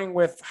starting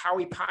with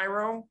Howie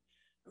Pyro,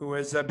 who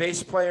is a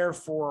bass player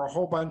for a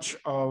whole bunch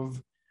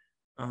of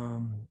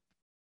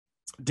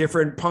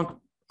different punk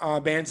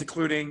bands,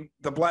 including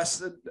The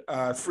Blessed,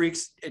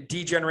 Freaks,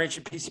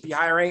 D-Generation, PCP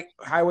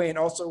Highway, and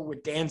also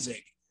with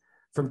Danzig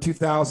from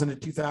 2000 to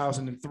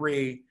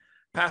 2003,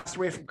 passed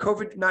away from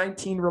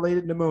COVID-19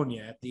 related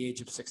pneumonia at the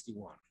age of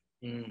 61.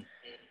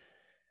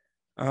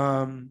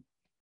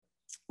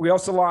 We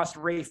also lost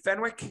Ray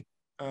Fenwick,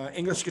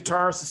 English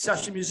guitarist, a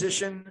session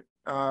musician,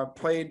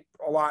 played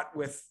a lot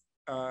with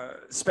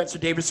Spencer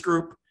Davis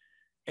Group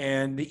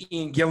and the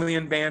Ian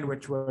Gillan Band,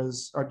 which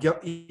was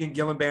Ian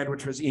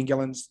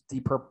Gillan's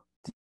Deep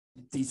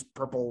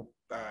Purple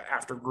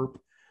after group.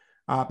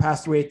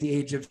 Passed away at the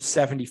age of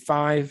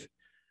 75.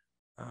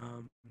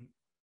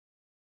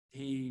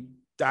 He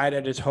died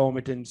at his home.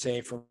 It didn't say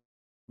from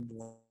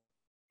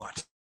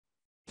what.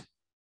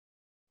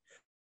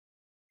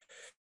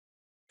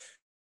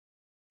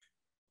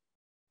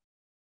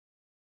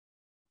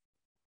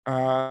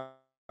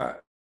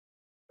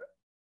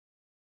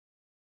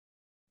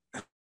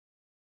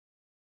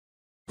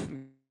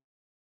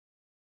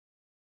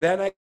 Then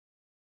I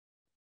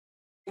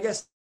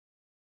guess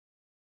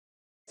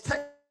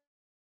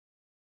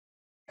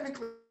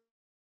technically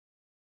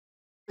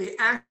the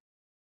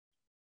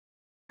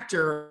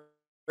actor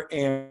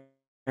and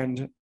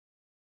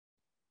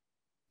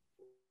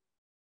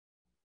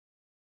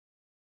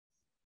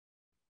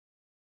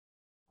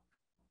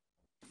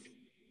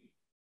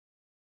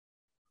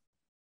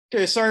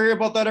Okay, sorry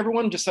about that,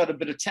 everyone. Just had a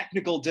bit of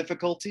technical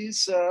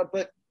difficulties, but I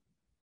was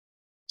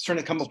trying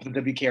to come up with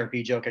a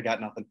WKRP joke. I got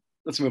nothing.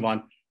 Let's move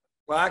on.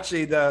 Well,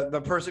 actually,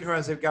 the person who I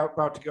was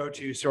about to go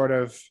to sort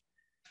of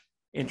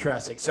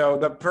interesting. So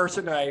the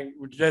person I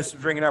was just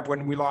bringing up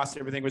when we lost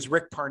everything was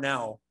Rick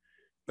Parnell,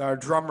 the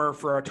drummer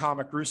for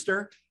Atomic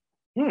Rooster.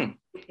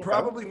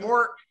 Probably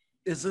more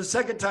is the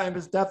second time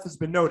his death has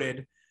been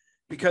noted,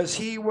 because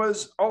he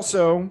was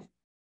also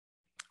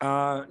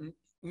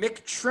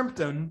Mick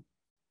Shrimpton,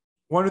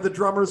 one of the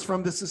drummers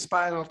from This Is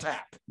Spinal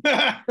Tap.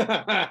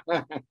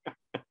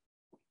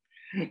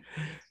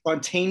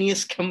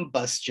 Spontaneous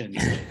combustion.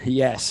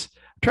 Yes. I'm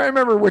trying to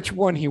remember which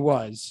one he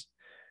was.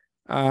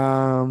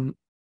 Hold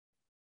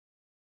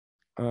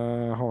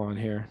on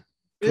here.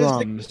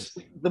 Drums.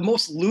 The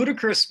most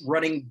ludicrous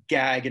running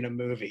gag in a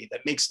movie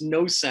that makes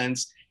no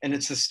sense, and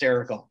it's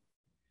hysterical.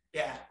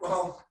 Yeah,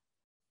 well,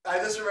 I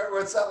just remember,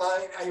 what's that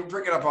line? I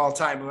bring it up all the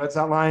time, but what's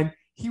that line?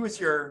 He was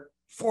your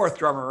fourth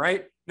drummer,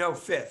 right? No,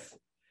 fifth.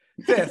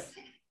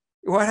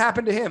 What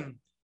happened to him?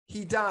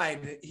 He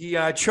died. He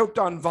choked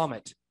on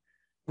vomit.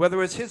 Whether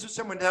it was his or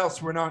someone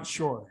else, we're not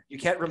sure. You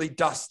can't really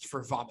dust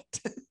for vomit.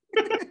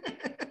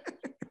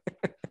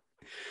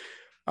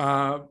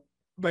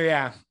 But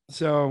yeah,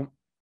 so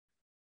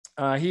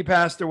he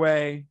passed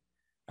away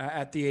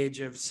at the age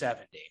of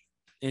 70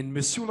 in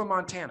Missoula,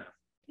 Montana.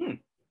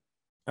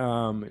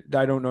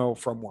 I don't know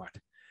from what.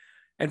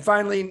 And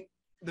finally,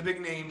 the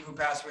big name who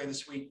passed away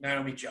this week,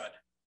 Naomi Judd,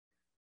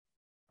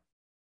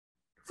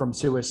 from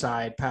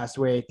suicide, passed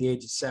away at the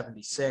age of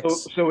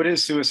 76. So it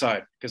is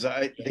suicide, because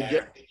I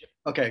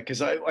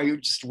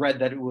just read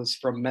that it was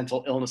from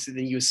mental illness, and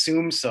then you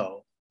assume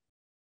so.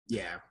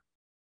 Yeah.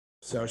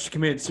 So she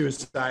committed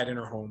suicide in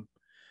her home.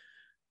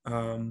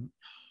 A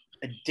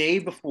day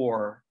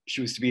before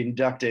she was to be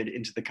inducted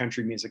into the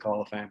Country Music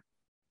Hall of Fame.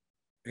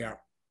 Yeah.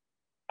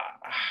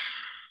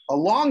 A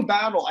long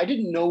battle. I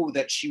didn't know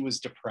that she was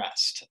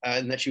depressed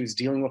and that she was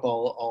dealing with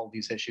all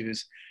these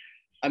issues.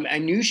 I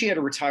knew she had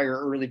to retire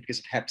early because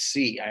of Hep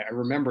C. I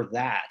remember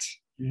that.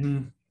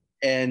 Mm-hmm.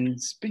 And,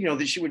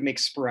 that she would make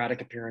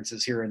sporadic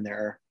appearances here and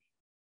there.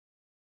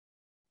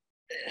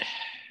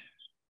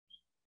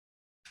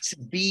 To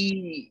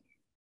be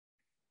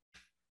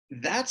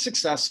that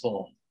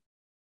successful,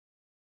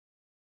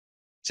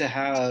 to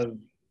have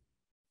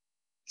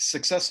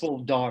successful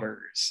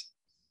daughters,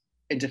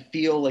 and to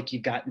feel like you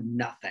got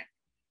nothing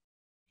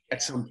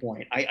at some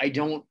point. I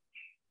don't.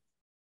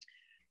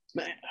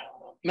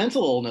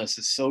 Mental illness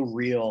is so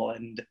real,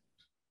 and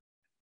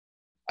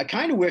I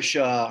kind of wish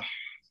a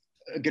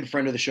good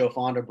friend of the show,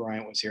 Fonda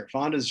Bryant, was here.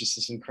 Fonda is just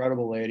this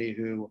incredible lady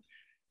who,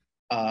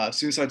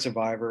 suicide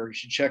survivor. You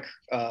should check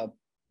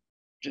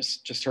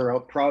just her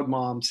out, Proud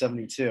Mom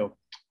 72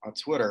 on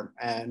Twitter,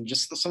 and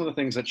just some of the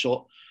things that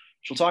she'll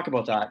talk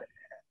about that.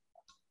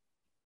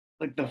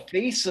 Like, the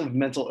face of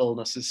mental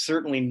illness is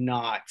certainly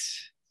not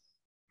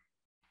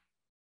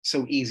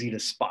so easy to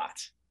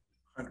spot.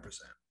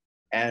 100%.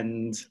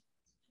 And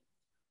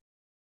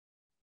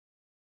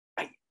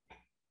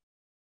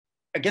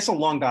I guess a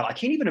long battle. I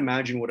can't even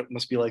imagine what it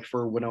must be like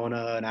for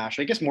Winona and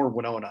Ashley. I guess more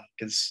Winona,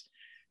 because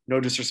no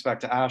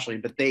disrespect to Ashley,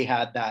 but they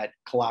had that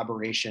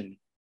collaboration.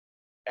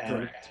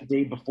 And the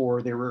day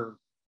before they were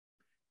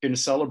going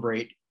to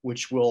celebrate,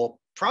 which will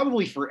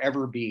probably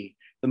forever be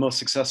the most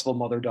successful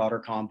mother-daughter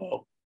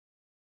combo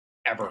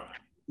ever.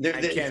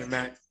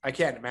 I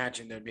can't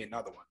imagine there'd be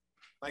another one.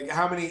 Like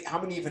how many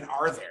even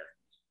are there?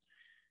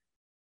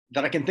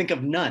 That I can think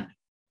of, none.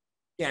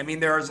 Yeah, I mean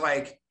there's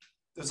like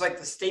the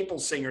staple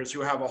singers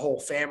who have a whole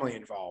family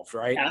involved,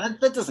 right? Yeah,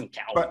 that doesn't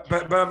count.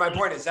 But my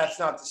point is that's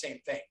not the same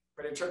thing.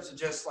 But in terms of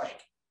just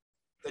like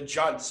the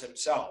Judds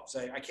themselves,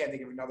 I can't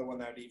think of another one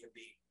that would even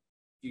be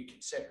you'd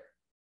consider.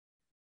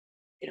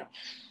 You know,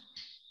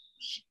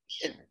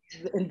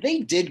 and they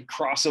did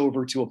cross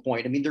over to a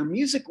point. I mean, their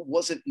music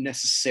wasn't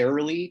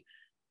necessarily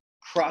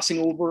crossing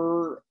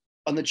over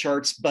on the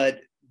charts, but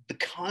the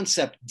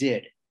concept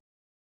did.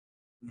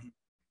 Mm-hmm.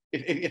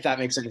 If that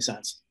makes any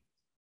sense.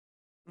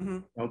 Mm-hmm.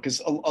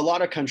 Because a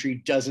lot of country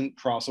doesn't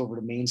cross over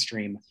to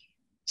mainstream.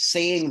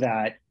 Saying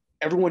that,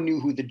 everyone knew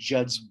who the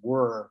Judds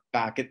were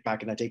back in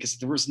that day, because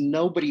there was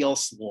nobody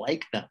else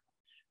like them.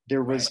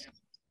 There was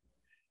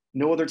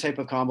no other type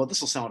of combo.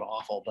 This will sound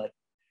awful, but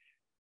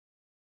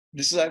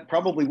this is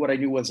probably what I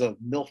knew was a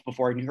MILF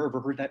before I ever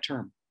heard that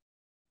term.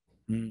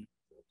 Mm.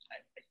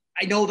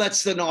 I know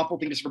that's an awful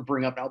thing to sort of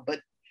bring up now, but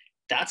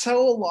that's how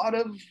a lot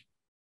of,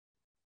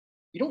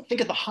 you don't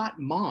think of the hot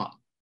mom,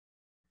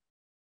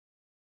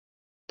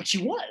 but she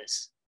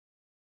was.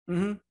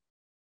 Mm-hmm.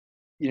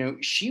 You know,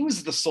 she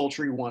was the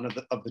sultry one of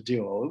the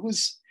duo. It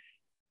was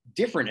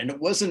different, and it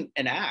wasn't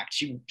an act.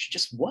 She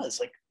just was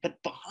like,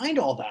 but behind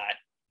all that,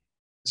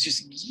 it's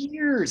just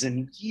years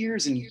and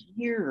years and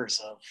years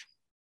of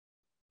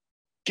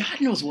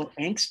God knows what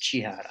angst she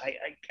had.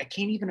 I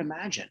can't even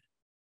imagine.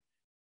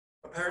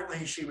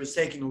 Apparently she was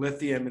taking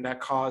lithium and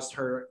that caused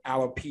her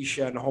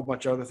alopecia and a whole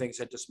bunch of other things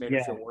that just made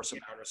her feel worse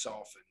about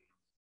herself.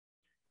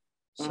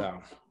 And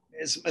so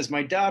as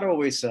my dad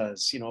always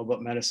says,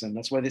 about medicine,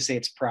 that's why they say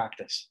it's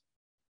practice.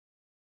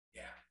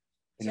 Yeah.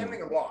 Same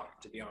thing with law,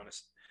 to be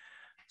honest.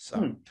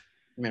 So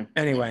yeah.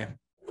 Anyway,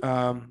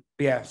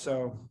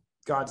 so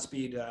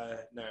Godspeed,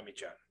 Naomi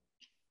Judd.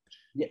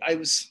 Yeah,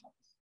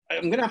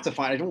 I'm gonna have to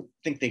find. I don't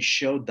think they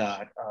showed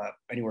that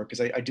anywhere,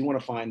 because I do want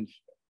to find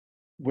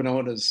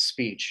Winona's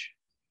speech.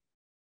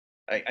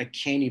 I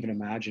can't even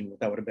imagine what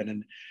that would have been.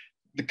 And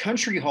the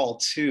Country Hall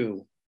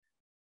too.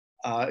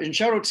 And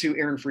shout out to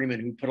Aaron Freeman,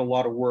 who put a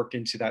lot of work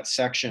into that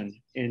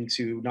section,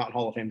 into not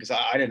Hall of Fame, because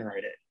I didn't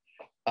write it.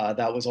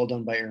 That was all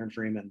done by Aaron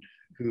Freeman,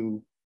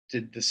 who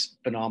did this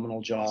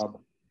phenomenal job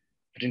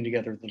putting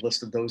together the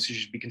list of those who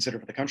should be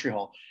considered for the Country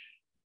Hall.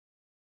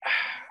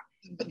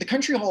 But the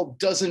Country Hall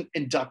doesn't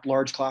induct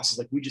large classes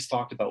like we just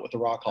talked about with the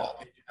Rock Hall.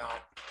 No, they do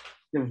not.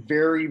 They're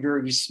very,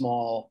 very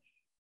small.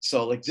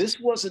 So like this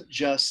wasn't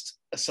just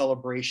a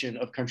celebration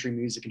of country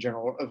music in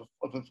general,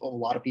 of a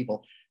lot of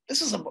people.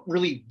 This is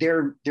really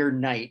their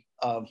night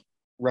of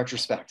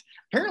retrospect.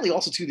 Apparently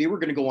also too, they were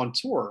going to go on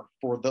tour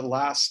for the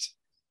last,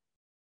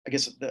 I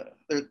guess not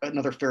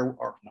another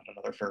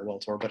farewell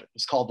tour, but it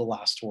was called the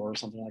last tour or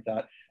something like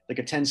that. Like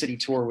a 10-city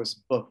tour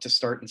was booked to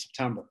start in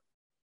September,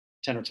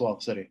 10 or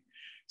 12 city.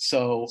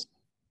 So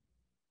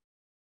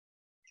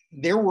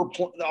there were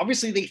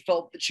obviously they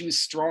felt that she was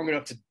strong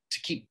enough to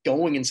keep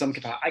going in some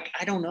capacity.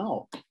 I don't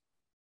know.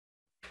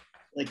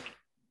 Like,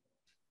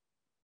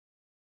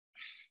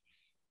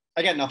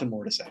 I got nothing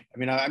more to say. I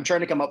mean, I'm trying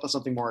to come up with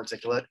something more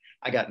articulate.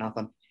 I got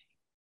nothing.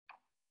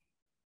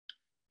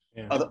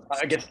 Yeah.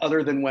 I guess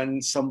other than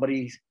when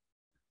somebody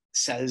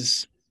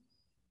says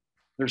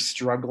they're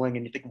struggling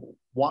and you think, well,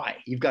 why?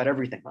 You've got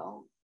everything.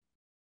 Well,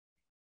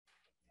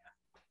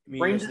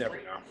 never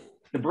know.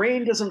 The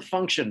brain doesn't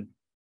function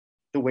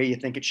the way you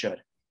think it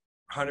should.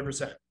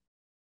 100%.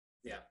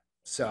 Yeah.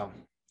 So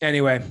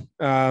anyway,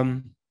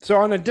 so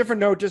on a different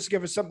note, just to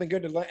give us something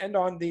good to end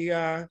on,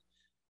 the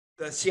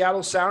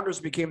Seattle Sounders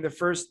became the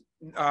first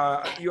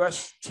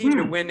U.S. team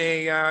to win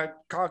a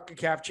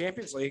CONCACAF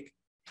Champions League.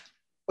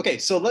 Okay,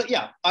 so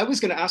I was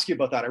going to ask you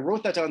about that. I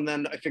wrote that down, and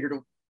then I figured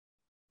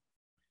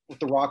with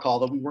the Rock Hall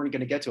that we weren't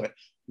going to get to it.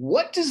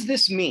 What does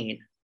this mean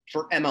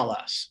for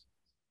MLS?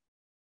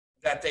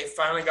 That they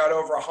finally got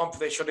over a hump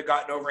they should have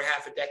gotten over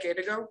half a decade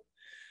ago.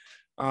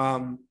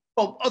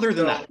 Well, other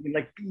than that, I mean,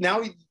 like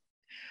now,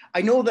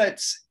 I know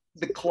that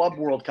the Club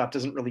World Cup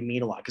doesn't really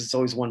mean a lot because it's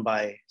always won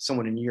by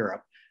someone in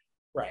Europe.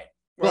 Right.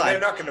 Well,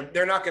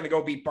 they're not gonna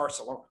go beat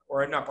Barcelona,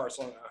 or not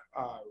Barcelona,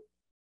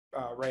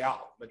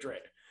 Real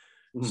Madrid.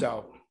 Mm-hmm.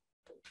 So,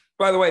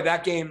 by the way,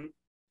 that game,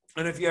 I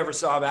don't know if you ever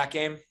saw that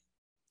game,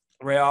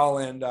 Real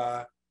and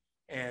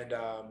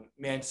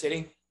Man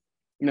City.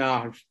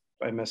 No,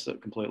 I missed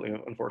it completely,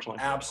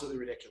 unfortunately. Absolutely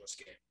ridiculous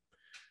game.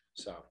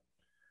 So,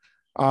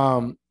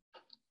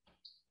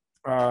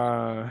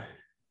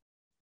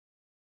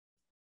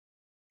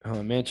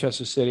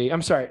 Manchester City.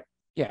 I'm sorry.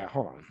 Yeah,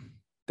 hold on.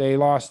 They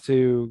lost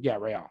to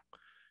Real.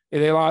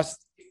 They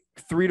lost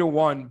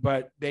 3-1,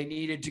 but they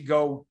needed to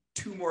go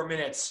 2 more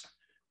minutes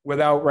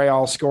without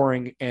Real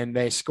scoring, and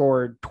they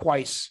scored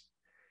twice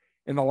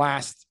in the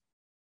last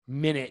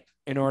minute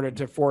in order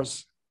to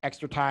force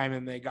extra time,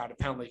 and they got a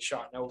penalty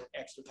shot, no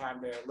extra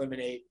time to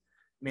eliminate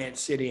Man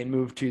City and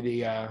move to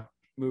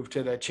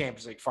the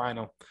Champions League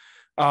final.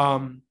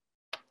 Yeah,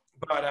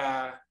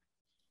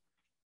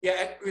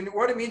 and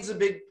what it means,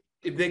 the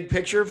big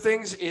picture of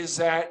things is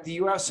that the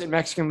U.S. and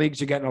Mexican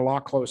leagues are getting a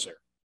lot closer.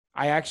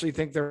 I actually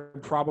think they're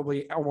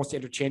probably almost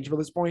interchangeable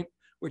at this point,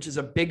 which is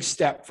a big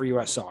step for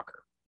U.S. soccer,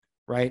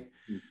 right?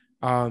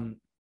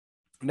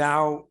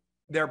 Now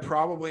they're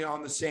probably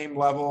on the same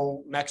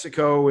level.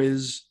 Mexico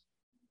is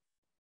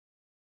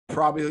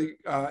probably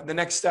the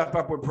next step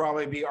up would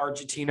probably be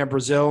Argentina,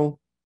 Brazil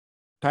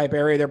type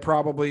area. They're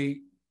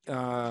probably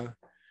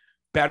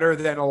better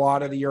than a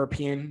lot of the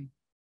European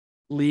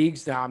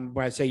leagues. Now,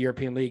 when I say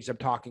European leagues, I'm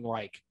talking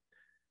like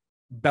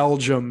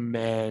Belgium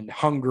and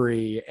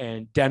Hungary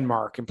and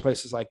Denmark and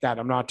places like that.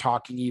 I'm not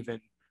talking even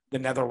the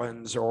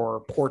Netherlands or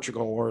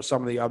Portugal or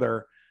some of the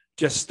other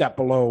just step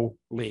below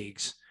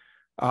leagues.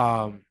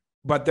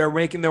 But they're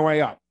making their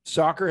way up.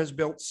 Soccer has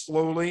built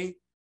slowly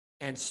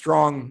and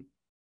strongly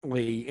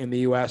in the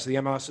U.S. The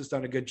MLS has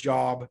done a good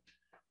job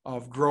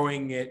of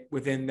growing it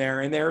within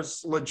there, and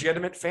there's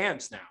legitimate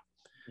fans now.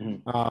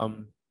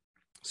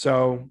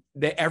 So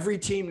every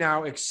team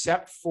now,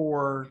 except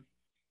for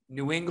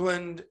New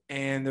England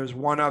and there's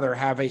one other,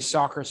 have a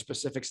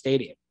soccer-specific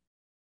stadium,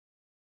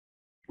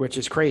 which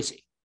is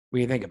crazy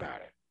when you think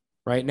about it,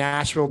 right?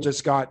 Nashville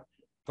just got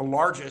the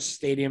largest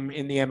stadium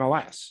in the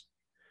MLS.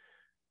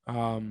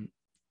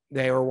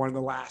 They were one of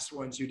the last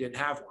ones who didn't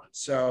have one.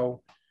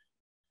 So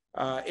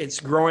it's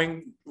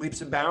growing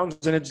leaps and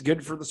bounds, and it's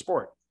good for the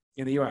sport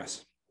in the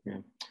U.S. Yeah.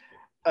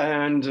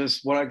 And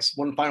just one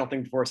final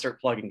thing before I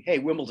start plugging. Hey,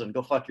 Wimbledon,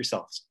 go fuck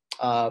yourselves.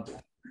 I've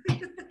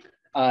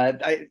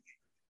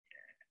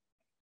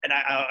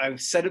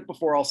said it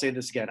before, I'll say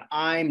this again.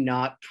 I'm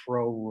not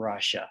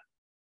pro-Russia.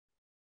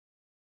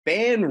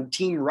 Ban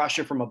Team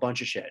Russia from a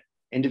bunch of shit.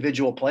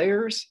 Individual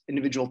players,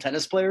 individual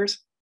tennis players.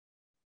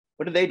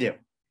 What do they do?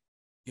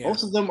 Yeah.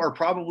 Most of them are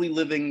probably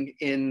living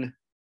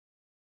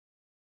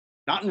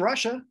not in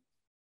Russia.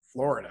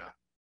 Florida.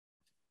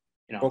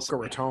 Boca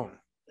Raton.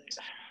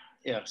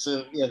 Yeah,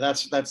 so yeah,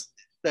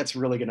 that's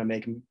really going to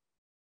make them.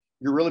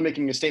 You're really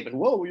making a statement.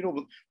 Whoa, we don't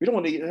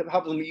want to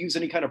have them use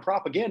any kind of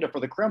propaganda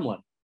for the Kremlin.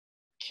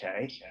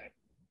 Okay.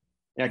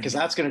 Yeah, because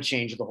that's going to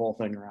change the whole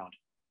thing around.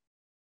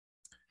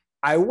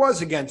 I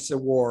was against the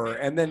war,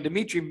 and then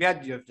Dmitry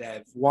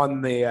Medvedev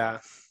won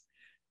the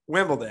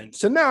Wimbledon,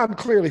 so now I'm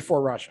clearly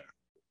for Russia.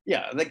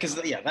 Yeah, because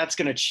that's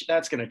going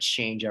to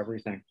change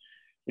everything.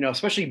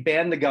 Especially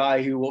ban the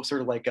guy who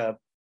sort of like I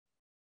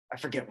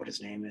forget what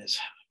his name is.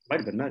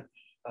 Might have been that.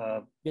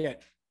 Yeah.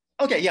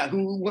 Okay. Yeah.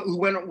 Who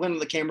went on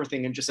the camera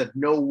thing and just said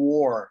no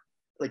war.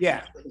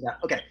 Yeah.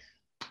 Okay.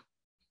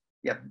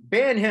 Yeah.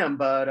 Ban him,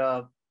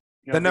 but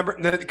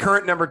the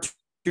current number 2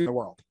 in the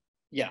world.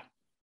 Yeah.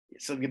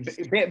 So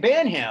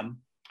ban him,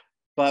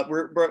 but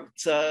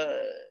it's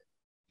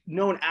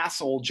known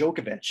asshole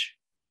Djokovic.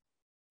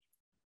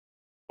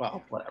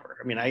 Well, whatever.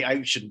 I mean,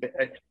 I shouldn't.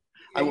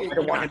 I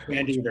don't want him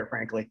banned either,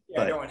 frankly.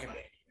 Yeah, I don't want him banned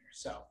either.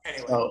 So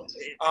anyway,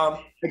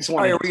 I just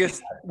want.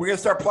 We're gonna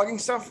start plugging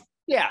stuff.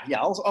 Yeah.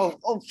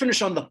 I'll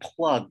finish on the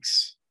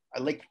plugs. I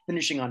like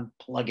finishing on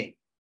plugging.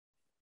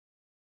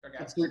 Okay.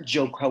 That's your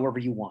joke, however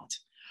you want.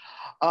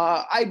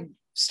 I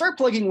start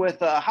plugging with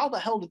how the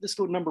hell did this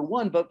go number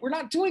 1? But we're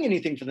not doing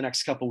anything for the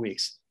next couple of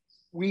weeks.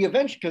 We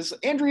eventually, because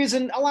Andrea's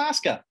in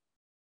Alaska.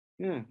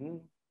 Mm-hmm.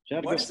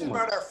 What's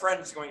about our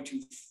friends going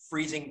to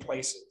freezing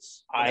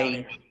places?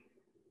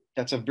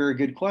 That's a very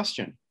good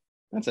question.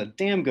 That's a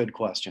damn good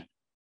question.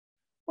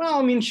 Well,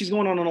 I mean, she's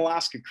going on an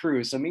Alaska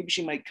cruise, so maybe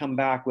she might come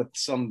back with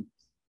some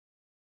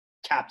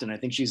captain. I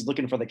think she's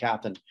looking for the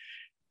captain.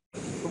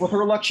 But with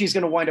her luck, she's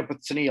going to wind up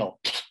with Tennille.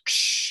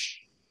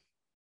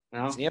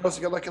 Tennille's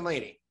a good-looking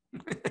lady.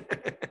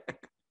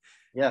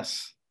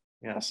 Yes.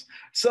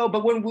 So,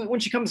 but when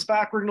she comes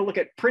back, we're going to look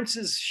at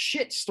Prince's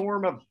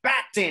shitstorm of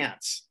Bat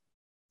Dance.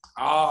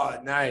 Oh,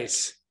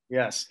 nice.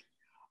 Yes.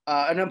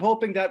 And I'm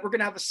hoping that we're going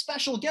to have a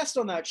special guest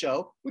on that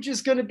show, which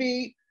is going to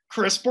be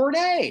Chris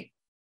Bournet.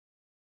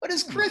 What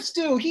does Chris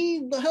do?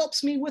 He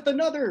helps me with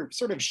another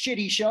sort of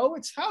shitty show.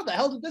 It's how the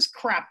hell did this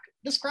crap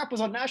was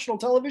on national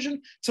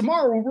television.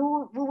 Tomorrow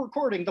we're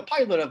recording the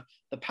pilot of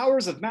The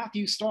Powers of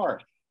Matthew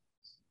Starr.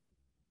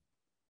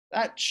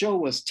 That show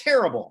was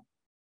terrible.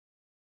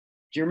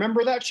 Do you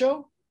remember that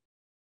show?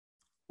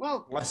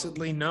 Well,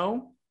 blessedly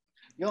no.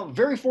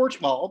 Very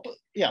fortunate. Well,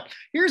 yeah.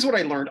 Here's what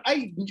I learned.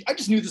 I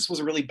just knew this was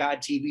a really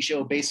bad TV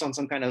show based on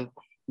some kind of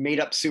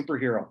made-up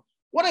superhero.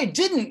 What I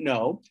didn't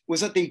know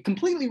was that they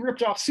completely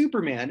ripped off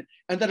Superman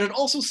and that it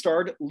also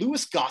starred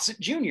Louis Gossett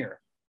Jr.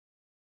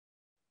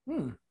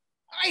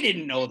 I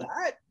didn't know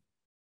that.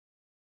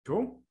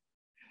 Cool.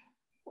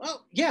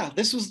 Well, yeah,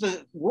 this was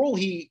the role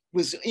he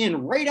was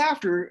in right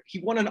after he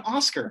won an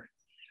Oscar.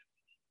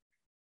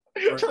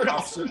 For an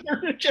officer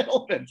and a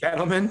gentleman.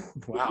 Gentleman?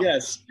 Wow.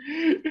 Yes.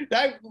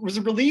 That was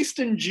released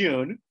in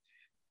June.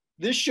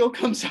 This show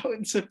comes out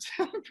in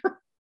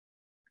September.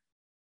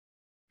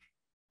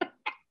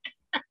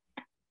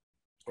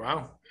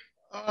 Wow.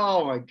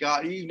 Oh my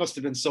God. He must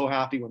have been so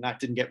happy when that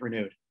didn't get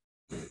renewed.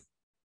 All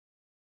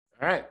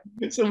right.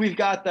 So we've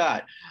got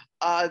that.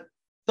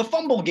 The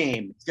fumble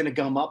game is going to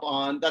come up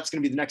on, that's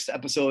going to be the next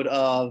episode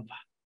of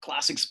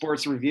Classic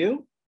Sports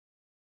Review.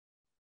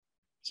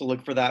 So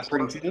look for that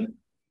pretty soon.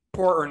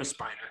 Poor Ernest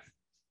Spiner.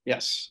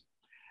 Yes.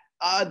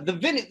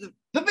 The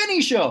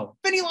Vinny Show.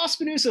 Vinny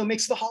Lospinuso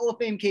makes the Hall of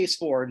Fame case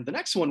for, and the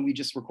next one we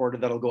just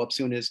recorded that'll go up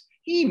soon is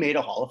he made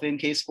a Hall of Fame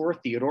case for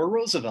Theodore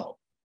Roosevelt.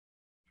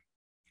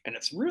 And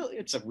it's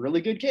a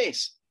really good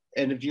case.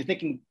 And if you're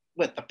thinking,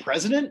 what, the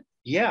president?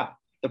 Yeah,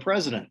 the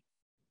president.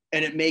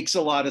 And it makes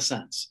a lot of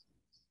sense.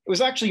 It was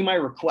actually my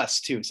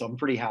request too, so I'm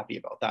pretty happy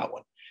about that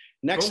one.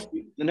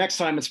 The next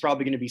time it's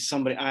probably going to be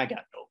somebody, I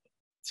got no.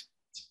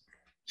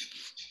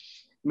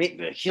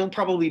 He'll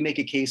probably make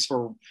a case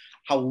for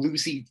how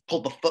Lucy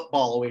pulled the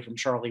football away from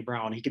Charlie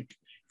Brown.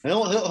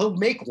 He'll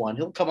make one.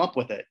 He'll come up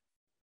with it.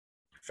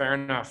 Fair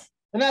enough.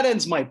 And that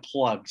ends my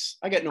plugs.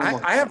 I get no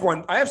more. I have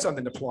one. I have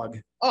something to plug.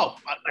 Oh,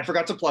 I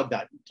forgot to plug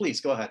that.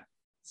 Please go ahead.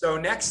 So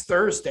next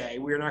Thursday,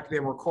 we're not going to be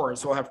able to record,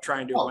 so we'll have to try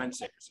and do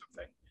Wednesday or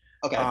something.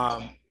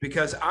 Okay.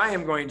 Because I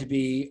am going to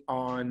be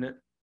on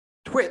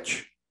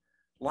Twitch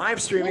live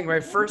streaming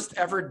my first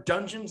ever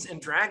Dungeons and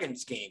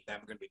Dragons game that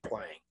I'm going to be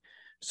playing.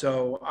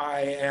 So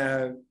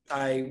I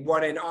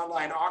won an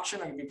online auction.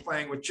 I'm going to be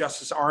playing with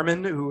Justice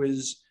Armand, who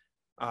is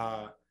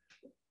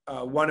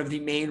one of the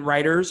main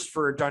writers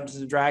for Dungeons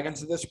and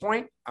Dragons at this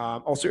point.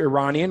 Also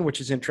Iranian, which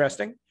is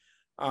interesting.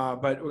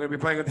 But we're going to be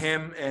playing with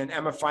him and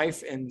Emma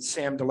Fife and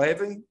Sam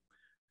DeLevy.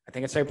 I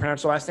think that's how you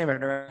pronounce the last name.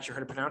 I've never actually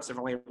heard it pronounced. I've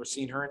only ever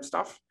seen her and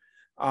stuff.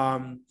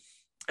 And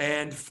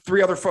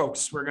 3 other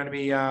folks. We're going to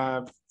be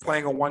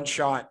playing a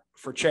one-shot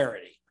for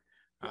charity.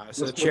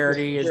 So the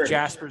charity is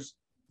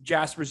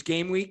Jasper's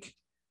Game Week,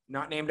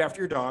 not named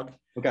after your dog.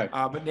 Okay.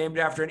 But named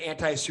after an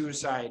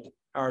anti-suicide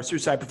or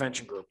suicide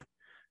prevention group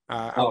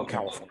out in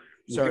California.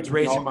 So it's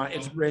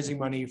raising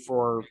money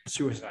for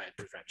suicide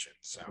prevention.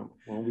 So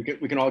we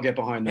can all get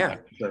behind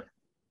that. Yeah, sure.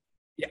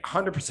 Yeah,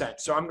 100%.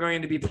 So I'm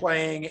going to be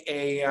playing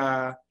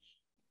a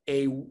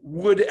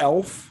wood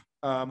elf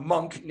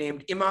monk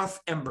named Imath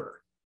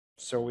Ember.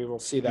 So we will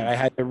see that. I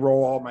had to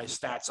roll all my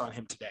stats on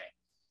him today.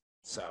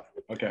 So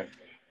okay.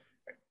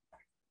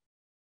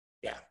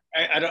 Yeah.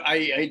 I'm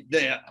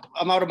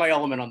out of my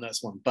element on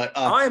this one, but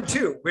I am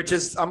too,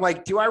 I'm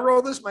like, do I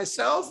roll this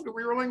myself? Are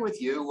we rolling with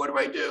you? What do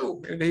I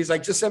do? And he's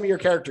like, just send me your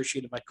character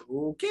sheet. I'm like,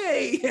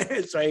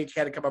 okay. So I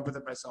had to come up with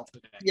it myself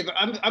today. Yeah, but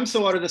I'm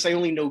so out of this. I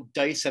only know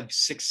dice have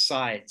 6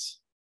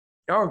 sides.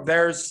 Oh,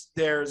 they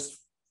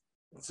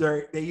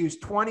use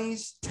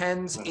 20s,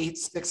 10s,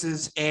 8s,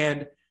 6s,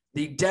 and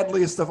the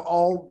deadliest of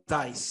all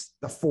dice,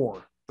 the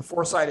 4. The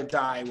 4-sided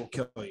die will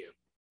kill you.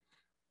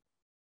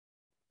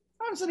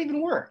 How does that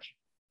even work?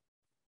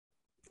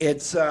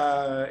 It's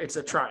a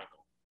triangle.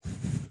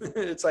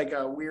 It's like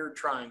a weird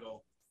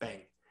triangle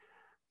thing.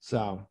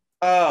 So.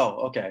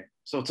 Oh, okay.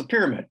 So it's a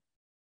pyramid.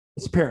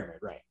 It's a pyramid,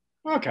 right?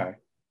 Okay.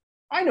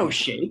 I know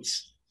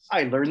shapes.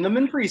 I learned them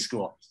in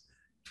preschool.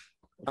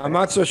 Okay. I'm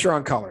not so sure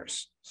on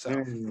colors. So.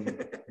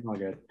 All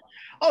good.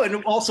 Oh,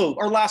 and also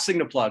our last thing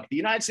to plug: the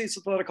United States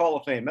Athletic Hall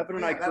of Fame. Evan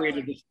and I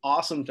created this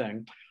awesome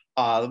thing.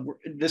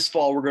 This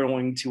fall, we're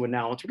going to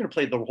announce. We're going to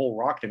play the whole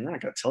rock thing. We're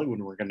not going to tell you when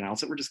we're going to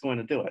announce it. We're just going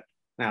to do it.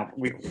 Now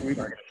we aren't going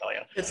to tell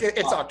you.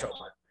 It's October.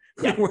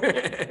 Yeah.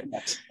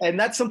 And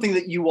that's something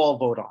that you all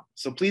vote on.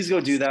 So please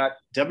go do that.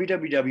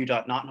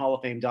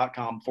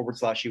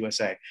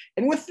 www.nothalloffame.com/USA.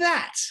 And with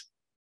that,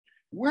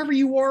 wherever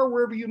you are,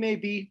 wherever you may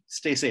be,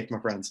 stay safe, my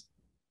friends.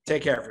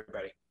 Take care,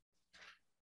 everybody.